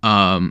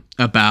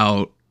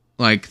 about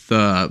like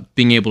the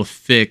being able to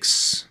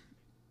fix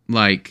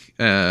like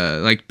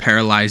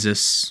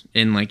paralysis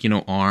in like, you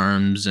know,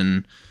 arms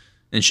and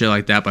shit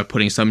like that by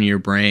putting something in your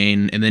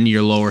brain and then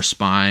your lower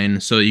spine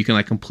so that you can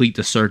like complete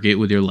the circuit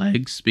with your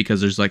legs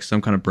because there's like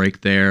some kind of break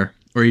there,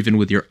 or even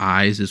with your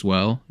eyes as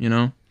well, you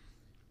know,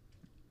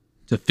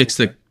 to fix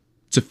the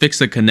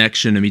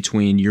connection in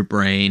between your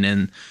brain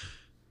and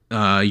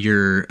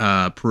your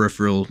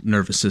peripheral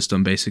nervous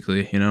system,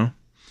 basically, you know.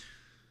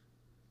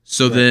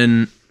 So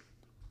then,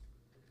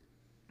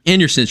 and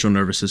your central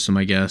nervous system,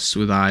 I guess,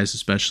 with eyes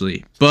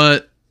especially.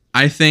 But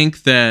I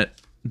think that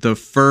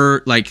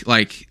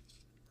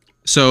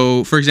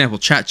so for example,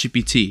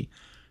 ChatGPT,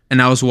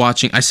 and I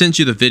sent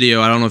you the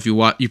video. I don't know if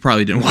you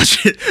probably didn't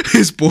watch it.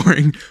 It's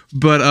boring,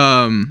 but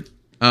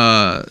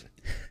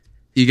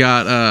you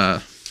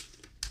got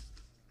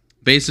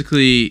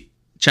basically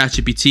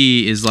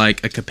ChatGPT is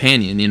like a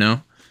companion, you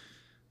know,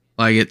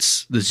 like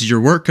this is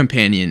your work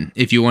companion.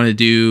 If you want to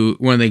do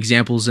one of the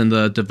examples in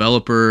the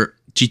developer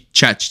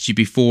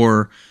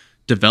ChatGPT-4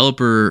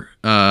 developer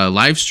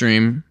live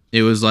stream,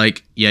 it was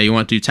like, yeah, you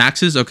want to do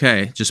taxes?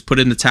 Okay, just put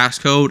in the tax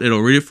code.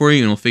 It'll read it for you,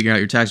 and it'll figure out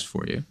your taxes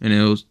for you, and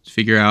it'll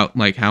figure out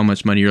like how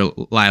much money you're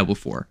liable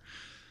for.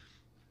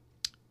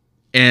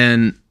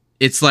 And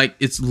it's like,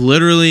 it's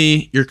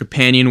literally your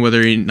companion,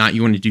 whether or not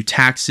you want to do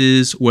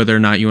taxes, whether or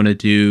not you want to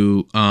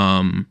do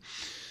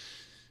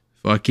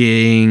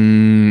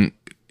fucking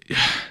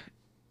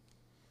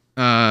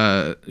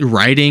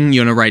writing,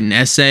 you want to write an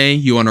essay,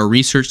 you want to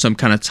research some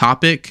kind of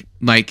topic,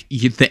 like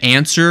the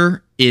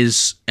answer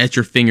is at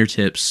your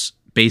fingertips.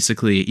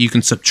 Basically, you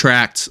can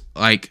subtract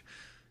like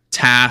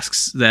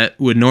tasks that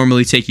would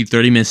normally take you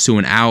 30 minutes to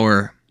an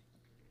hour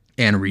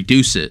and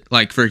reduce it.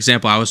 Like, for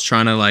example, I was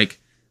trying to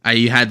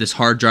you had this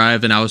hard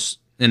drive, and I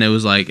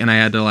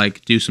had to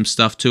like do some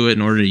stuff to it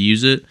in order to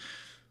use it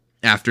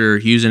after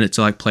using it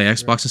to like play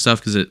Xbox and stuff,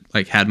 because it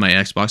like had my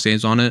Xbox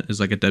games on it as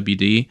like a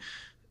WD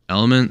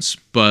elements.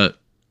 But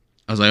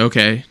I was like,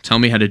 okay, tell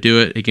me how to do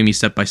it. It gave me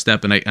step by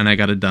step, and I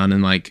got it done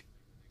in like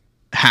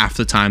half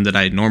the time that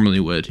I normally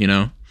would, you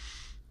know.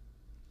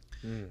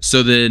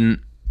 So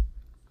then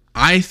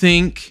I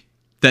think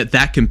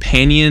that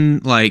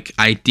companion like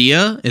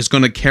idea is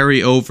going to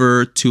carry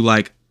over to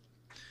like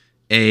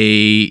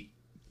a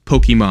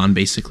Pokemon,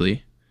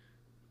 basically.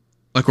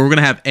 Like, we're going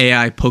to have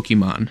AI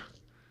Pokemon.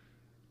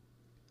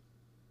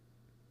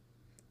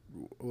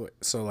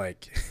 So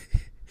like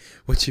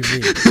what you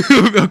mean?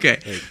 Okay.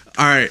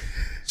 All right.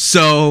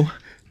 So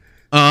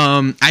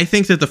I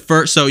think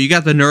that so you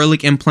got the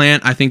Neuralink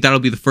implant. I think that'll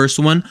be the first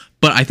one.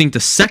 But I think the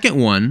second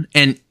one,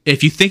 and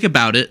if you think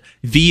about it,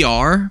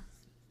 VR,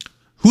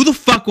 who the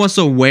fuck wants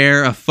to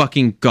wear a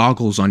fucking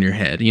goggles on your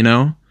head, you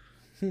know?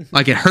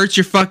 Like, it hurts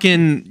your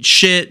fucking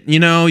shit, you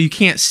know? You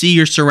can't see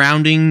your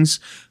surroundings.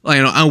 Like,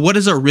 you know, and what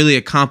does it really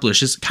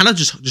accomplish? It's kind of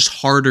just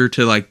harder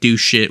to like do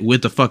shit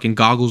with the fucking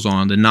goggles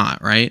on than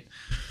not, right?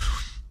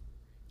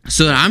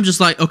 So then I'm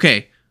just like,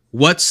 okay,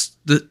 what's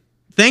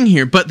thing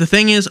here. But the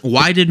thing is,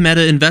 why did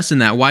Meta invest in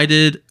that? Why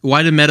did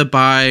Meta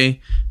buy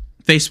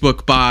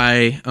Facebook,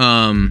 buy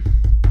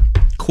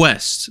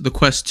Quest, the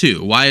Quest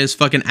 2? Why is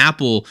fucking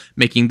Apple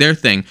making their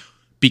thing?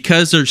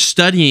 Because they're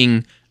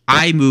studying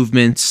eye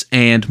movements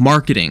and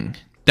marketing.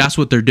 That's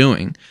what they're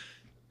doing.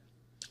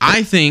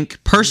 I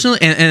think personally,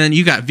 and then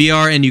you got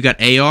VR and you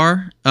got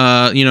AR,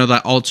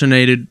 that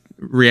alternated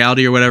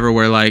reality or whatever,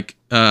 where like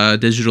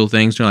digital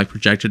things are like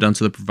projected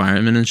onto the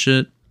environment and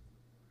shit.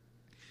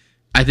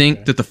 I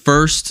think that the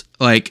first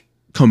like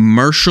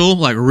commercial,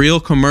 like real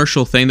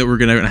commercial thing that we're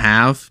gonna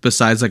have,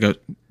 besides like a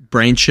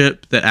brain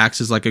chip that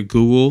acts as like a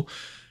Google,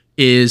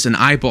 is an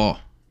eyeball.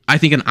 I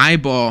think an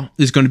eyeball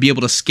is going to be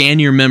able to scan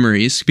your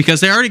memories,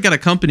 because they already got a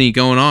company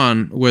going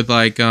on with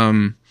like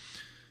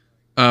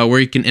where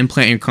you can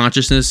implant your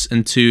consciousness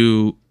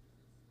into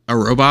a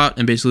robot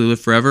and basically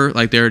live forever.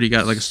 Like they already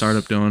got like a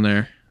startup doing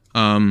there.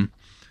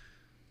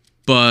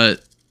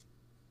 But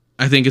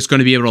I think it's going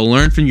to be able to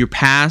learn from your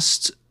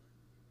past.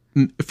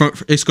 The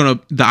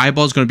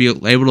eyeball is going to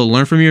be able to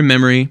learn from your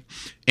memory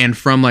and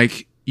from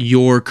like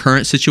your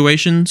current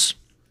situations.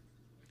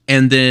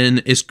 And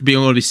then it's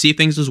being able to see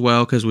things as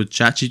well, because with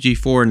ChatGPT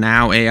 4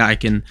 now, AI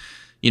can,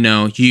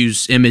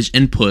 use image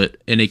input,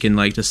 and it can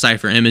like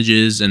decipher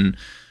images and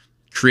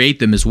create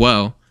them as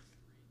well.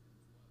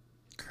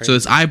 Crazy. So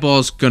this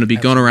eyeball's going to be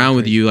going around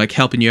with you, like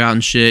helping you out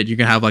and shit. You're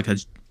going to have like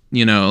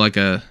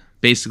a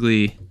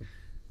basically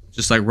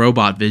just like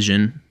robot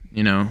vision,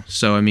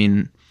 So I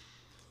mean,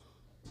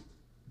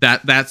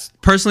 that's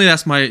personally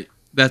that's my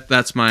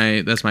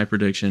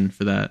prediction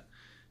for that.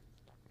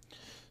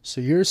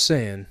 So you're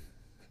saying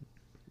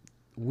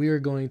we're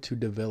going to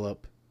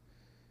develop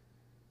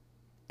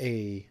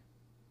a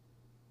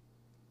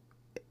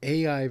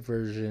AI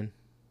version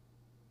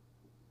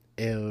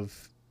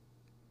of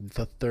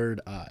the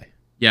third eye.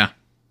 Yeah.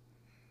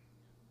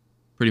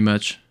 Pretty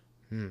much.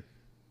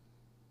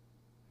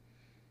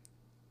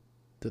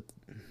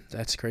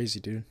 That's crazy,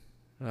 dude.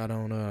 I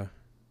don't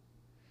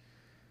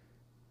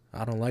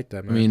like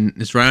that, man. I mean,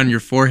 it's right on your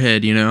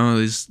forehead,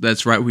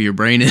 that's right where your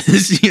brain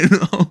is,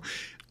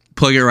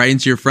 Plug it right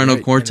into your frontal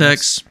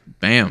cortex.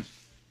 Bam.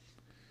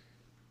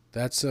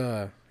 That's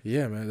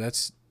yeah, man,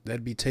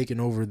 that'd be taking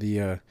over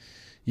the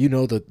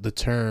the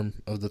term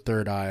of the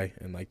third eye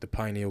and like the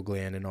pineal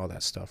gland and all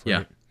that stuff, right?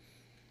 Yeah.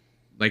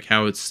 Like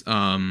how it's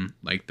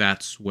like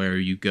that's where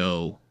you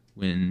go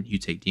when you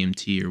take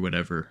DMT or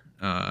whatever.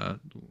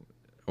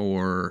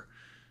 Or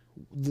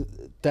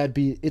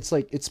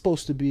it's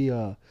supposed to be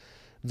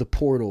the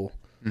portal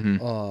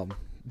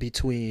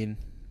between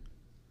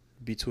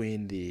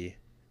the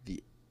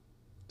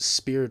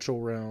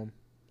spiritual realm,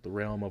 the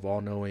realm of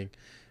all knowing,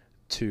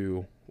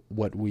 to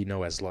what we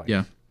know as life.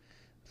 Yeah.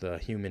 The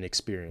human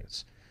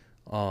experience.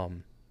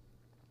 And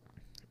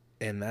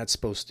that's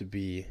supposed to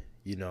be,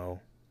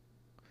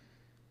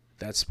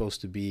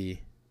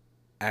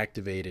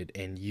 activated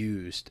and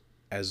used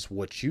as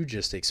what you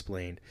just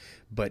explained,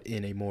 but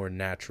in a more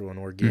natural and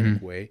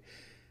organic way.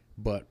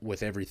 But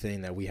with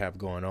everything that we have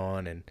going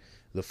on and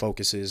the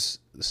focuses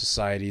the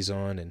society's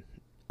on and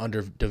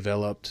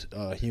underdeveloped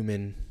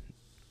human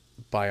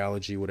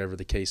biology, whatever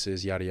the case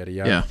is, yada, yada,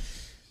 yada, yeah,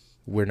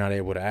 we're not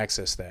able to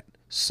access that.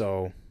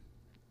 So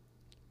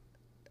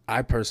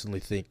I personally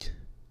think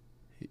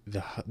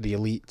the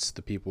elites,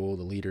 the people,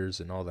 the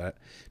leaders and all that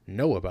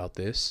know about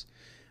this.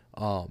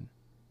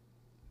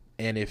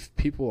 And if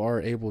people are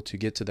able to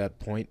get to that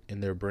point in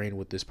their brain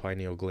with this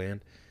pineal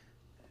gland,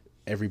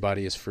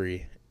 everybody is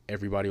free.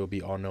 Everybody will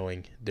be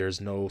all-knowing.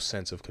 There's no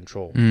sense of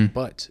control.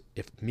 But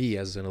if me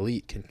as an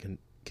elite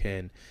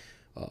can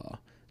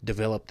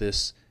develop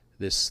this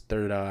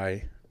third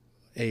eye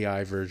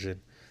AI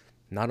version,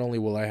 not only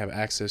will I have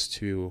access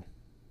to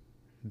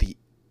the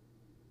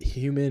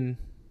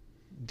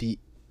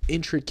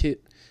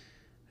intricate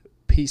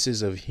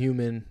pieces of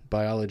human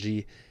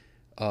biology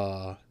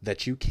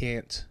that you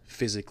can't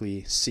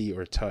physically see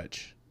or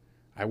touch,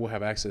 I will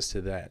have access to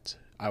that.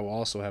 I will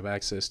also have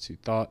access to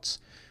thoughts,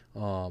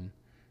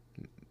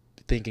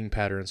 thinking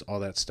patterns, all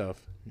that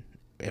stuff.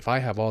 If I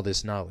have all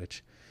this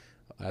knowledge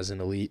as an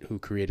elite who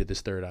created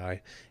this third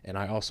eye, and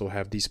I also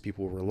have these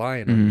people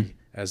relying on me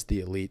as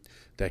the elite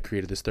that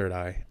created this third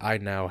eye, I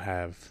now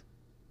have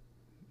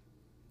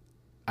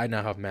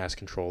mass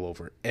control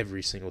over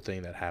every single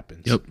thing that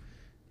happens. Yep.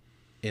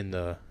 In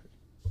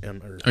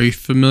Earth. Are you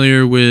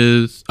familiar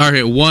with?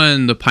 Okay,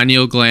 one, the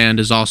pineal gland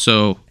is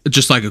also,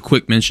 just like a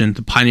quick mention.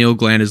 The pineal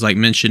gland is like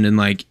mentioned in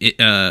like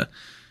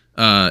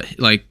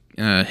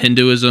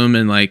Hinduism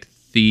and like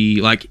the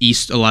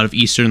a lot of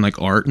Eastern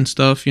like art and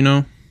stuff,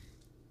 So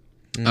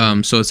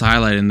it's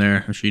highlighted in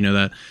there. I'm sure you know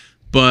that.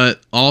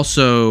 But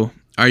also,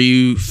 are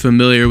you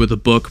familiar with the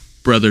book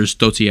Brothers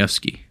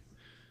Dostoevsky?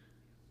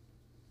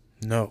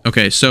 No.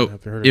 Okay, so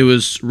it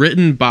was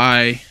written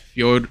by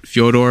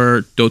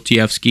Fyodor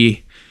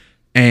Dostoevsky,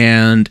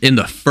 and in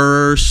the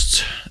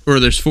first, or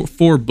there's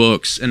four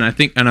books, and I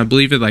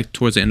believe it like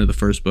towards the end of the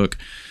first book,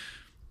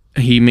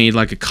 he made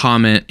like a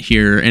comment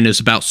here, and it's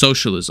about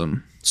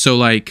socialism. So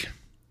like,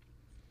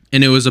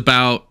 and it was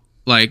about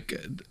like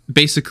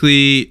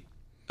basically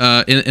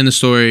in the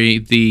story,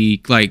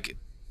 the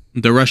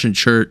Russian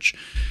church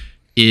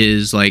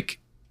is like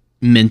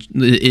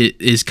it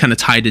is kind of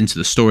tied into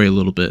the story a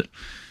little bit.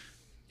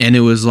 And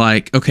it was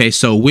like, okay,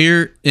 so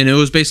it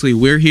was basically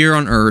we're here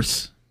on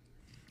Earth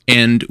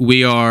and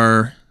we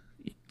are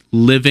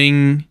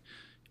living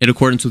in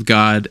accordance with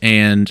God,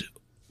 and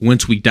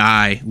once we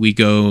die, we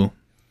go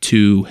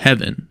to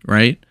heaven,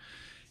 right?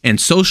 And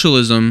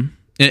socialism,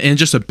 and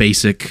just a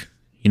basic,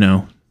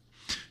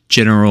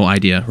 general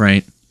idea,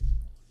 right?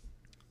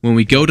 When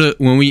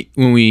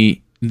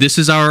we this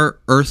is our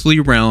earthly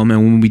realm,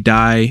 and when we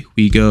die,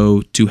 we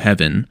go to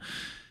heaven.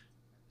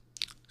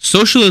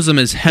 Socialism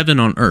is heaven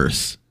on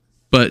earth,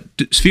 but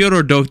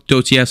Fyodor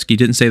Dostoevsky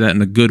didn't say that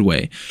in a good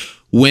way.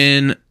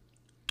 When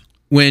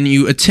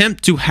you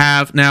attempt to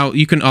have, now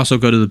you can also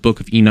go to the Book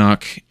of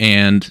Enoch,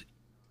 and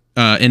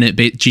in it,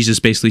 Jesus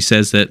basically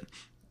says that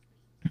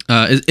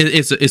I think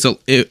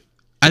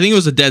it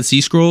was the Dead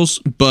Sea Scrolls,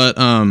 but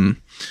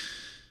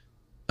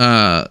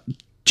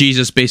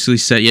Jesus basically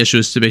said,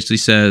 Yeshua basically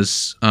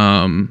says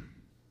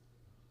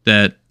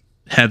that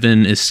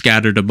heaven is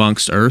scattered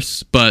amongst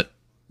earth, but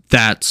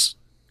that's,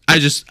 I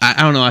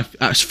don't know.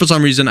 For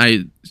some reason,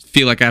 I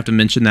feel like I have to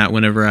mention that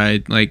whenever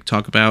I like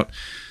talk about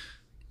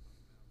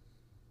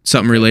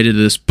something related to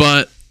this.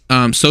 But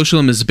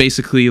socialism is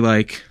basically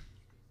like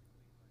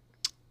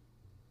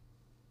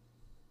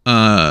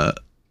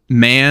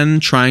man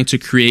trying to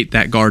create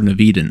that Garden of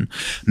Eden,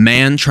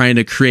 man trying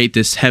to create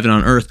this heaven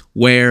on earth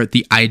where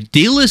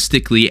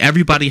idealistically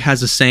everybody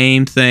has the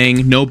same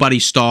thing, nobody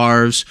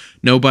starves,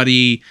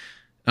 nobody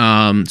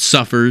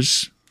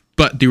suffers.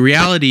 But the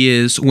reality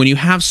is, when you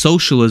have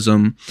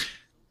socialism,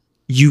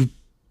 you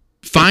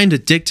find a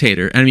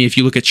dictator. I mean, if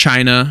you look at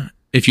China,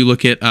 if you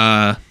look at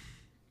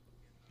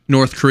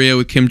North Korea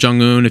with Kim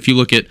Jong-un, if you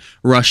look at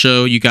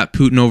Russia, you got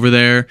Putin over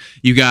there,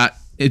 you got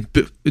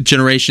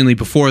generationally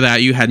before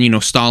that, you had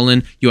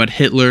Stalin, you had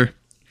Hitler.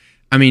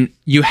 I mean,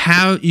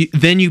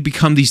 then you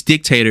become these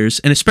dictators,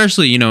 and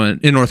especially in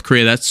North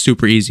Korea, that's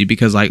super easy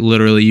because like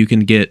literally you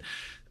can get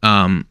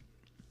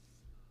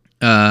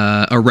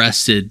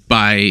arrested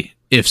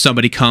if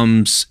somebody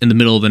comes in the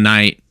middle of the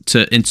night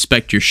to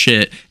inspect your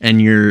shit,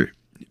 and your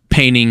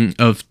painting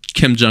of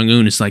Kim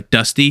Jong-un is like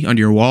dusty on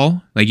your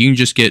wall. Like you can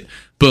just get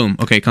boom,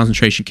 okay,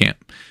 concentration camp.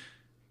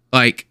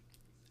 Like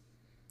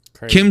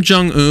crazy. Kim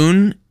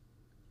Jong-un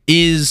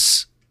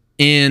is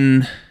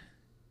in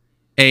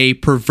a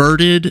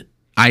perverted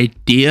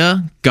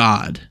idea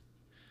God,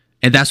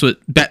 and that's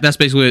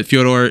basically what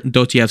Fyodor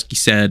Dostoevsky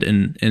said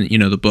in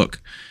the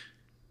book.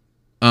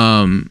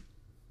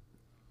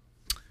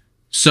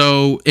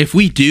 So if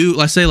we do,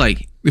 let's say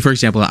like for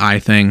example the eye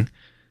thing,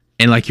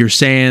 and like you're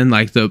saying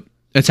like the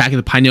attacking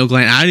the pineal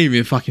gland, I didn't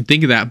even fucking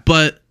think of that,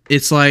 but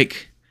it's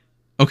like,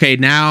 okay,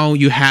 now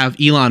you have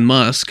Elon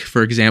Musk,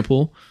 for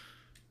example,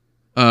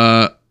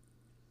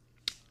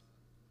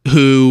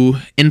 who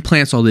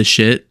implants all this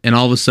shit, and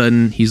all of a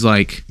sudden he's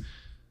like,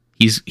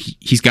 he's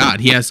God.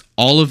 He has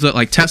all of the,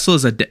 like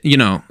Tesla's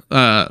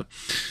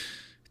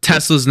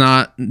Tesla's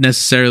not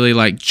necessarily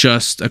like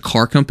just a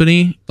car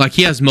company. Like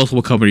he has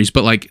multiple companies,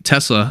 but like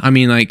Tesla, I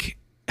mean, like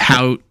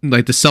how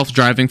like the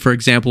self-driving, for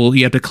example,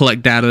 you have to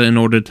collect data in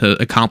order to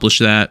accomplish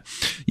that.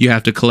 You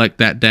have to collect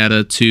that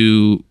data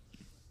to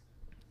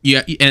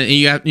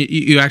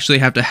you actually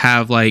have to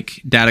have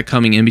like data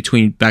coming in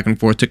between back and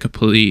forth to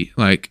completely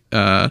like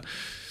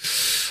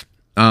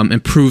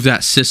improve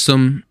that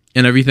system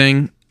and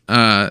everything.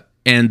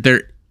 And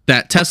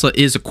that Tesla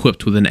is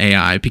equipped with an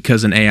AI,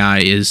 because an AI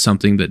is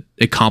something that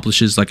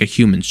accomplishes like a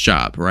human's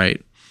job,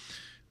 right?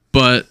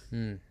 But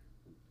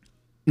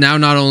now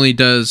not only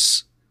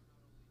does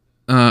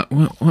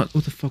what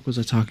the fuck was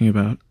I talking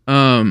about?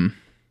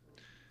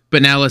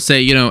 But now let's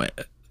say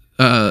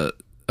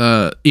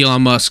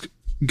Elon Musk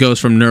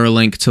goes from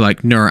Neuralink to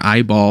like Neuro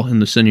eyeball in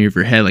the center of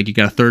your head, like you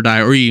got a third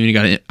eye, or you even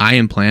got an eye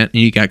implant,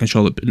 and you got to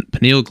control the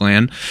pineal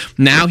gland.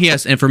 Now he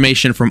has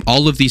information from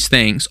all of these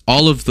things,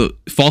 all of the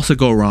faults that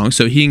go wrong,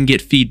 so he can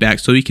get feedback,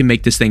 so he can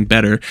make this thing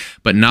better.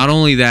 But not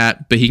only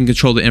that, but he can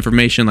control the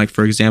information, like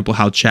for example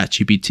how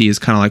ChatGPT is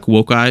kind of like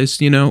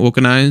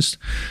wokenized.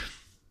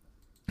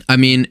 I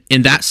mean,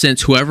 in that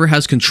sense, whoever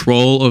has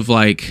control of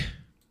like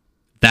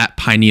that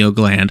pineal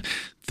gland,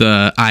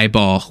 the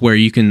eyeball where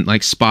you can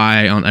like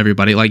spy on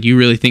everybody, like you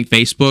really think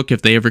Facebook,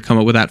 if they ever come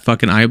up with that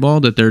fucking eyeball,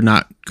 that they're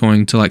not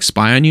going to like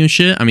spy on you and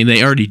shit? I mean,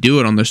 they already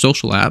do it on their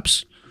social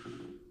apps.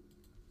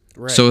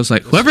 Right. So it's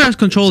like whoever has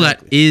control of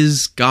that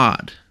is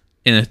God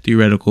in a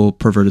theoretical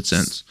perverted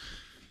sense.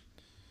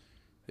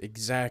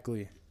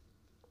 Exactly.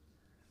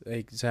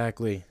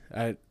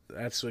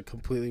 That's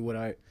completely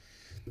what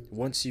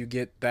once you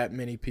get that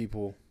many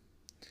people,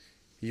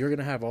 you're going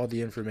to have all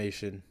the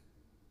information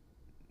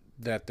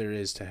that there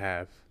is to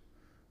have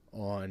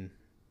on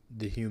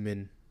the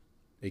human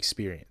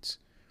experience.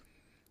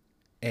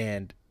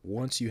 And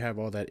once you have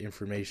all that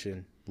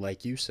information,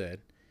 like you said,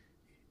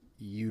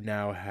 you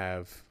now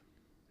have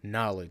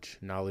knowledge.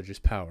 Knowledge is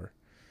power.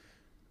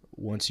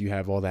 Once you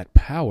have all that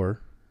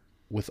power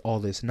with all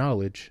this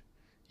knowledge,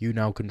 you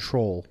now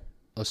control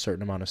a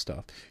certain amount of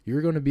stuff.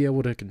 You're going to be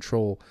able to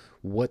control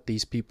what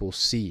these people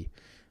see.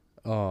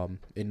 And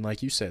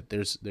like you said,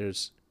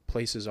 there's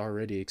places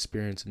already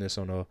experiencing this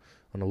on a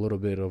little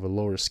bit of a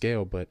lower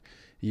scale, but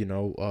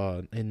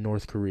in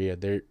North Korea,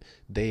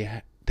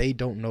 they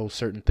don't know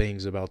certain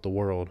things about the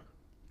world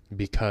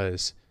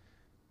because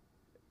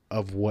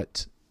of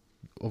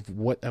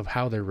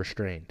how they're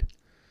restrained.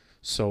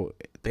 So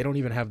they don't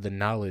even have the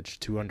knowledge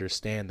to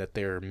understand that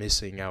they're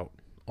missing out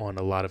on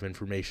a lot of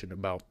information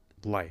about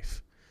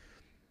life.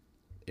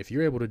 If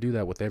you're able to do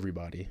that with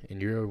everybody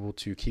and you're able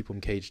to keep them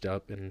caged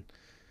up and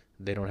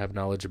they don't have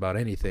knowledge about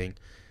anything,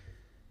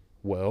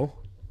 well,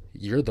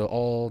 you're the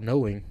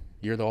all-knowing.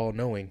 You're the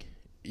all-knowing.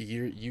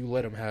 You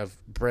let them have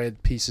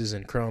bread pieces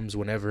and crumbs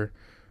whenever,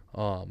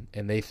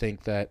 and they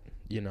think that,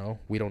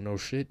 we don't know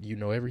shit. You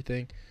know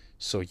everything,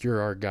 so you're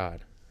our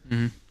God.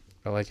 Mm-hmm.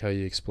 I like how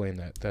you explain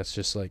that. That's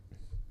just like,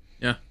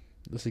 yeah,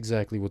 that's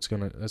exactly what's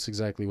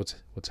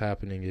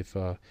happening if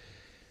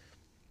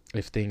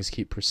things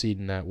keep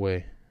proceeding that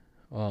way.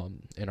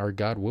 And our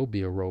God will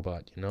be a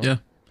robot, Yeah.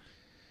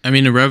 I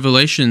mean, in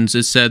Revelations,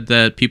 it said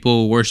that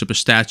people worship a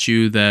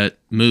statue that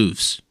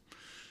moves.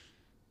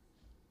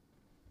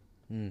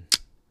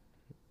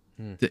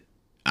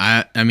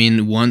 I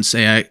mean, once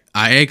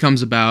AI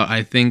comes about,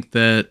 I think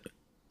that,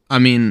 I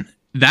mean,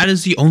 that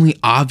is the only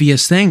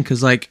obvious thing,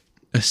 because, like,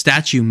 a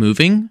statue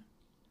moving,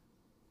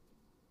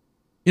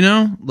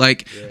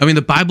 like, yeah. I mean,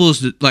 the Bible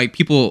is, like,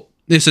 people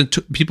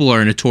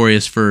are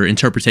notorious for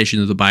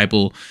interpretation of the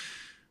Bible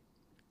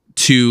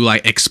to,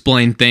 like,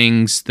 explain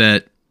things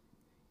that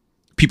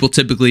people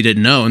typically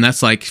didn't know. And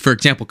that's, like, for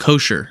example,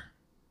 kosher.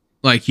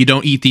 Like, you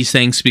don't eat these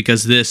things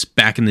because this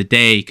back in the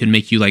day could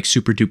make you, like,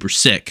 super duper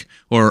sick,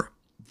 or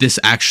this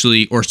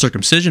actually, or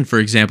circumcision, for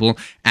example,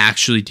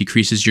 actually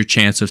decreases your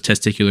chance of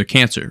testicular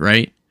cancer,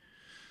 right?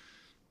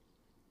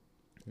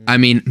 I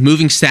mean,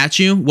 moving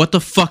statue, what the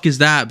fuck is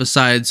that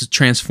besides a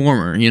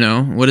transformer,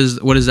 What is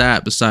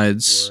that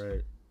besides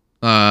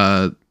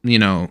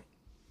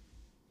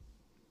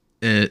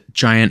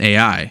giant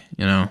AI,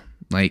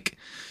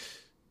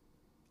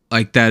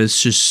 Like that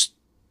is just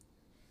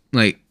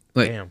like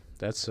damn,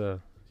 that's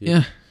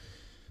yeah.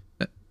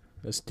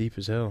 That's deep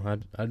as hell.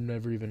 I'd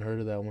never even heard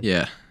of that one.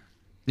 Yeah,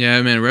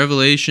 man,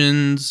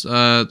 Revelations,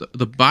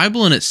 the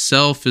Bible in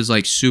itself is,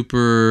 like,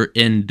 super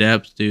in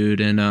depth, dude,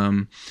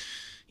 and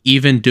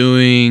even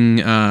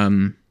doing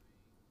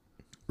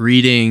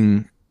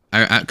reading,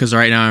 because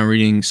right now I'm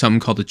reading something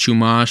called the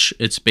Chumash.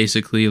 It's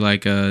basically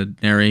like a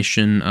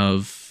narration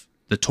of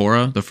the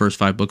Torah, the first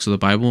 5 books of the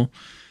Bible,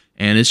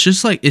 and it's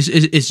just like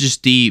it's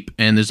just deep,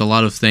 and there's a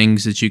lot of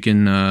things that you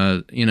can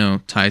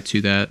tie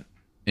to that,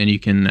 and you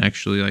can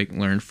actually, like,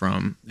 learn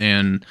from.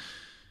 And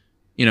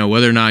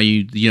whether or not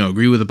you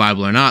agree with the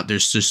Bible or not,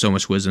 there's just so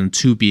much wisdom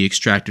to be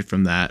extracted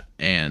from that.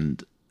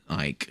 And,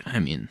 like, I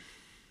mean,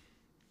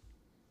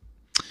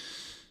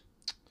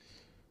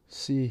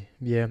 see,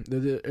 yeah,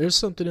 there's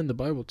something in the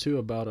Bible too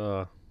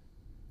about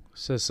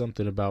says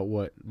something about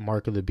what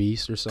mark of the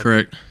beast or something.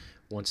 Correct.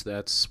 Once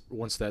that's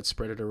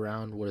spread it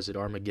around, what is it,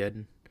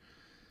 Armageddon?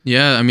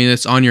 Yeah, I mean,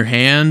 it's on your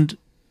hand,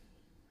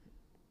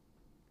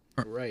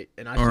 right,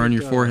 and or on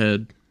your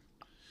forehead.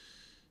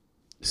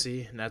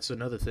 See, and that's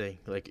another thing.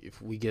 Like, if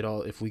we get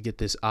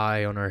this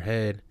eye on our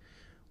head,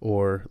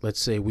 or let's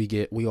say we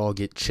all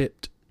get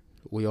chipped,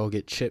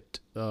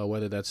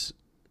 whether that's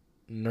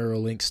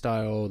Neuralink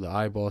style, the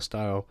eyeball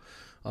style,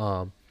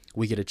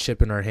 we get a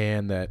chip in our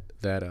hand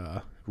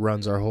that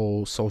runs our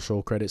whole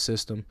social credit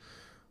system.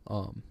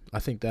 I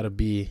think that'd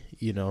be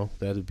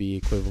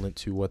equivalent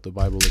to what the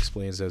Bible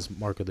explains as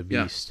mark of the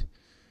beast.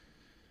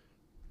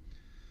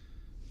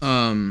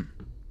 Yeah.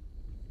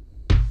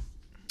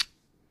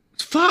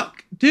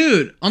 Fuck,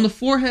 dude, on the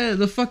forehead,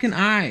 the fucking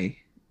eye.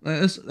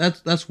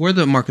 That's where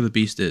the mark of the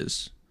beast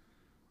is.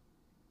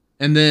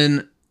 And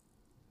then,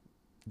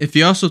 if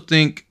you also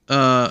think,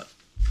 God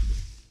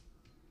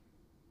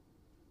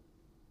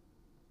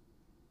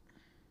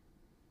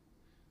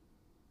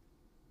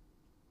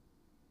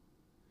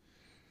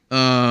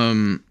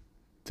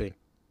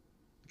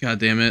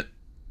damn it.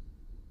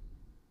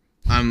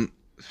 God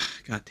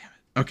damn it.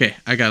 Okay,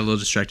 I got a little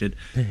distracted.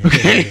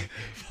 Okay.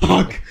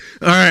 Fuck.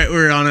 All right,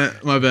 we're on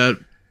it. My bad.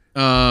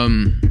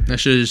 I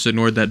should have just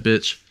ignored that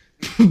bitch.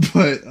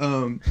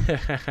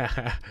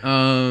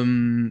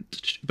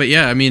 But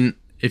yeah, I mean,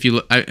 if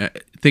you I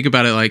think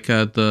about it, like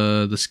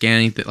the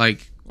scanning,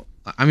 like,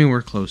 I mean,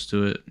 we're close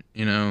to it,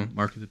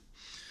 mark the,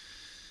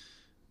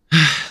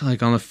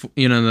 like, on the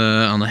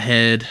on the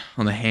head,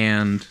 on the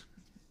hand.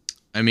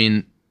 I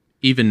mean,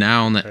 even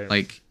now on that, right.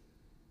 Like,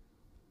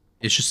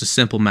 it's just a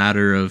simple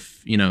matter of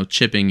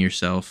chipping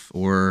yourself,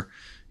 or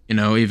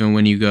even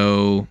when you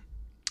go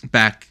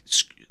back,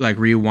 like,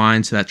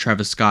 rewind to that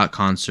Travis Scott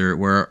concert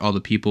where all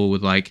the people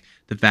with, like,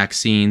 the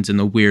vaccines and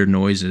the weird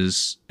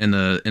noises in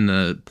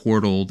the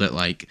portal that,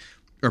 like,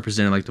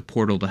 represented, like, the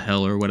portal to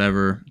hell or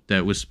whatever,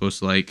 that was supposed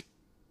to, like,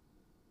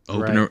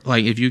 open, right. Or,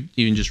 like, if you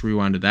even just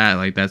rewind to that,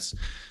 like, that's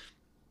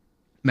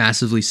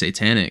massively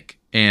satanic.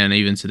 And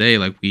even today,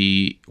 like,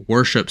 we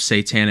worship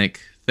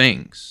satanic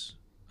things.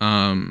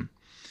 Um,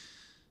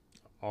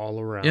 all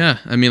around. yeah,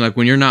 I mean, like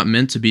when you're not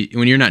meant to be,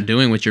 when you're not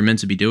doing what you're meant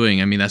to be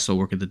doing, I mean, that's the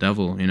work of the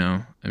devil, you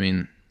know. I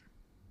mean,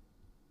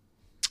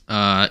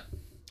 uh,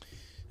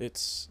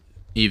 It's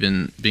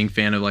even being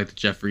fan of like the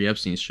Jeffrey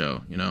Epstein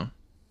show, you know.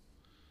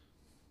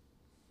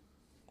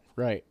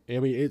 right. I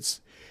mean,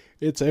 it's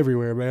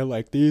everywhere, man.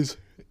 Like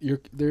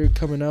they're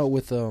coming out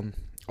with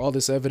all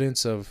this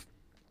evidence of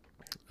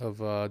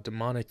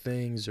demonic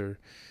things or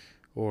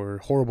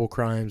horrible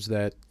crimes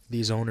that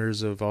these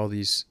owners of all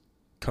these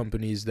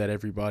companies that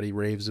everybody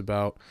raves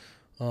about,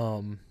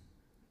 um,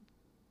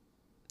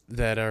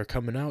 that are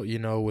coming out,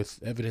 with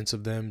evidence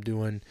of them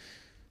doing.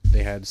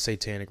 They had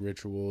satanic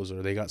rituals,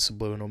 or they got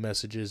subliminal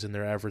messages in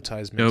their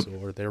advertisements,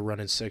 Yep. or they're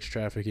running sex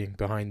trafficking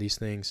behind these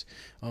things.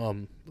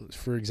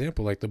 For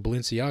example, like the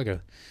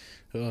Balenciaga.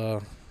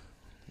 Uh,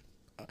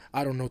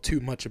 I don't know too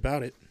much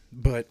about it,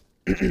 but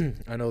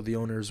I know the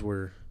owners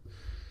were,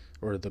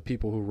 or the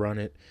people who run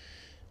it.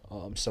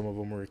 Some of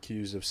them were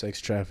accused of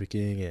sex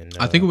trafficking, and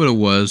I think what it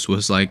was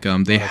like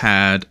they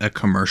had a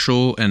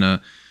commercial and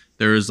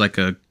there was like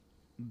a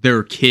there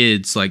were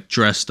kids like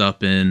dressed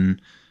up in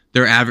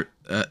like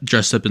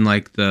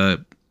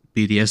the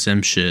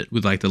BDSM shit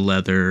with like the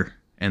leather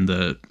and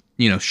the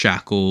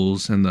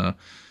shackles and the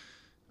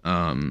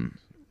um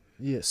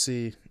yeah.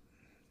 See,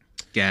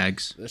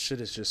 gags. that shit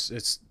is just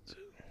it's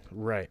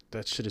right.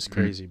 That shit is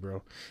crazy,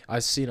 bro. I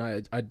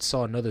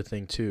saw another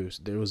thing too.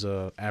 There was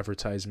a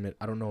advertisement.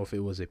 I don't know if it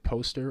was a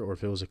poster or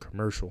if it was a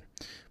commercial,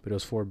 but it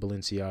was for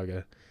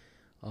Balenciaga.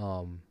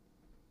 And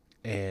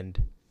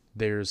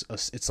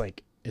it's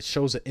like it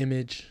shows an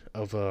image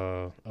of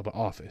an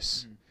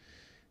office,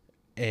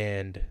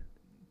 and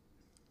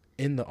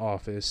in the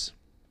office,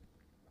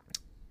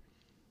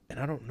 and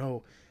I don't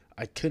know,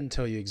 I couldn't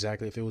tell you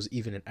exactly if it was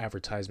even an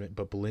advertisement,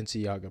 but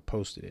Balenciaga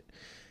posted it.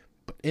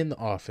 But in the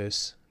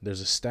office,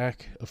 there's a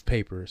stack of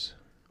papers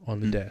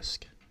on the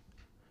desk.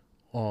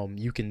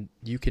 You can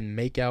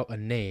make out a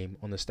name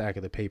on the stack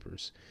of the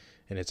papers,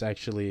 and it's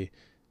actually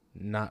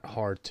not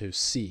hard to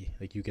see.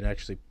 Like you can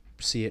actually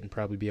see it and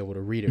probably be able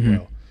to read it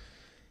well.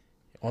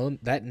 On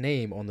that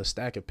name on the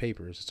stack of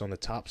papers, it's on the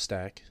top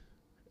stack,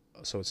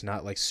 so it's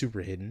not like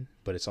super hidden,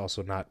 but it's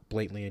also not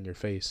blatantly in your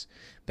face.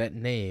 That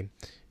name,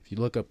 if you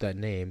look up that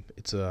name,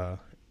 it's a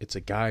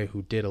guy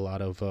who did a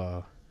lot of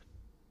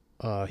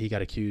he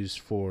got accused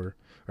for,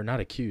 or not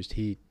accused,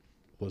 he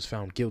was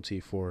found guilty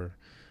for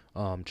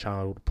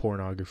child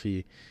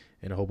pornography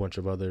and a whole bunch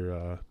of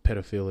other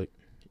pedophilic,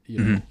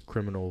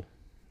 criminal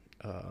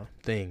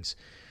things.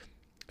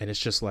 And it's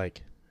just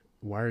like,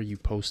 why are you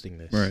posting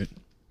this? Right.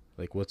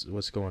 Like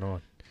what's going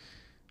on?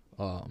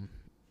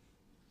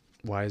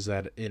 Why are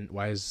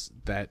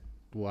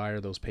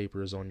those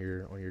papers on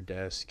your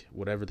desk?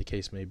 Whatever the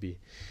case may be.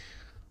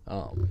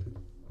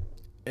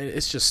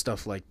 It's just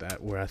stuff like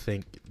that where I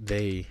think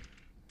they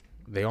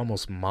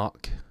almost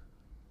mock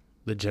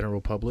the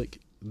general public.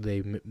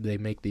 They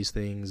make these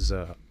things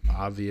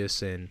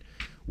obvious and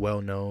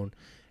well known,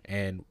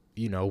 and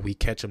we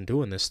catch them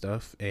doing this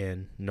stuff,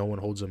 and no one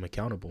holds them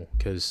accountable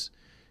because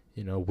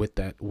with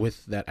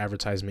that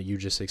advertisement you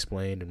just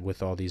explained, and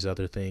with all these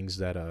other things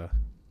that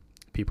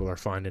people are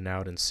finding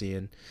out and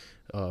seeing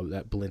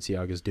that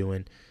Balenciaga is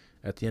doing,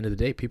 at the end of the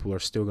day, people are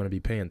still going to be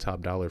paying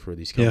top dollar for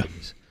these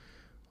companies.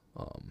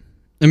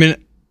 I mean,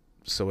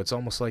 so it's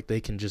almost like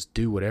they can just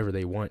do whatever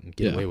they want and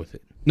get away with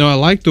it. No, I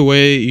like the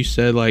way you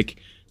said like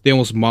they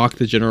almost mock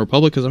the general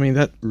public, because I mean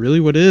that really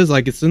what it is.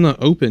 Like it's in the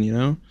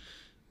open,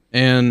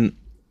 and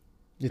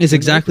it's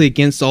exactly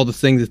against all the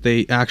things that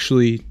they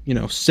actually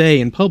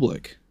say in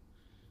public.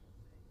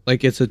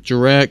 Like it's a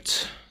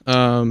direct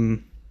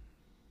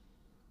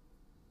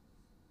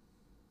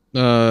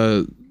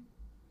yeah,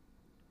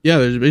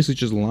 they're basically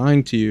just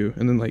lying to you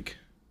and then like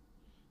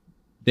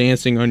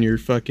dancing on your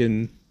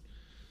fucking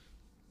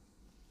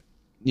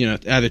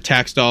either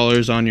tax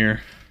dollars, on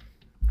your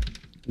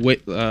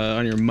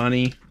on your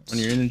money, on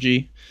your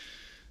energy,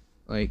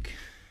 like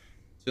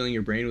filling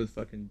your brain with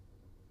fucking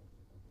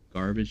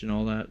garbage and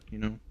all that. I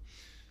mean,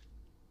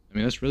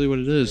 that's really what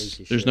it is.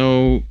 There's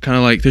no kind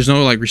of like, there's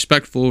no like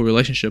respectful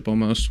relationship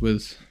almost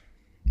with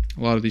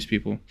a lot of these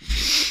people.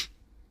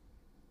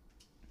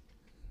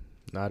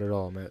 Not at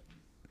all, man.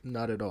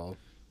 Not at all.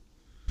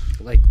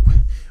 Like,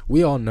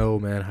 we all know,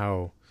 man,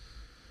 how,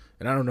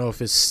 and I don't know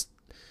if it's,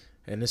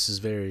 and this is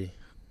very,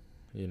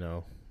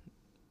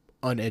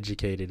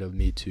 uneducated of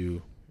me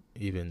to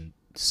even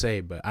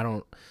say, but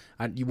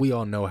we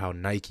all know how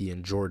Nike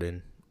and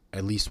Jordan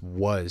at least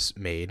was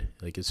made,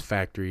 like its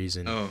factories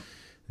and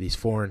these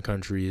foreign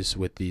countries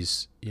with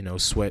these,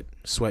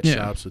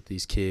 sweatshops with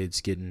these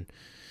kids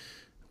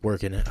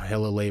working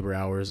hella labor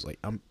hours. Like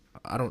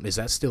is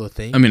that still a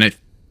thing? I mean,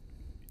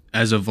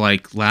 as of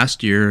like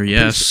last year,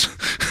 yes.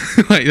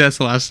 Like that's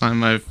the last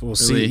time I've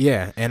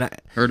and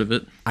heard of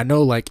it. I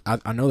know, like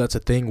I know that's a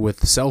thing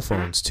with cell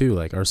phones too.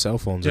 Like our cell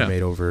phones are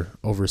made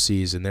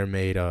overseas, and they're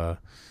made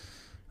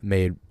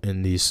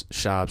in these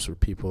shops where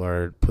people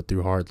are put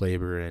through hard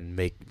labor and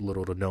make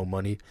little to no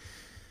money.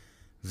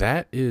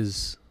 That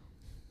is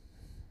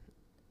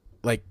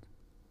like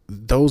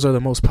those are the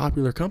most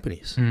popular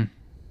companies. Mm.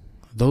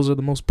 Those are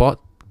the most bought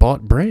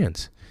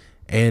brands,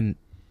 and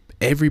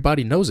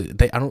everybody knows it.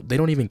 They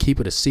don't even keep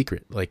it a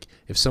secret. Like,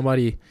 if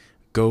somebody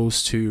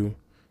goes to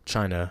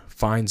China,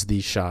 finds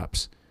these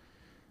shops,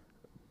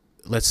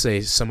 let's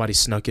say somebody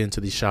snuck into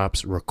these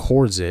shops,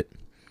 records it,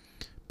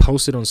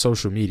 posts it on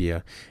social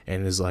media,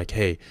 and is like,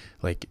 hey,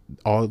 like,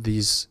 all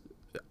these,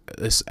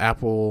 this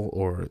Apple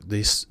or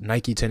this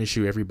Nike tennis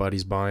shoe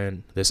everybody's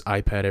buying, this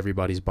iPad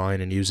everybody's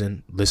buying and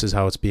using, this is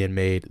how it's being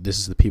made, this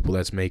is the people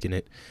that's making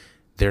it,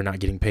 they're not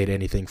getting paid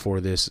anything for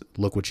this,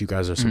 look what you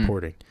guys are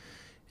supporting.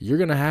 You're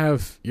gonna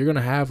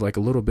have like a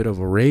little bit of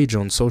a rage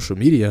on social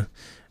media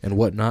and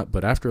whatnot,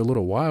 but after a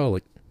little while,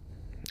 like,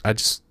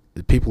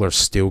 people are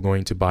still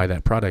going to buy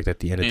that product at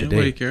the end of the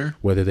day, care.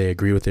 whether they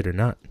agree with it or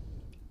not.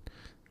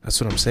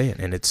 That's what I'm saying,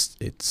 and it's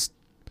I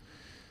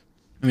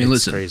mean,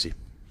 listen, crazy.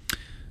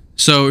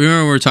 So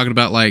remember we were talking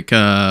about like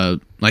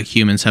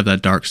humans have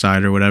that dark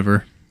side or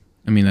whatever.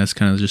 I mean, that's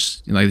kind of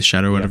just like the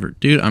shadow or whatever. Yeah.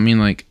 Dude, I mean,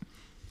 like,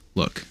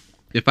 look,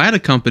 if I had a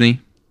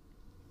company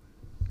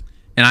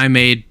and I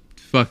made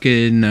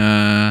fucking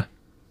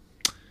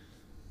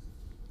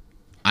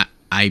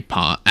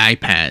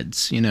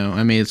iPads, you know,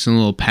 I made some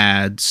little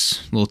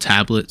pads, little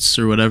tablets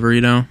or whatever,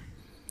 you know,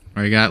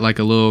 or I got like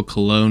a little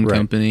cologne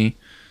company,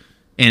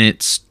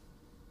 and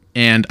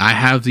I'm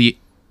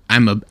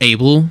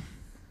able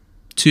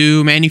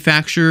to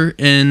manufacture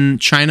in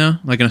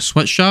China, like in a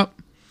sweatshop,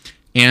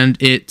 and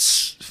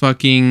it's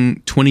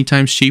fucking 20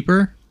 times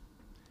cheaper.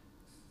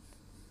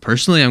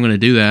 Personally, I'm going to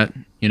do that,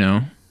 you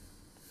know,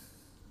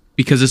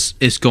 because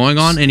it's going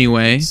on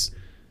anyway.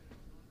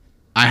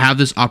 I have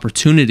this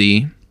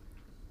opportunity,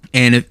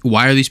 and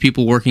why are these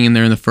people working in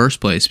there in the first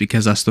place?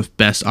 Because that's the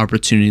best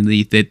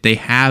opportunity that they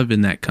have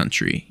in that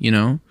country, you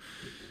know?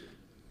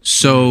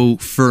 So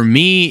for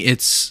me,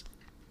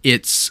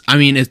 I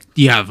mean,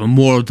 you have a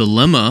moral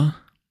dilemma.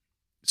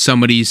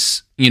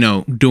 Somebody's, you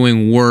know,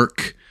 doing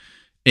work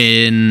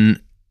in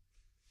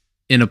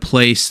a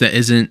place that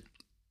isn't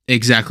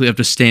exactly up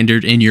to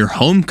standard in your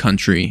home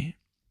country.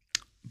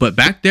 But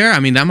back there,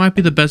 I mean, that might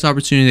be the best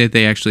opportunity that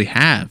they actually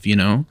have, you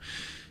know?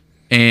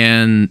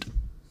 And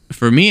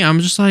for me, I'm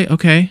just like,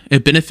 okay,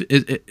 I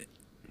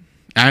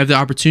have the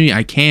opportunity.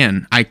 I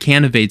can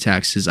evade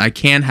taxes. I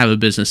can have a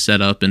business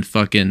set up in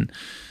fucking,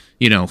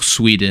 you know,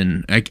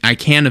 Sweden. I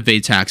can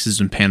evade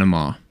taxes in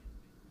Panama.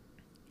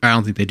 I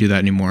don't think they do that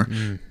anymore.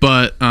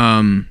 But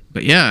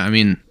yeah, I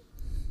mean,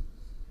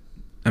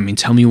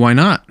 tell me why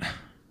not?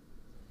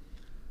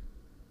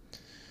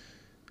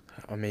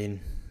 I mean,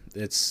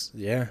 it's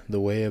the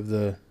way of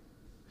the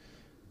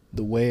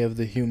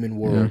human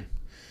world,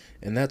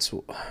 and that's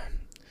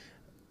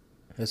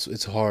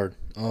it's hard.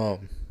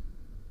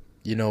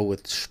 You know,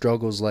 with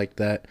struggles like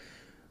that,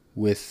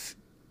 with,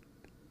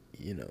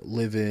 you know,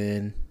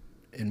 living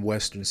in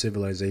Western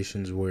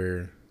civilizations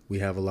where we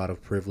have a lot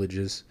of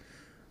privileges.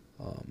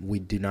 We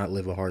do not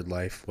live a hard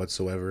life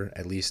whatsoever,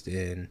 at least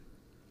in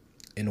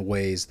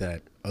ways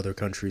that other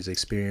countries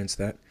experience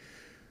that.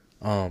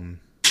 I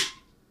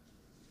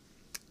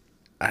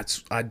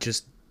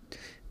just,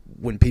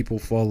 when people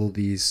follow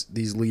these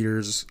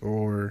leaders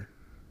or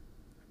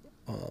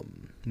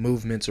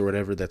movements or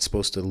whatever that's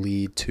supposed to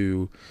lead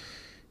to,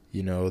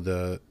 you know,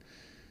 the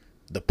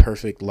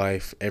perfect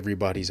life,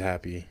 everybody's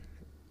happy,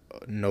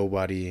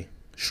 nobody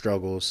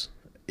struggles.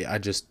 I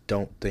just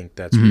don't think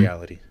that's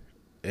reality.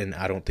 And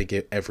I don't think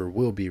it ever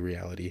will be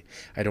reality.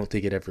 I don't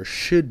think it ever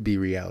should be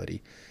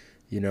reality.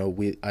 You know,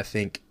 I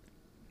think,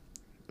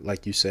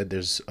 like you said,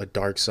 there's a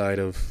dark side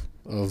of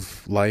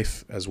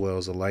life as well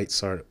as a light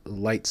side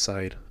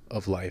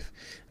of life.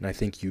 And I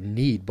think you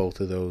need both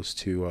of those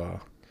to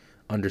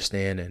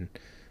understand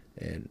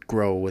and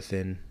grow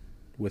within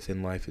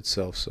life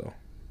itself. So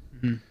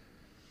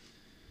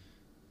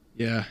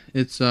yeah,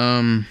 it's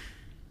I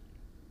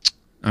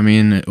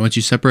mean, once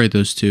you separate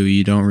those two,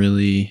 you don't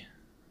really,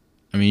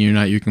 I mean, you're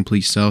not your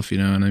complete self, you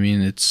know. And I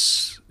mean,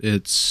 it's I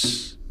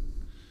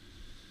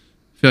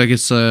feel like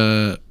it's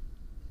a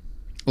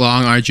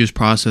long, arduous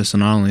process.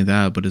 And not only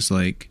that, but it's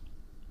like,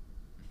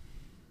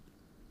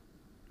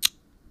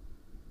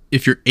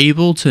 if you're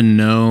able to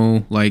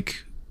know,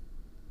 like,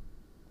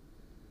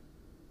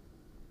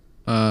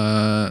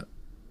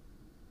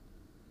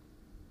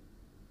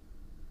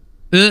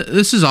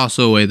 this is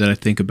also a way that I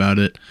think about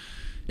it.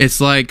 It's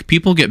like,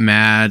 people get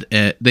mad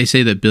they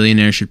say that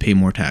billionaires should pay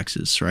more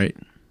taxes, right?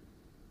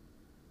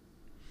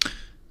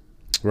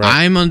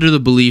 I'm under the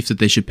belief that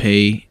they should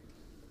pay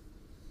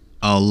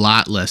a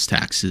lot less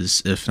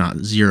taxes, if not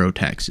zero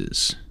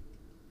taxes.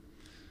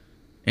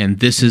 And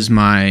this is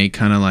my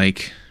kind of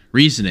like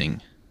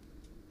reasoning.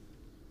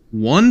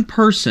 One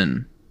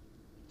person.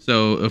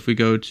 So if we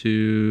go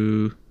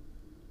to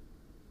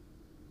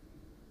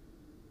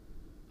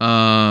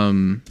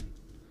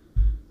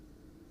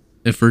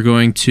if we're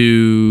going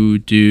to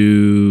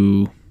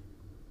do,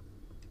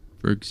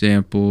 for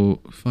example,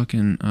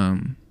 fucking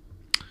God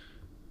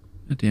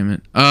damn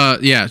it.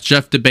 Yeah,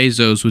 Jeff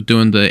Bezos was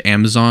doing the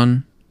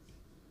Amazon.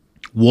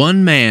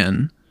 One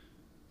man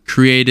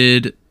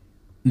created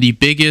the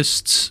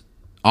biggest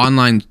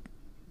online,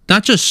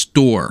 not just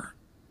store.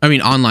 I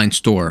mean, online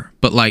store,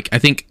 but like I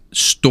think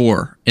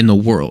store in the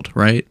world,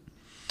 right?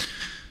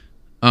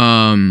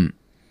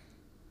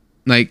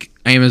 Like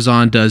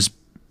Amazon does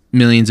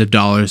millions of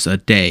dollars a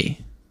day.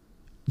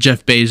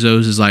 Jeff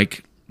Bezos is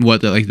like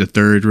the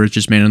third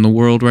richest man in the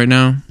world right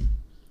now.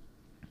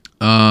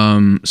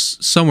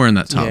 Somewhere in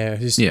that top. Yeah,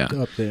 he's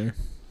up there.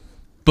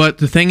 But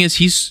the thing is,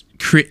 he's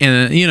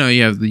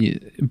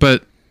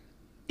but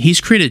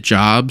he's created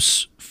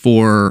jobs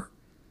for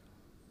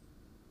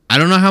I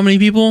don't know how many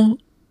people,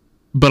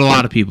 but a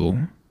lot of people.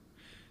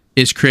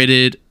 It's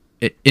created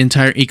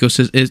entire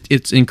ecosystem.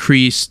 It's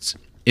increased.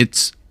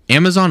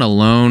 Amazon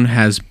alone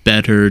has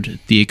bettered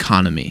the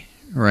economy,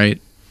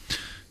 right?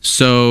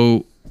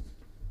 So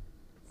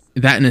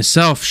that in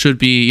itself should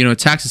be,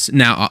 taxes.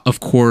 Now,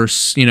 of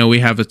course, we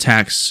have a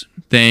tax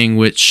thing,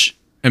 which,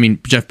 I mean,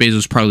 Jeff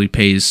Bezos probably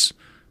pays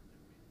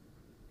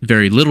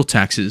very little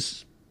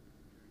taxes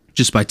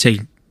just by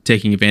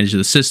taking advantage of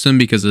the system,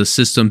 because the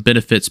system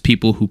benefits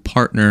people who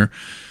partner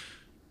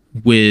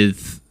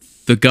with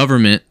the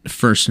government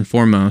first and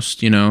foremost.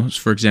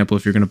 For example,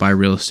 if you're going to buy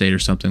real estate or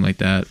something like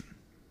that,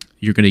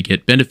 you're going to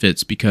get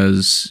benefits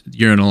because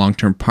you're in a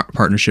long-term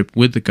partnership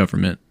with the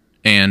government.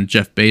 And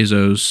Jeff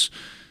Bezos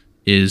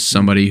is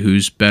somebody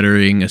who's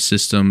bettering a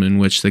system in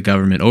which the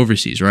government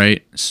oversees,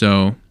 right?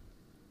 So,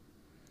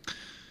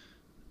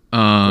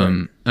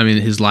 right. I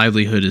mean, his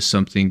livelihood is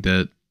something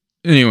that,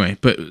 anyway,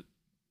 but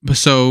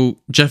so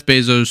Jeff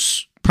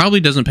Bezos probably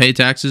doesn't pay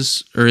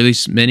taxes, or at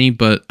least many,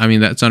 but I mean,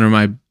 that's under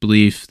my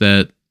belief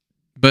but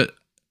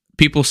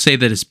people say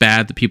that it's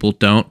bad that people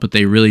don't, but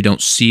they really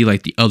don't see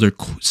like the other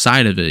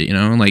side of it,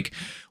 like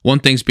one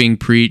thing's being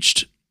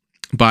preached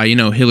by,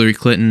 Hillary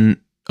Clinton,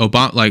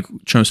 Obama, like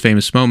Trump's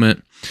famous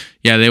moment.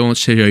 Yeah, they won't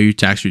show you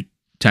tax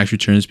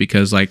returns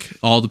because like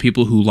all the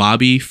people who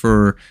lobby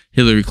for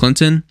Hillary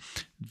Clinton,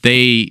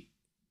 they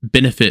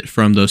benefit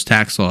from those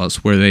tax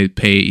laws where they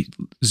pay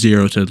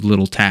zero to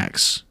little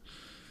tax.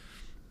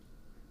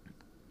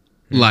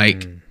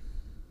 Like,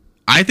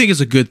 I think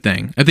it's a good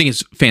thing. I think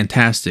it's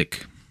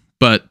fantastic,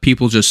 but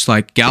people just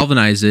like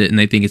galvanize it and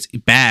they think it's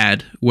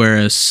bad.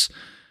 Whereas,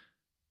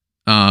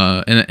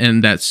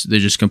 and that's, they're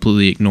just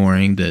completely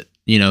ignoring that,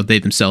 they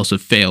themselves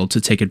have failed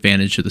to take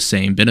advantage of the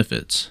same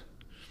benefits.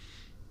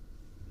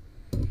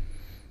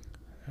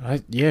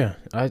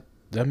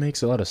 That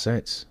makes a lot of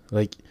sense.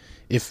 Like,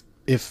 if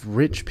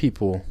rich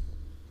people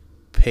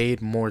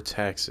paid more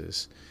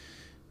taxes,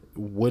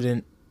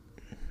 wouldn't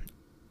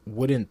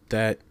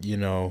that,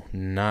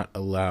 not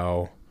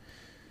allow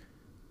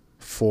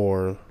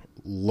for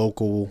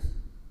local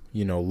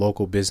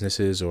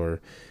businesses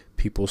or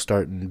people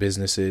starting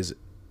businesses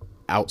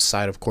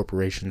outside of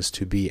corporations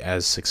to be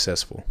as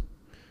successful?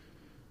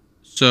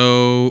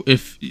 So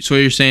what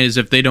you're saying is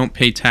if they don't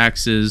pay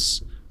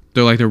taxes,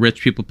 they're like the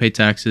rich people pay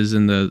taxes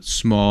and the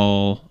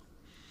small.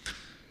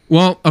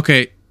 Well,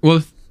 okay.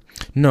 Well,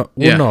 no.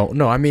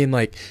 I mean,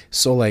 like,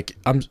 so, like,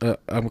 I'm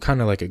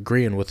kind of like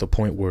agreeing with the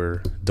point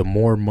where the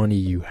more money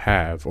you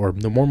have, or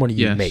the more money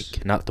you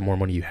make, not the more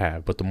money you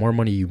have, but the more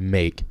money you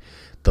make,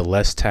 the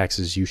less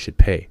taxes you should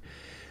pay.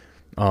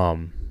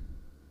 Like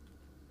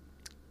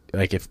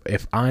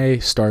if I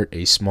start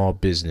a small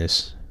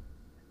business,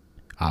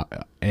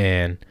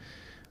 and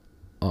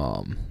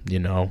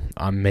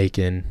I'm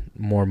making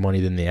more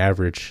money than the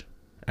average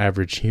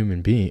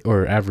human being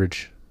or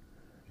average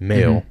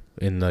male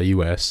in the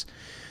U.S.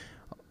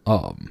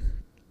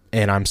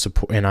 And I'm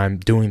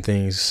doing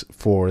things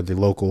for the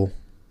local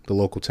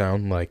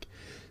town. Like,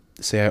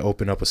 say I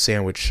open up a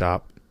sandwich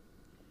shop,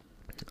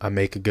 I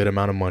make a good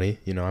amount of money.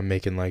 I'm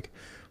making like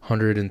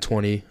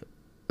 120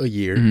 a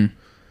year. Mm-hmm.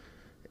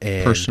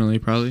 And personally,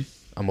 probably.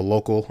 I'm a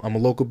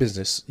local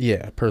business.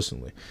 Yeah,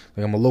 personally.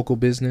 Like, I'm a local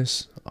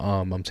business.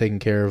 I'm taking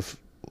care of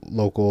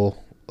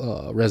local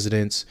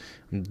residents.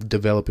 I'm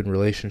developing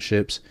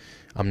relationships.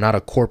 I'm not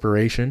a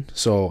corporation,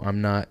 so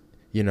I'm not,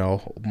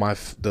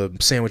 the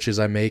sandwiches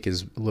I make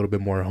is a little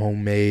bit more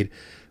homemade,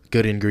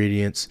 good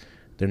ingredients.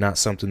 They're not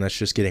something that's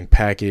just getting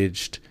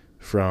packaged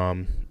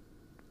from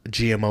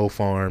GMO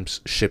farms,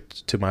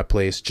 shipped to my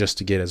place just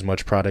to get as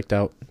much product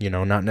out,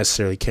 not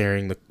necessarily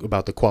caring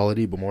about the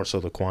quality, but more so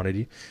the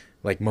quantity,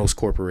 like most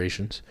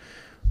corporations.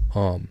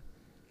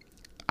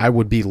 I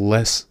would be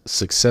less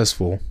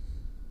successful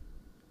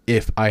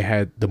if I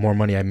had the more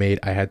money I made,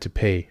 I had to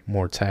pay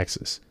more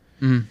taxes.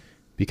 Mm-hmm.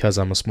 Because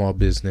I'm a small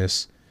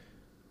business,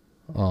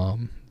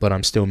 but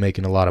I'm still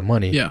making a lot of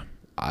money. Yeah.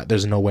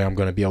 There's no way I'm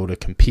going to be able to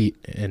compete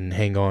and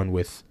hang on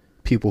with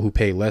people who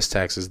pay less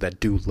taxes that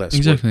do less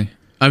exactly. work.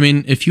 I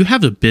mean, if you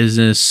have a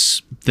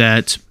business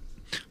that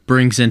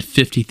brings in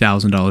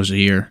 $50,000 a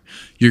year,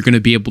 you're going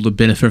to be able to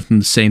benefit from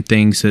the same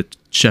things that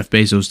Jeff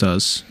Bezos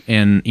does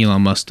and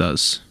Elon Musk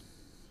does.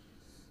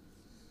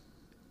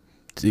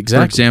 Exactly.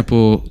 For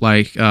example,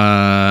 like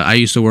I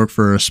used to work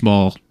for a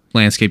small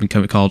landscaping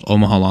company called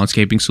Omaha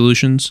Landscaping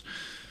Solutions.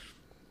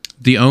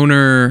 The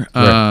owner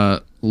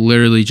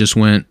literally just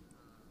went,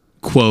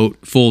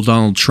 quote, full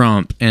Donald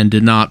Trump and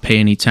did not pay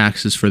any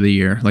taxes for the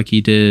year. Like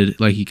he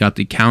got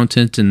the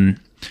accountant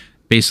and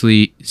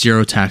basically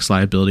zero tax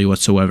liability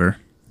whatsoever.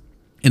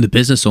 And the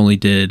business only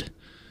did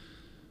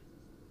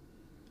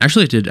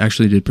actually did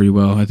pretty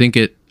well. I think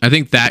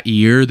that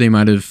year they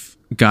might have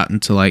gotten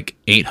to like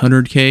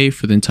 800K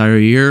for the entire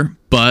year,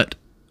 but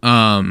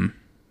 800K?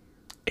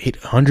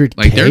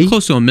 like they're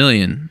close to $1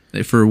 million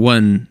for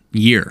 1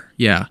 year.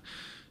 Yeah.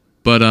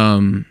 But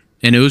and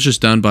it was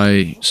just done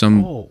by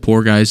some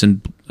poor guys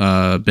in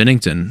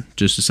Bennington.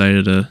 Just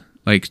decided to,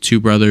 like, two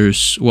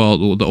brothers,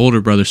 well, the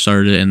older brother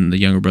started it and the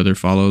younger brother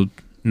followed,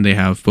 and they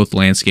have both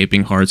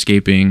landscaping,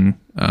 hardscaping,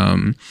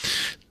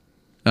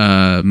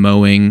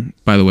 mowing.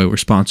 By the way, we're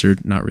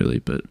sponsored, not really,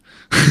 but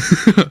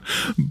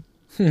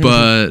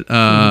but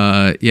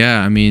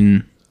yeah, I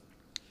mean,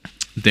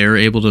 they're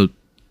able to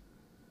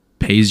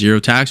pay zero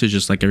taxes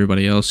just like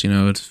everybody else.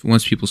 It's,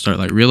 once people start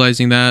like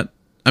realizing that,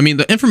 I mean,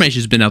 the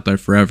information's been out there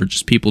forever,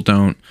 just people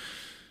don't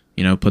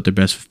put their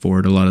best foot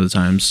forward a lot of the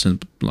times,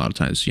 and a lot of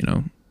times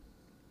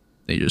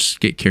they just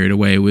get carried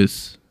away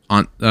with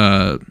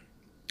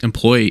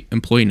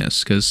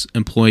employeeness, because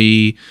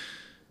employee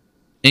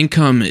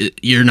income,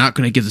 you're not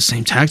going to get the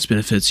same tax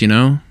benefits,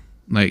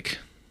 like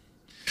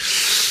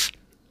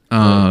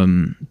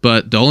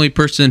but the only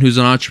person who's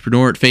an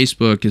entrepreneur at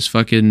Facebook is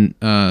fucking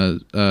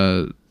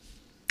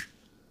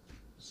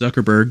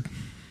Zuckerberg,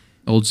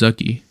 old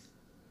Zucky.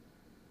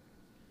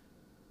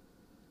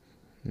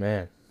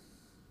 Man.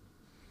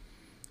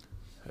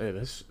 Hey,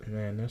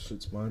 that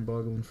shit's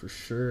mind-boggling for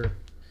sure.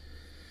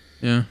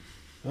 Yeah.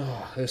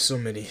 Oh, there's so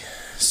many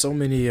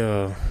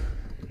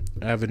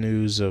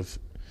avenues of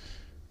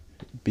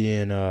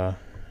being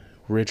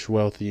rich,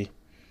 wealthy,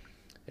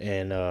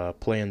 and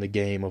playing the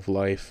game of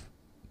life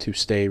to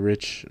stay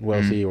rich,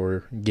 wealthy,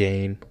 or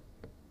gain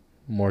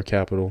more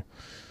capital.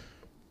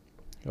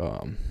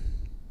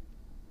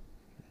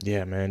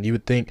 Yeah, man, you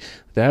would think,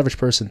 the average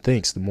person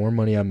thinks the more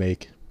money I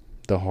make,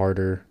 the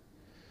harder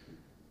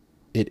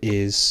it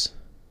is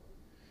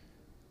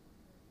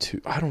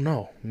to, I don't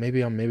know.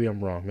 Maybe I'm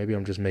wrong. Maybe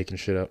I'm just making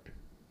shit up.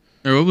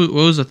 Or what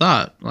was the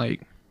thought?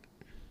 Like,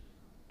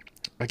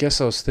 I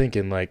guess I was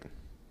thinking, like,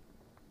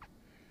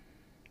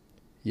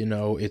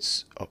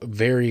 it's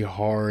very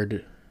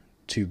hard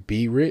to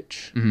be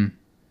rich. Mm-hmm.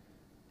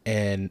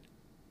 And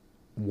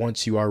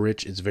once you are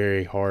rich, it's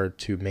very hard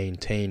to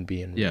maintain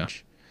being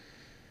rich.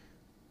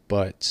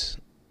 But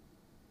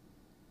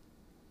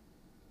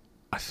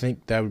I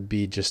think that would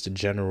be just a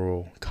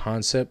general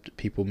concept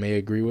people may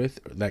agree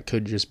with. That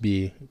could just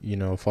be,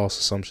 a false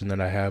assumption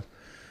that I have.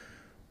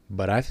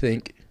 But I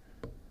think,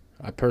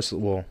 I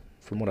personally, well,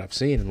 from what I've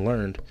seen and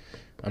learned,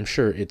 I'm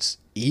sure it's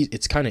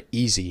kind of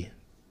easy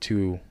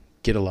to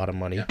get a lot of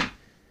money.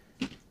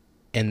 Yeah.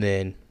 And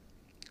then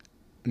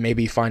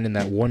maybe finding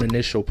that one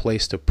initial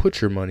place to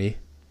put your money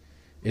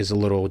is a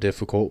little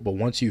difficult. But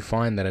once you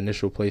find that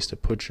initial place to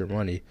put your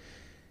money,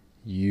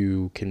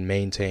 you can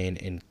maintain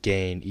and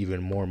gain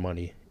even more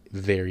money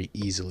very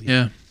easily.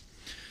 Yeah.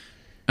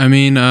 I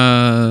mean,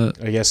 I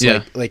guess,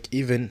 yeah. like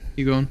even...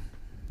 You going?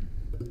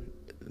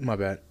 My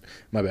bad.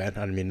 I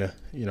didn't mean to,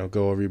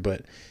 go over you,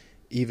 but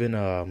even,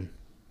 I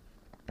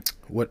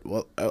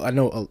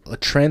know a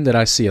trend that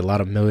I see a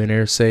lot of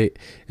millionaires say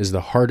is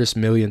the hardest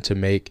million to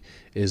make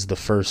is the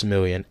first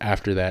million.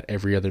 After that,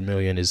 every other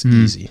million is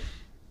easy.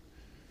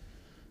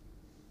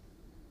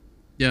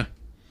 Yeah.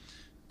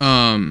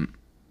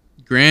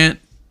 Grant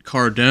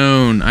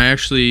Cardone, I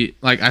actually,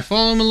 like, I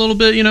follow him a little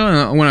bit,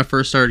 and when I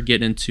first started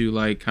getting into,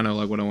 like, kind of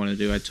like what I want to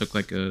do, I took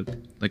like a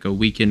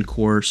weekend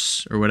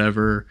course or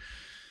whatever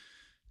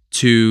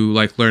to,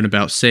 like, learn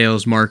about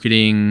sales,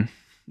 marketing,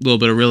 a little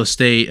bit of real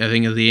estate, I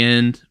think, at the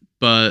end.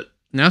 But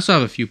I also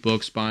have a few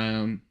books by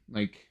him,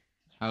 like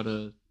how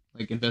to,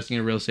 like, investing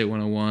in real estate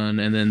 101,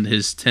 and then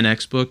his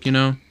 10X book,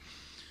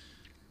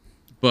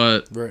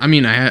 But right. I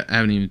mean, I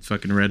haven't even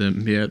fucking read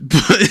him yet.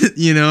 But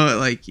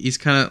like, he's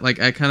kind of like,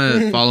 I kind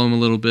of follow him a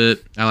little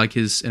bit. I like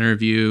his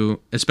interview,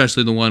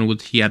 especially the one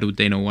he had with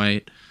Dana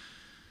White.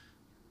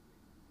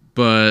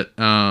 But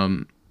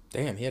damn,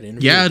 he had an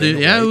interview. Yeah, with dude.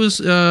 Dana Yeah, White.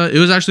 it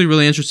was actually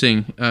really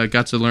interesting.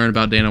 Got to learn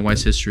about Dana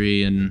White's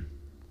history and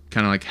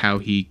kind of like how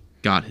he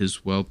got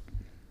his wealth,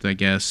 I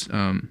guess.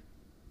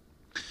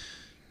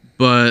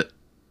 But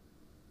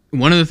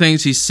one of the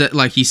things he said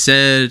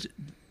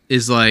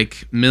is,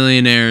 like,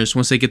 millionaires,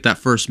 once they get that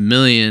first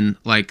million,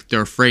 like,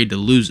 they're afraid to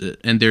lose it,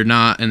 and they're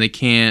not, and they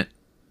can't,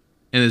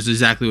 and it's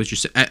exactly what you're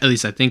saying, at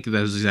least I think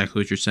that's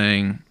exactly what you're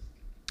saying,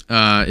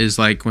 is,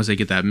 like, once they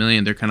get that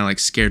million, they're kind of, like,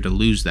 scared to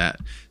lose that,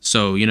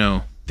 so,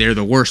 they're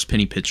the worst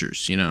penny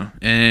pitchers,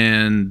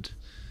 and,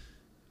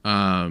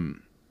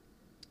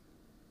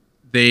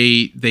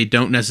 they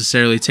don't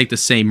necessarily take the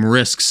same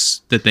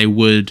risks that they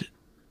would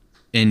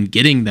in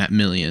getting that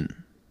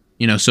million,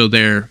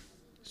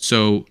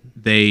 so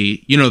they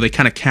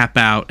kind of cap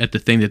out at the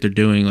thing that they're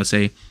doing. Let's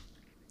say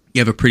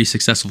you have a pretty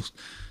successful,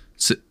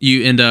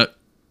 you end up,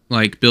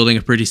 like, building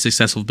a pretty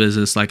successful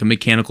business, like a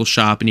mechanical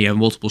shop, and you have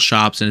multiple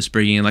shops and it's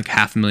bringing in like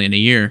 $500,000 a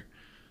year.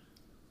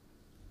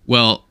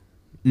 Well,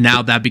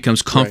 now that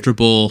becomes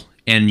comfortable, right.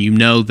 And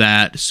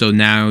that, so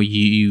now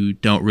you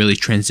don't really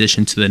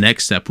transition to the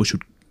next step, which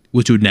would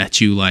which would net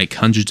you like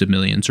hundreds of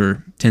millions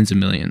or tens of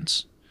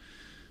millions.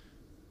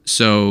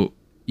 So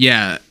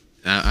yeah,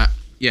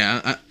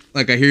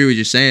 like I hear what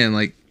you're saying.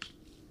 Like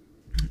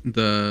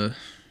the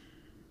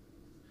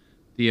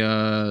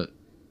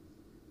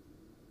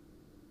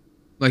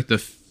like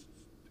the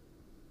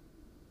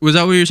was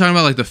that what you were talking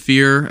about? Like the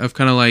fear of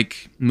kind of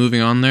like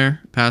moving on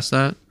there past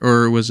that,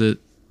 or was it?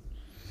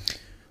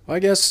 I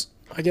guess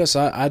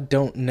I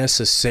don't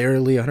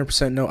necessarily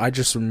 100% know. I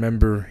just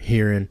remember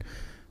hearing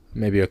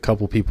maybe a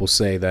couple people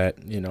say that,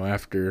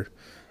 after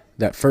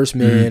that first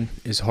million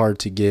is hard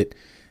to get,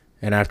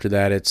 and after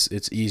that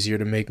it's easier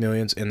to make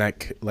millions. And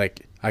that,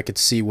 like, I could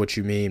see what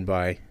you mean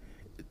by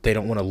they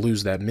don't want to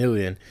lose that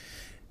million.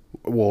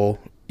 Well,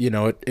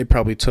 it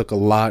probably took a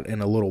lot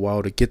and a little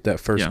while to get that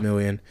first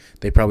million.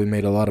 They probably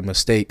made a lot of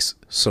mistakes.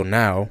 So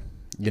now,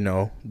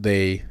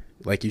 they,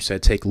 like you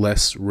said, take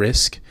less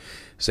risk.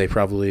 So they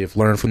probably have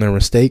learned from their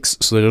mistakes.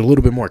 So they're a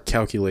little bit more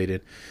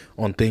calculated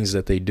on things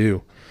that they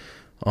do.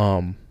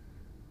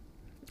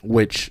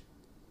 Which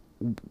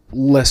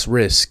less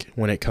risk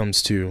when it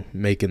comes to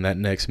making that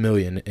next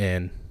million,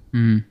 and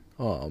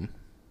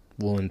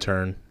will in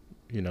turn,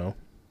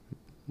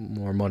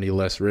 more money,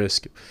 less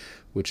risk,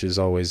 which is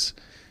always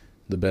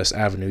the best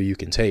avenue you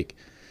can take.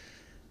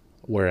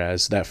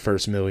 Whereas that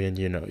first million,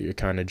 you're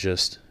kind of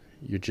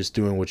you're just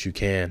doing what you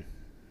can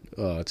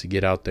to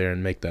get out there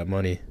and make that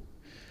money.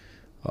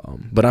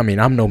 But I mean,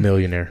 I'm no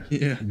millionaire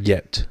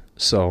yet,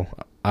 so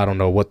I don't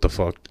know what the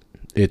fuck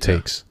it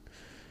takes.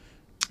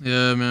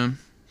 Yeah, man.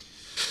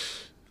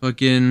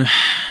 Fucking,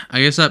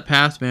 I guess that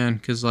path, man,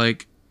 because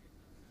like,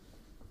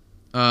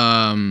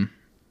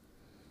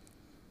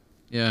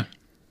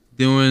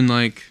 doing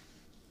like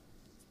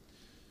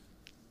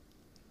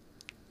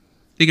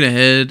thinking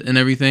ahead and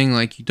everything,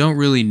 like you don't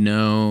really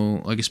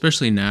know, like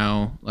especially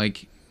now,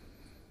 like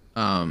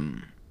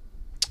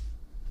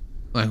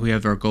we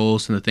have our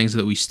goals and the things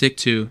that we stick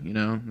to,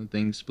 the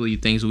things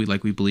that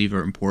we believe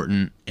are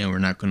important, and we're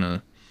not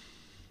gonna,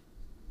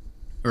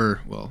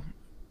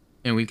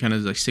 and we kind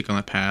of like stick on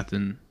that path,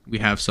 and we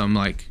have some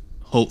like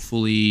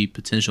hopefully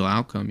potential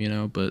outcome,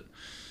 but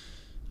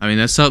I mean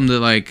that's something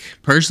that like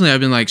personally I've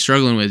been like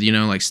struggling with,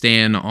 like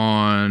staying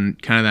on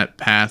kind of that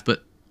path,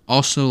 but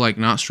also like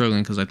not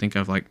struggling because I think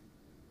I've like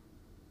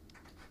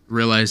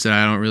realized that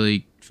I don't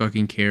really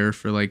fucking care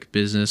for like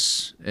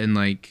business and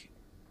like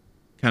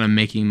kind of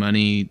making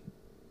money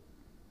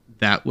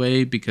that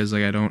way, because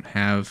like I don't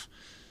have,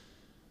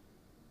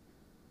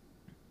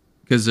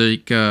 because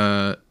like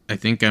I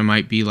think I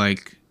might be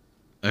like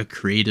a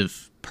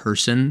creative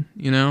person,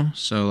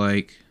 so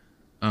like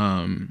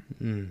kind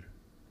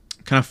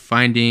of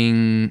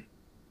being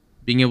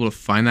able to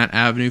find that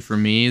avenue for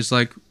me is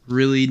like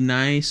really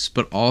nice,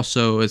 but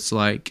also it's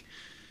like,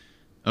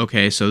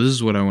 okay, so this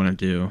is what I want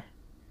to do,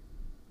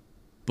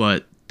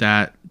 but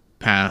that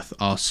path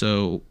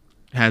also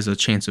has a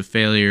chance of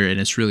failure and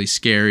it's really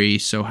scary.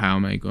 So how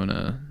do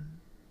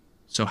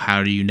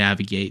you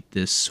navigate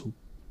these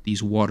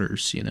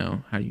waters,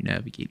 how do you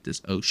navigate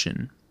this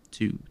ocean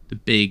to the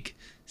big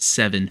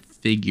 7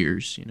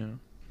 figures,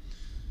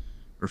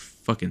 or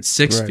fucking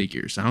 6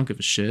 figures? I don't give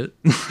a shit.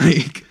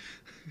 Like,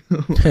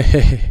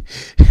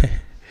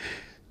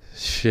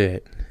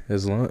 shit,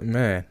 as long,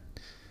 man,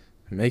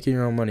 making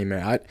your own money,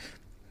 man.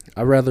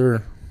 I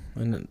rather,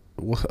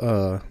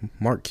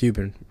 Mark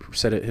Cuban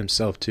said it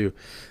himself too,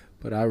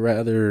 but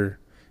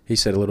he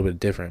said a little bit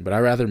different, but I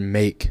rather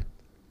make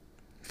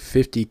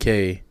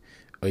 $50K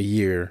a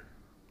year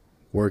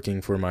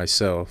working for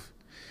myself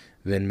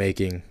than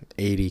making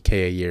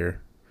 $80K a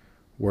year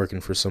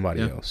working for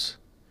somebody else.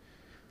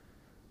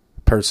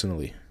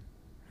 Personally,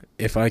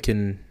 if I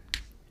can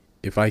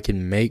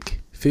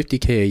make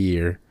 $50K a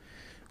year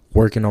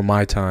working on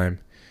my time,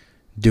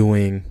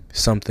 doing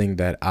something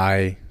that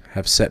I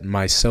have set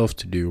myself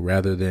to do,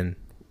 rather than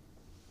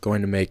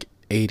going to make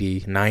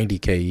 80,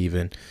 90K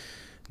even,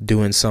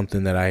 doing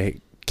something that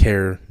I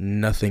care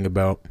nothing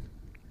about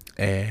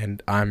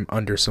and I'm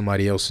under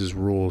somebody else's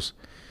rules,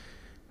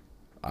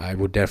 I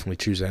would definitely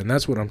choose that. And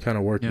that's what I'm kind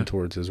of working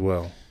towards as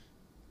well.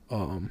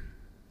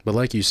 But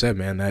like you said,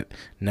 man, that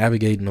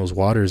navigating those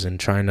waters and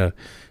trying to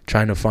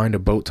find a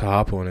boat to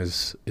hop on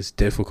is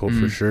difficult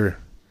for sure.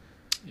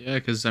 Yeah,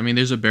 because I mean,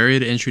 there's a barrier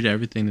to entry to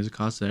everything. There's a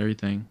cost to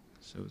everything.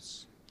 So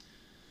it's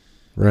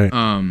right.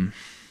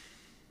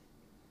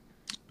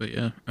 But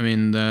yeah, I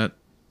mean that's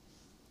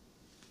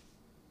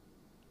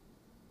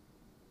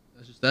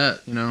just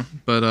that,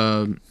 But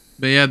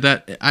yeah,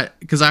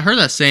 because I heard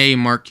that same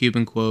Mark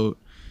Cuban quote,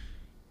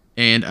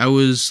 and I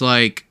was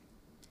like,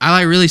 I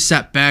like really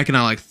sat back and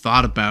I like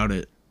thought about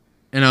it,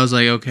 and I was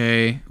like,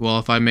 okay, well,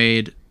 if I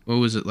made, what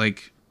was it,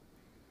 like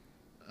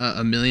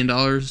 $1 million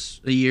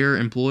a year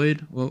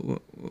employed,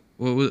 what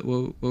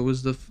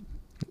was the?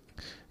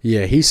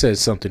 Yeah, he said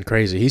something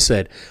crazy. He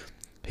said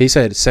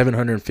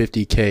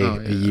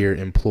 750K a year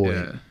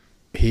employed.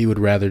 Yeah. He would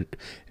rather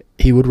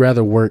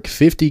work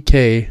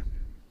 50K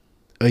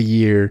a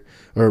year,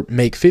 or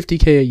make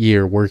 50K a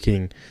year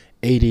working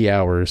 80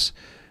 hours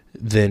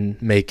than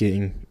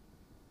making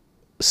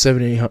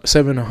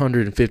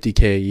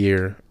 750K a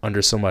year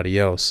under somebody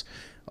else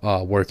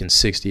working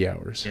 60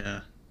 hours.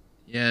 Yeah.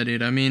 Yeah,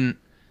 dude. I mean,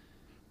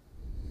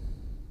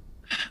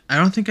 I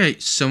don't think I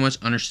so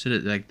much understood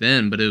it like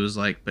then, but it was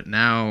like, but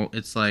now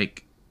it's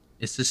like,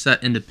 it's just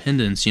that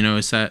independence, you know,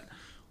 it's that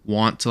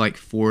want to like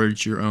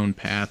forge your own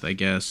path, I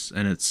guess.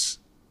 And it's,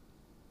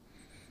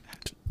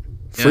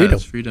 yeah, Freedom.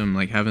 it's freedom,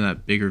 like having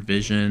that bigger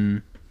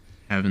vision,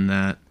 having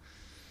that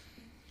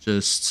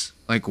just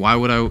like, why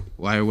would I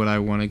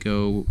want to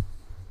go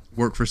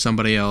work for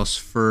somebody else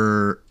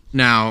for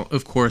now,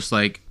 of course,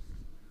 like,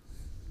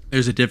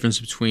 there's a difference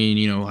between,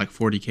 you know, like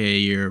 40K a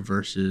year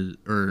versus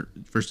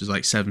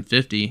like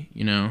 750,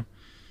 you know,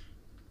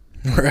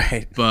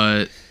 Right.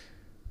 but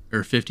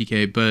or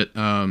 50K, but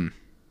I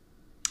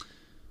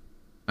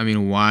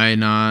mean, why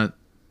not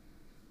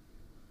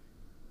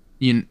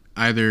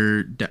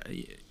either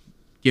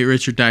get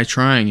rich or die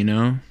trying, you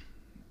know,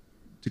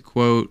 to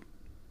quote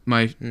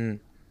my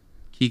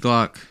key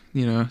Glock,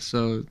 you know.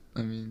 So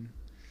I mean,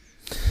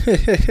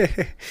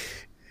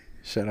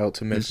 Shout out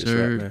to Memphis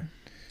sir, right now.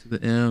 to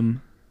the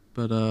M.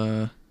 But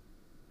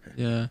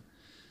yeah,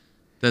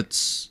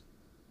 it's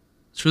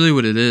really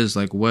what it is.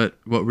 Like, what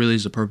really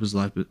is the purpose of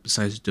life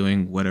besides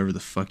doing whatever the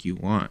fuck you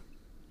want,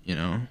 you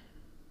know?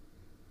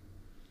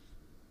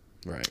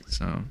 Right.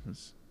 So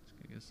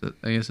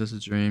I guess that's a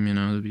dream, you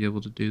know, to be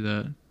able to do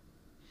that.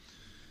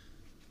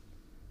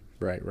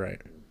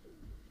 Right.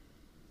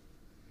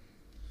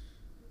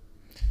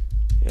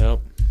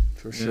 Yep.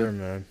 For sure,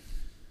 man.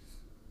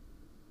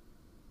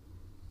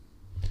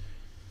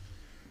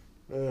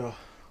 Yeah.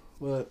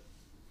 But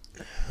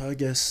I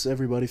guess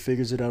everybody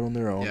figures it out on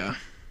their own. Yeah.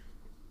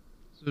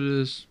 So it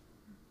is.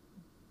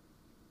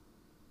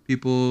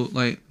 People,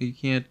 like, you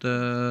can't,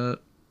 yeah.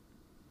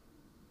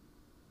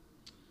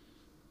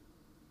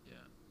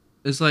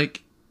 It's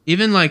like,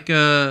 even like,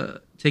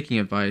 taking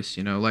advice,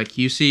 you know, like,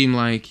 you seem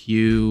like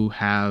you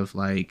have,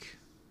 like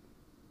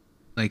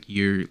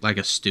you're like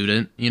a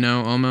student, you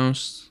know,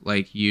 almost.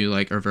 Like, you,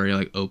 like, are very,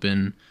 like,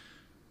 open,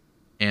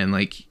 and,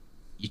 like,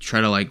 you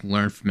try to, like,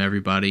 learn from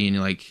everybody, and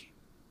you're, like,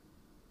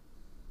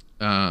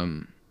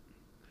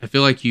 I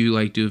feel like you,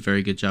 like, do a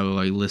very good job of,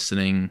 like,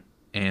 listening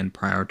and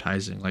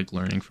prioritizing, like,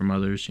 learning from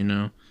others, you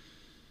know.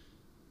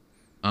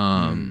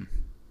 I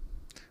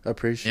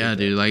appreciate Yeah, that.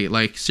 dude,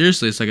 like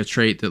seriously, it's like a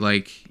trait that,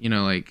 like, you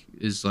know, like,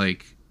 is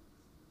like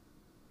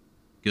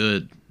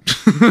good.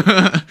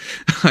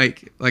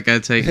 like I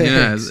take,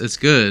 yeah, it's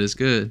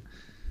good.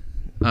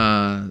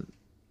 Yeah,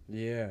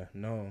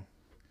 no.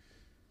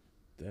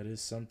 That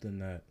is something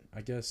that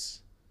I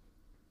guess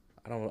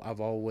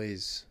I've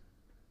always,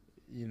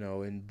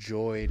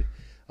 enjoyed.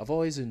 I've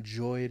always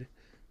enjoyed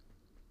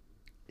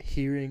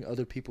hearing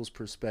other people's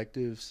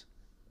perspectives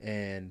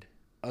and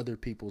other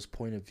people's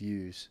point of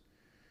views.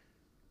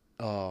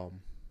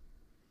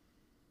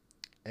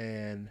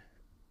 And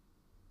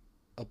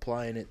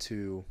applying it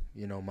to,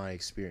 my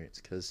experience,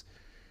 because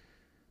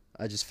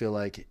I just feel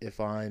like if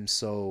I'm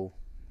so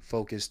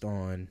focused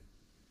on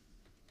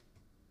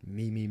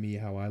me,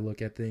 how I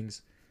look at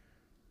things,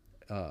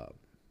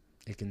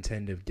 it can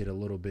tend to get a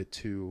little bit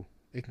too.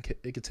 It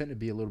can tend to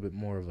be a little bit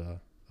more of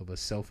a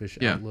selfish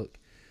outlook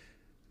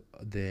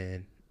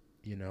than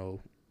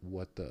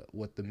what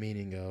the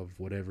meaning of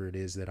whatever it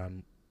is that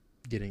I'm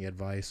getting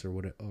advice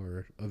or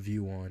a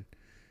view on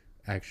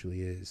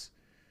actually is.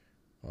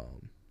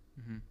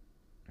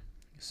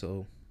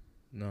 So,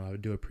 no, I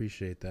do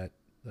appreciate that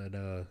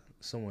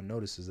someone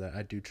notices that.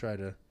 I do try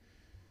to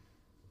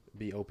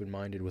be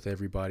open-minded with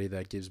everybody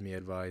that gives me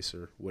advice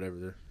or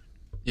whatever.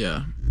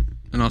 Yeah.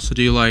 And also,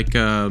 do you like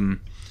when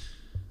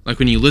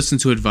you listen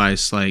to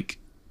advice, like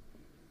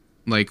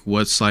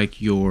what's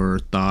like your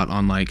thought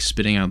on like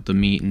spitting out the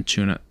meat and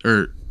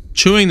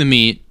chewing the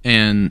meat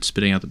and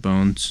spitting out the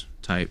bones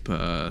type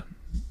kind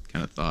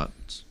of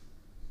thoughts?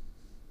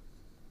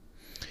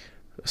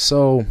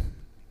 So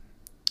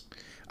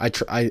I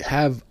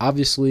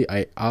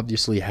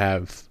obviously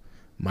have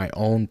my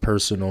own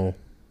personal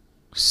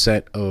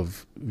set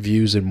of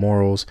views and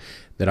morals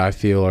that I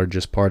feel are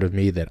just part of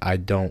me that I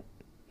don't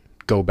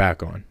go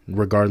back on,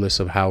 regardless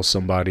of how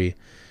somebody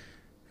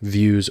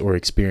views or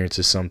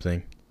experiences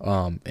something,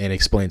 and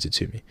explains it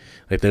to me.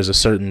 Like, there's a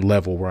certain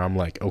level where I'm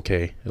like,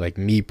 okay, like,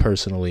 me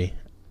personally,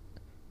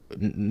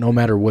 no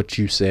matter what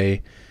you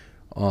say,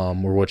 or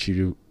what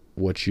you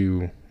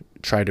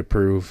try to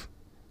prove,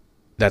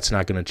 that's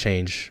not going to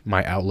change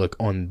my outlook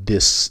on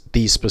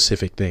these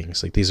specific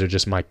things. Like, these are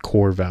just my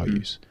core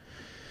values.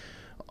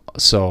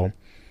 So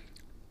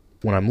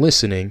when I'm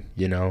listening,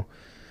 I'm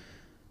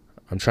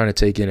trying to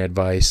take in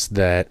advice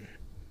that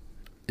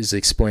is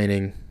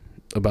explaining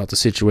about the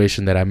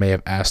situation that I may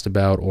have asked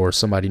about, or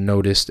somebody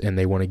noticed and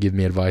they want to give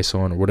me advice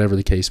on, or whatever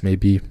the case may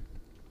be.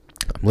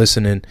 I'm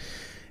listening.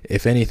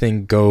 If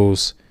anything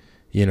goes,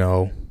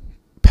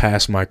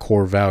 past my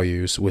core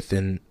values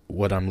within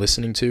what I'm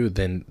listening to,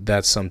 then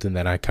that's something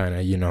that I kind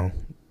of,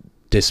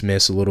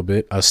 dismiss a little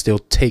bit. I'll still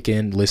take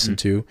in, listen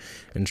to,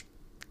 and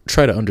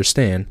try to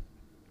understand.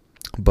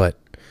 But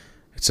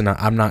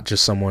I'm not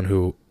just someone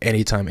who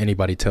anytime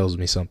anybody tells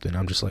me something,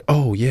 I'm just like,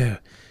 oh yeah,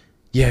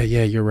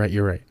 you're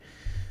right.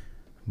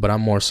 But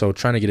I'm more so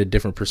trying to get a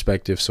different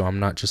perspective, so I'm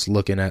not just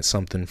looking at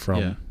something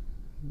from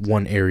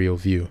one aerial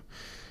view.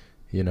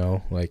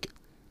 Like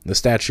the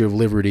Statue of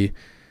Liberty.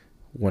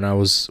 When I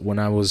was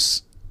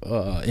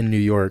in New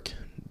York,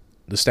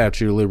 the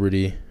Statue of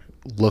Liberty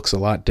looks a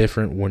lot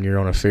different when you're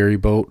on a ferry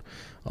boat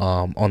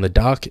on the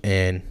dock,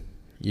 and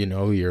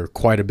you're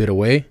quite a bit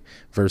away,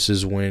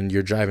 versus when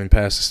you're driving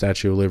past the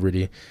Statue of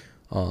Liberty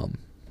and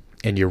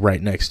you're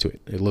right next to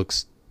it. It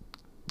looks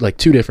like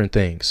two different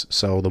things.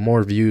 So the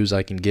more views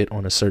I can get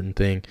on a certain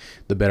thing,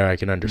 the better I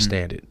can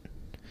understand it,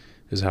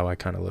 is how I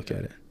kind of look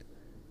at it.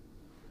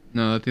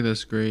 No, I think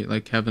that's great.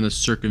 Like having a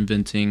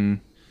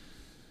circumventing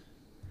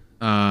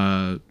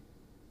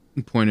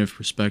point of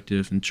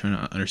perspective and trying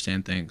to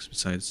understand things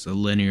besides a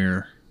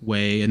linear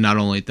way, and not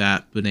only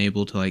that, but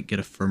able to like get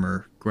a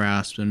firmer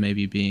grasp and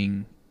maybe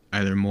being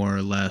either more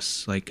or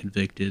less like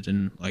convicted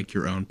in like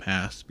your own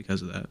path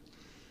because of that.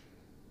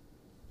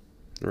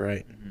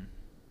 Right.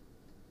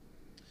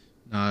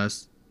 No,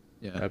 that's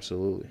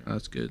absolutely. No,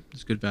 that's good.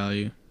 It's good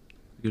value.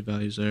 Good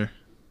values there.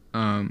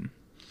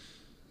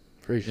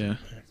 Appreciate it.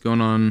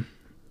 Going on.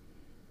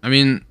 I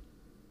mean,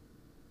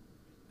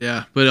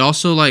 yeah, but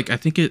also like I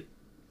think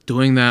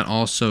doing that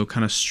also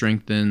kind of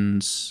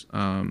strengthens,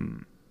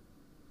 or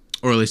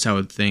at least I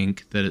would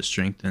think that it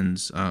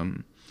strengthens,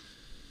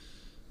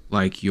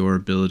 like your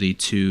ability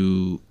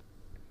to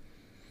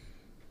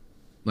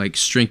like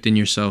strengthen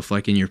yourself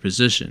like in your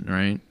position,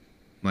 right?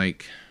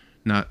 Like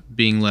not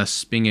being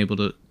able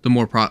to, the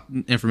more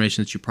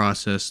information that you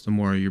process, the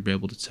more you'll be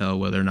able to tell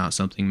whether or not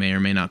something may or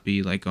may not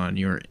be like on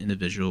your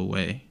individual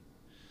way.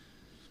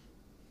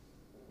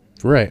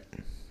 Right.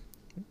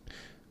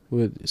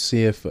 Would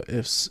see if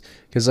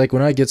because like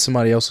when I get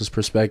somebody else's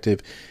perspective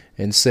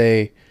and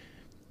say,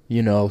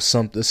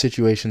 the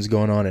situation's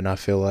going on and I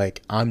feel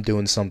like I'm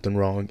doing something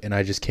wrong and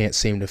I just can't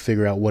seem to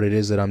figure out what it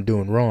is that I'm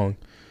doing wrong,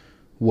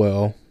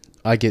 well,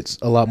 I get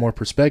a lot more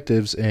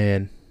perspectives,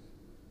 and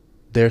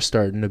they're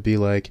starting to be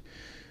like,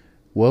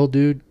 well,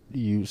 dude,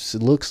 it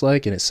looks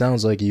like and it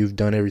sounds like you've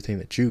done everything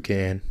that you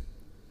can.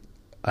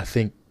 I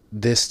think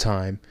this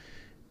time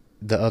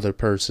the other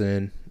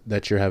person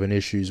that you're having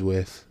issues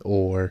with,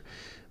 or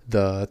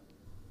the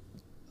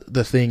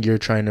thing you're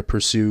trying to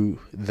pursue,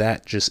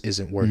 that just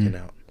isn't working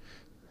out.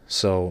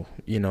 So,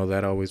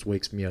 that always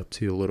wakes me up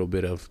to a little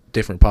bit of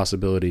different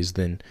possibilities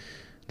than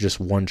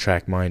just one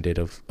track minded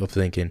of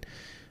thinking,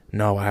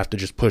 no, I have to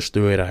just push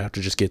through it. I have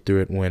to just get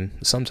through it. When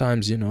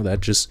sometimes,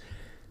 that just,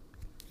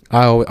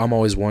 I'm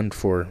always one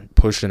for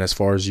pushing as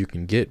far as you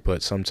can get,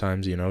 but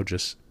sometimes,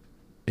 just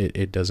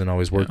it doesn't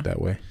always work that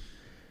way.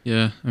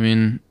 Yeah. I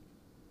mean,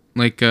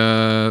 like,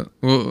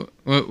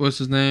 what's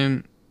his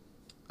name?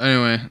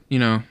 Anyway,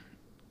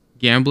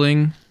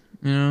 gambling,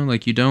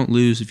 like you don't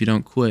lose if you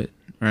don't quit,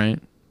 right?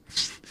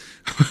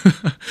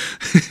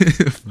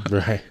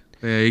 Right.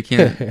 Yeah, you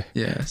can't.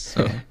 Yeah,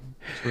 so that's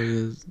what it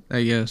is,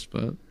 I guess.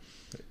 But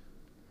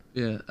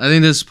yeah, I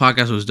think this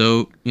podcast was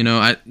dope. You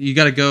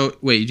gotta go.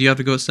 Wait, do you have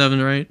to go at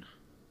 7, right?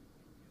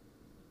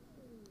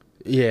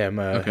 Yeah, I'm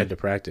head to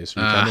practice.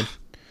 You coming?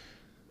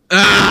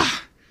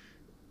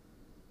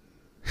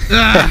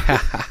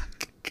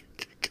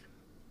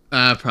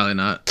 Probably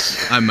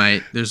not. I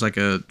might. There's like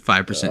a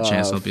 5%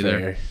 chance I'll be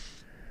there.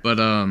 But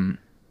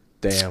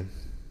damn.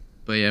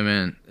 But yeah,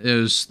 man,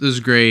 this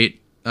was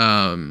great. This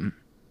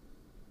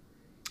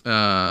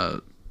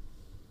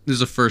is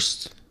the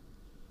first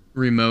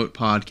remote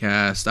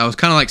podcast. I was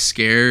kind of like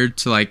scared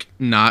to like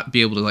not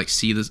be able to like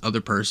see this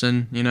other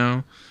person,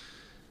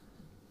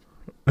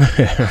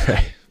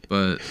 Right.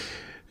 But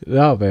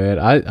no, man,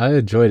 I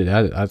enjoyed it.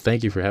 I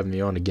thank you for having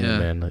me on again,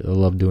 man. I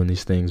love doing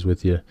these things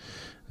with you.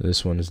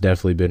 This one has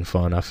definitely been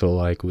fun. I feel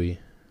like we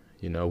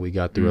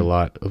got through a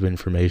lot of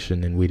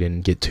information and we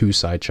didn't get too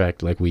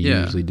sidetracked like we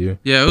usually do.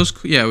 Yeah, it was.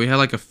 Yeah, we had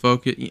like a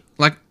focus.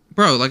 Like,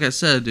 bro, like I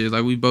said, dude,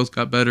 like we both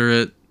got better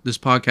at this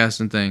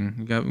podcasting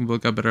thing. We both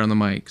got better on the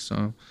mic.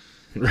 So,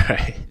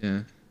 right.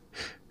 Yeah.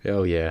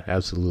 Oh yeah,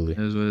 absolutely. It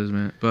is what it is,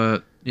 man.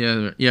 But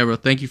yeah, bro.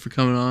 Thank you for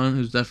coming on. It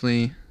was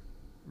definitely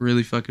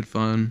really fucking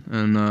fun,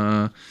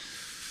 and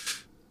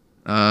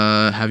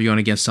have you on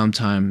again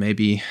sometime.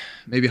 Maybe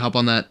hop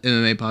on that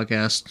MMA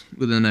podcast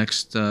within the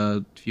next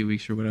few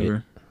weeks or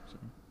whatever.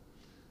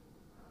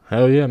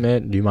 Hell yeah,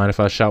 man. Do you mind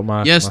if I shout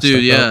my Yes, my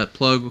dude, stuff yeah. out?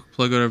 Plug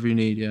whatever you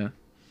need, yeah.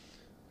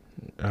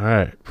 All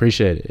right.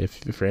 Appreciate it.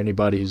 If for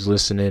anybody who's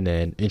listening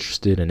and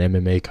interested in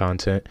MMA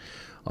content,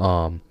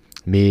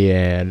 me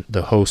and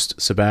the host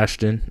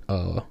Sebastian,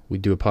 we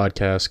do a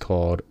podcast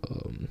called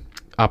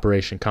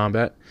Operation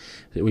Combat.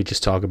 We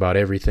just talk about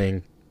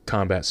everything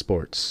combat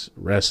sports,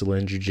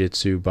 wrestling,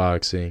 jiu-jitsu,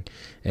 boxing,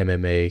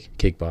 MMA,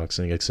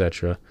 kickboxing,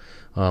 etc.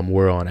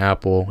 We're on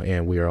Apple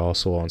and we are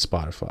also on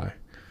Spotify.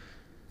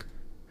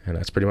 And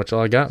that's pretty much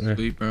all I got, man.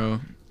 Sweet, bro.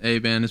 Hey,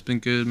 man, it's been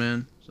good,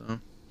 man. So.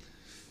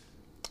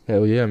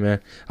 Hell yeah, man.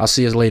 I'll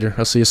see you later.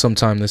 I'll see you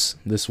sometime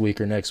this week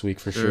or next week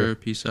for sure.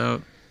 Peace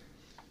out.